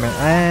నీకోసమే,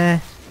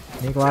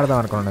 నీకు వాడదాం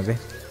అనుకున్నది.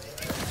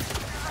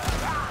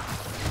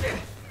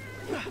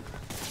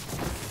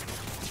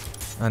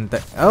 అంతే.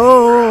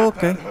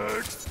 ఓకే,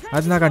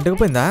 అది నాకు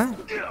అంటుకుపోయిందా?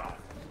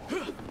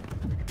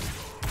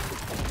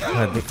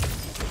 అది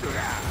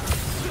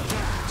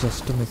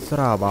జస్ట్ మిస్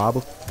రా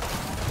బాబు.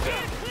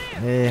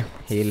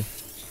 హీల్.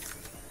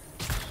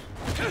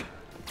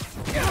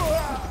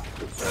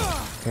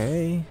 Okay,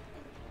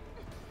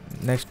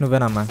 next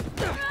నువ్వేనమ్మా.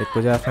 ఎక్కువ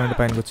చేస్తున్నాంటే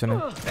పైన కూర్చొని.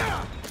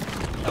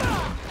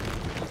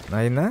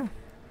 అయిందా?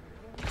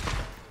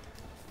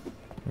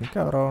 ఇంకా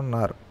ఎవరో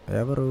ఉన్నారు.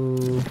 ఎవరు?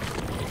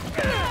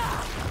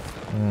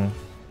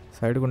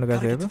 సైడ్ గుండు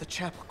కాసేపు.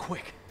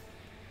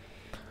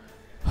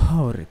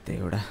 ఓరి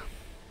దేవుడా,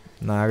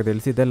 నాకు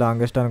తెలిసి ఇదే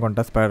లాంగెస్ట్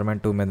అనుకుంటా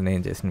స్పైడర్-మ్యాన్ 2 మీద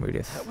నేను చేసిన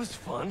వీడియోస్.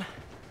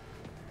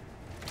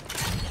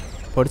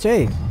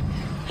 పొడిచేయి.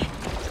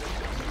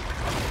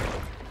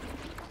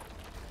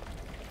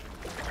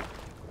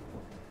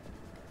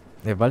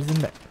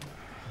 ఇవ్వాల్సిందే.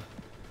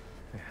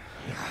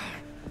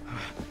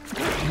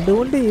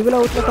 డోంట్ ఈవిల్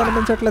అవుట్లో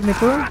కనిపించట్లేదు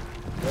నీకు.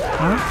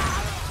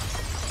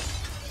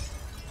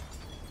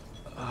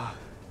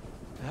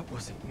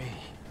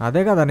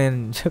 అదే కదా నేను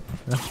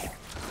చెప్తున్నా.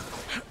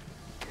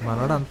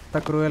 మనోడు అంత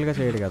క్రూయల్గా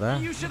చేయడు కదా.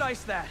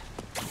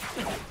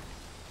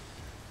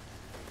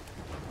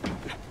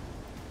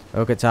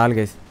 ఓకే చాలు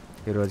గైస్,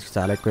 ఈరోజుకి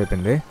చాలా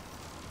ఎక్కువైపోయింది.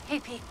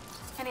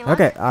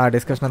 ఓకే, ఆ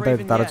డిస్కషన్ అంతా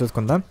తర్వాత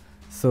చూసుకుందాం.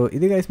 సో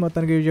ఇది గైస్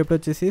మొత్తానికి వీడియో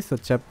వచ్చేసి. సో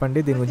చెప్పండి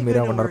దీని గురించి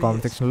మీరే ఉన్నారు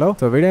కామెంట్ సెక్షన్లో.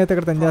 సో వీడియో అయితే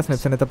ఇక్కడ చేసిన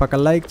నచ్చితే అయితే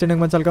పక్క లైక్ చేయండి,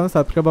 మంచి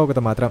సబ్స్క్రైబ్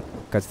అవ్వకపోతే మాత్రం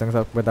ఖచ్చితంగా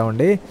subscribe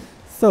అవుతామండి.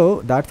 So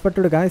that's for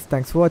today guys,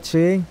 thanks for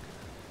watching.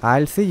 I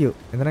will see you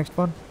in the next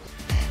one.